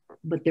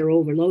 but they're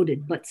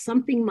overloaded. But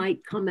something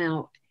might come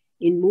out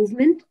in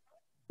movement,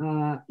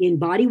 in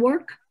body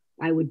work.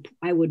 I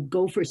would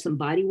go for some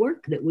body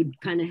work that would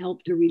kind of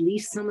help to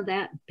release some of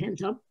that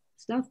pent up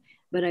stuff.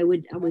 But I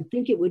would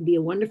think it would be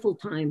a wonderful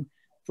time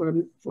for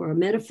a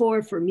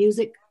metaphor, for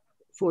music,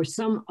 for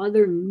some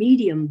other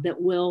medium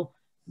that will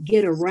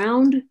get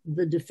around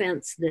the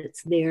defense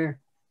that's there,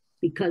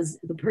 because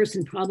the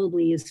person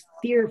probably is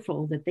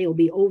fearful that they'll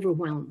be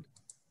overwhelmed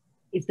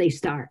if they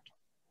start.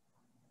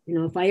 You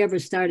know, if I ever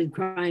started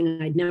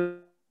crying, I'd never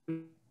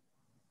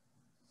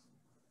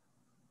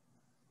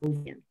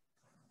move in.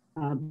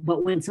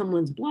 But when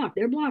someone's blocked,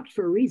 they're blocked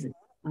for a reason.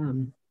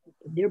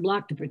 They're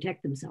blocked to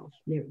protect themselves.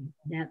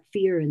 That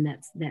fear and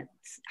that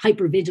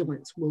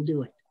hypervigilance will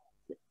do it.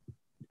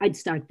 I'd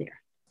start there.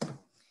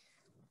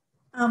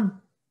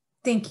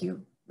 Thank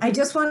you. I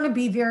just want to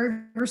be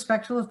very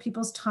respectful of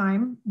people's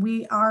time.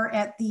 We are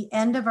at the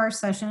end of our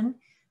session.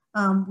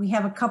 We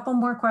have a couple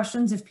more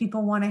questions if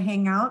people want to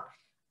hang out.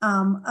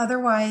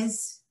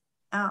 Otherwise,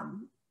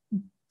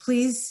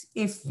 please,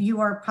 if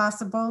you are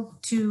possible,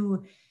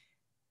 to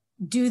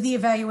do the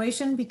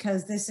evaluation,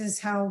 because this is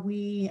how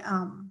we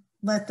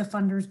let the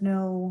funders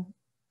know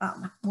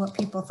what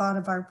people thought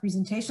of our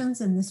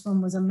presentations, and this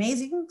one was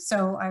amazing.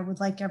 So I would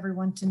like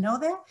everyone to know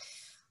that.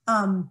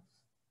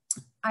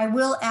 I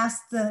will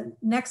ask the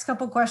next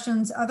couple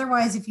questions.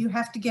 Otherwise, if you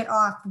have to get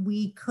off,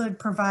 we could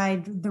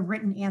provide the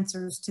written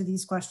answers to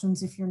these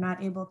questions if you're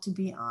not able to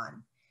be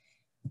on.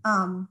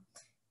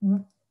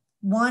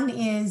 One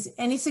is,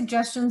 any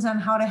suggestions on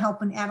how to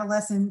help an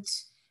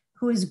adolescent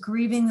who is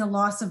grieving the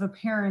loss of a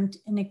parent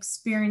and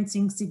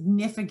experiencing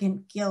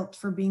significant guilt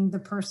for being the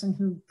person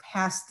who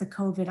passed the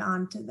COVID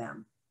on to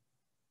them?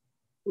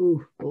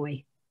 Ooh,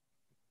 boy,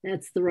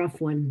 that's the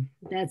rough one.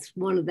 That's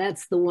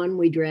the one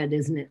we dread,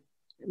 isn't it?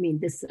 I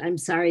mean, I'm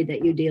sorry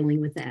that you're dealing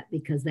with that,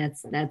 because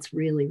that's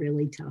really,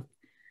 really tough.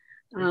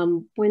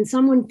 When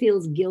someone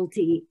feels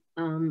guilty,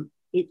 in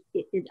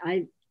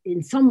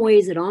some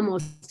ways it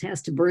almost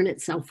has to burn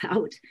itself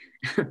out.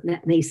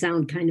 That may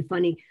sound kind of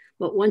funny,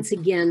 but once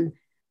again,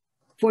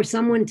 for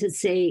someone to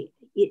say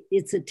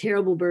it's a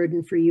terrible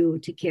burden for you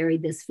to carry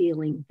this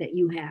feeling that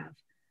you have.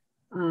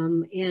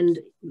 And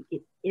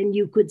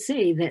you could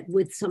say that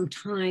with some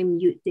time,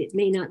 it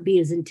may not be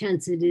as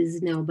intense as it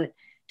is now, but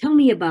tell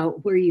me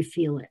about where you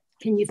feel it.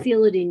 Can you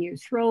feel it in your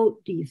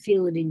throat? Do you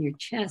feel it in your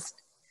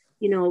chest?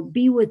 You know,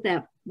 be with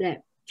that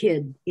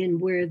kid in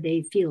where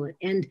they feel it.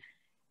 And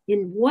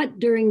in what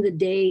during the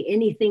day,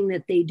 anything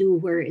that they do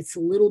where it's a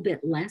little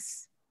bit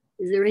less.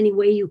 Is there any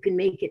way you can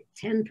make it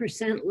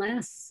 10%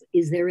 less?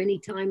 Is there any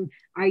time,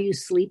 are you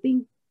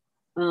sleeping?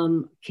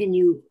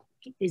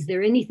 Is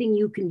there anything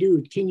you can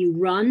do? Can you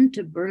run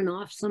to burn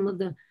off some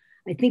of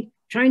I think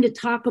trying to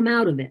talk them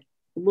out of it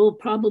will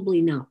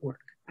probably not work.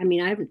 I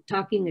mean, I'm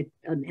talking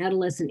an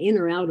adolescent in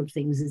or out of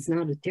things. It's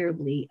not a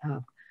terribly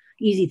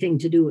easy thing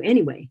to do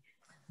anyway,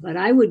 but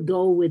I would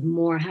go with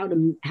more, how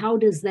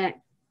does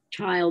that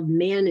child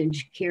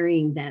manage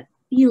carrying that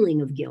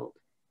feeling of guilt?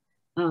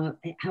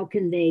 How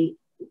can they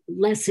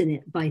lessen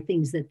it by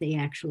things that they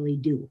actually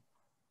do?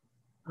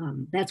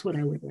 That's what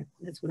I would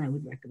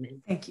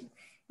recommend. Thank you.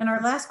 And our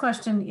last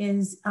question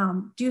is,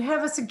 do you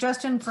have a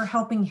suggestion for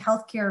helping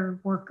healthcare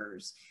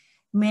workers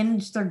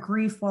manage their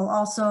grief while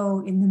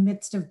also in the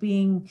midst of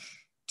being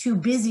too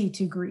busy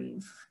to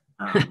grieve?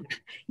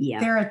 Yeah.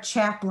 They're a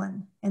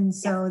chaplain, and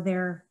so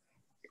they're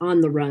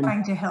on the run,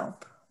 trying to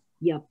help.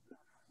 Yep.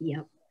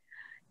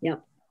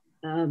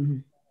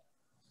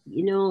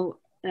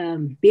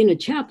 Being a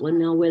chaplain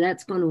now, where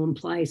that's going to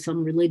imply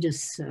some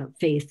religious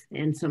faith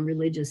and some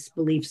religious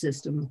belief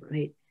system,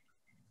 right?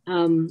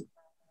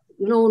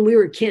 When we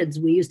were kids,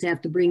 we used to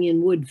have to bring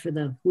in wood for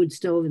the wood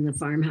stove in the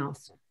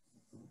farmhouse.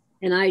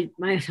 And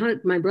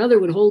my brother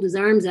would hold his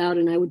arms out,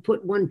 and I would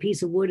put one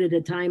piece of wood at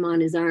a time on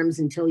his arms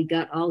until he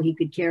got all he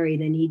could carry.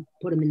 Then he'd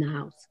put them in the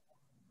house.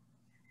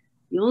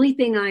 The only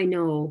thing I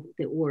know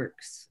that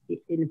works,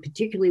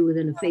 particularly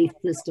within a faith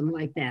system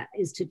like that,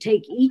 is to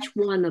take each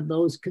one of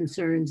those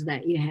concerns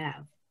that you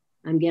have,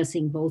 I'm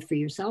guessing both for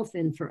yourself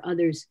and for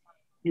others,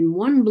 and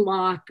one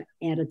block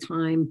at a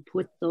time,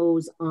 put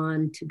those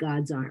on to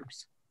God's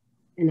arms.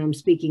 And I'm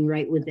speaking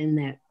right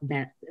within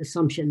that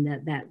assumption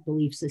that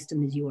belief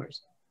system is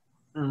yours.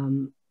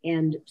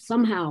 And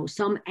somehow,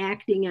 some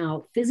acting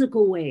out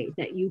physical way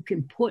that you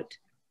can put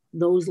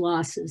those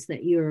losses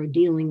that you're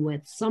dealing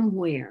with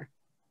somewhere,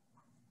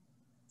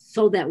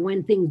 so that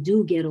when things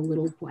do get a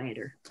little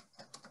quieter,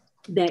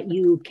 that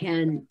you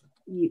can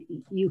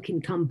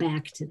come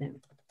back to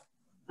them.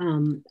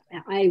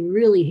 I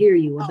really hear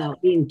you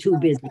about being too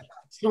busy.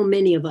 So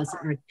many of us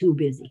are too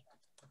busy,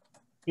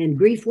 and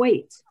grief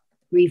waits.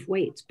 grief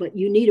waits, but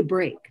you need a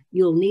break.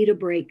 You'll need a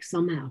break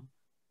somehow,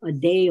 a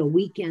day, a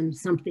weekend,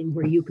 something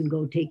where you can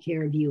go take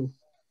care of you.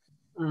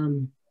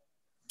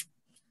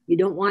 You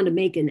don't want to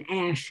make an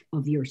ash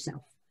of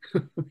yourself.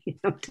 You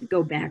have to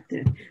go back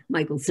to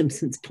Michael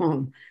Simpson's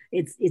poem.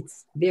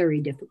 It's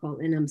very difficult,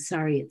 and I'm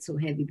sorry it's so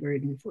heavy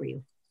burden for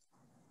you.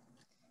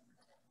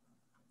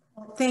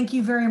 Well, thank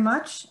you very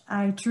much.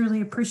 I truly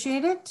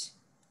appreciate it.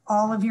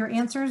 All of your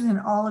answers and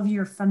all of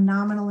your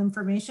phenomenal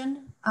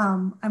information.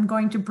 I'm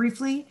going to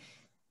briefly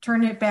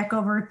turn it back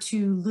over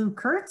to Lou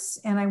Kurtz,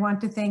 and I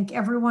want to thank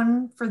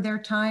everyone for their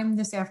time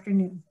this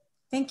afternoon.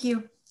 Thank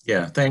you.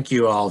 Yeah, thank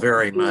you all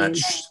very much.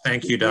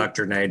 Thank you,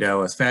 Dr.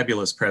 Nadeau. A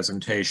fabulous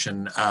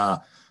presentation.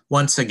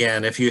 Once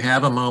again, if you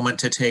have a moment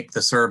to take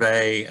the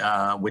survey,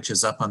 which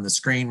is up on the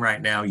screen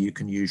right now, you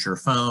can use your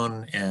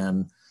phone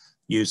and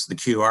use the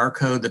QR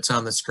code that's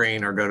on the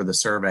screen or go to the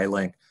survey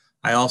link.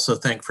 I also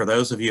think for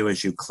those of you,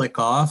 as you click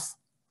off,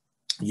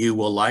 you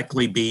will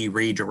likely be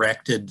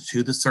redirected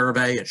to the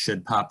survey. It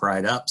should pop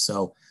right up.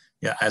 So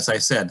yeah, as I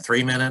said,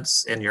 3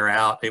 minutes and you're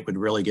out. It would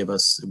really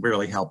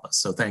really help us.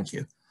 So thank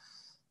you.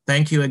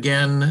 Thank you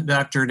again,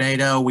 Dr.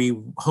 Nadeau. We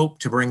hope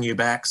to bring you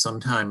back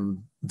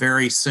sometime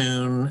very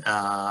soon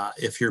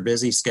if your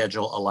busy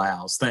schedule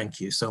allows. Thank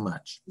you so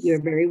much.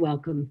 You're very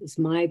welcome. It's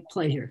my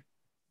pleasure.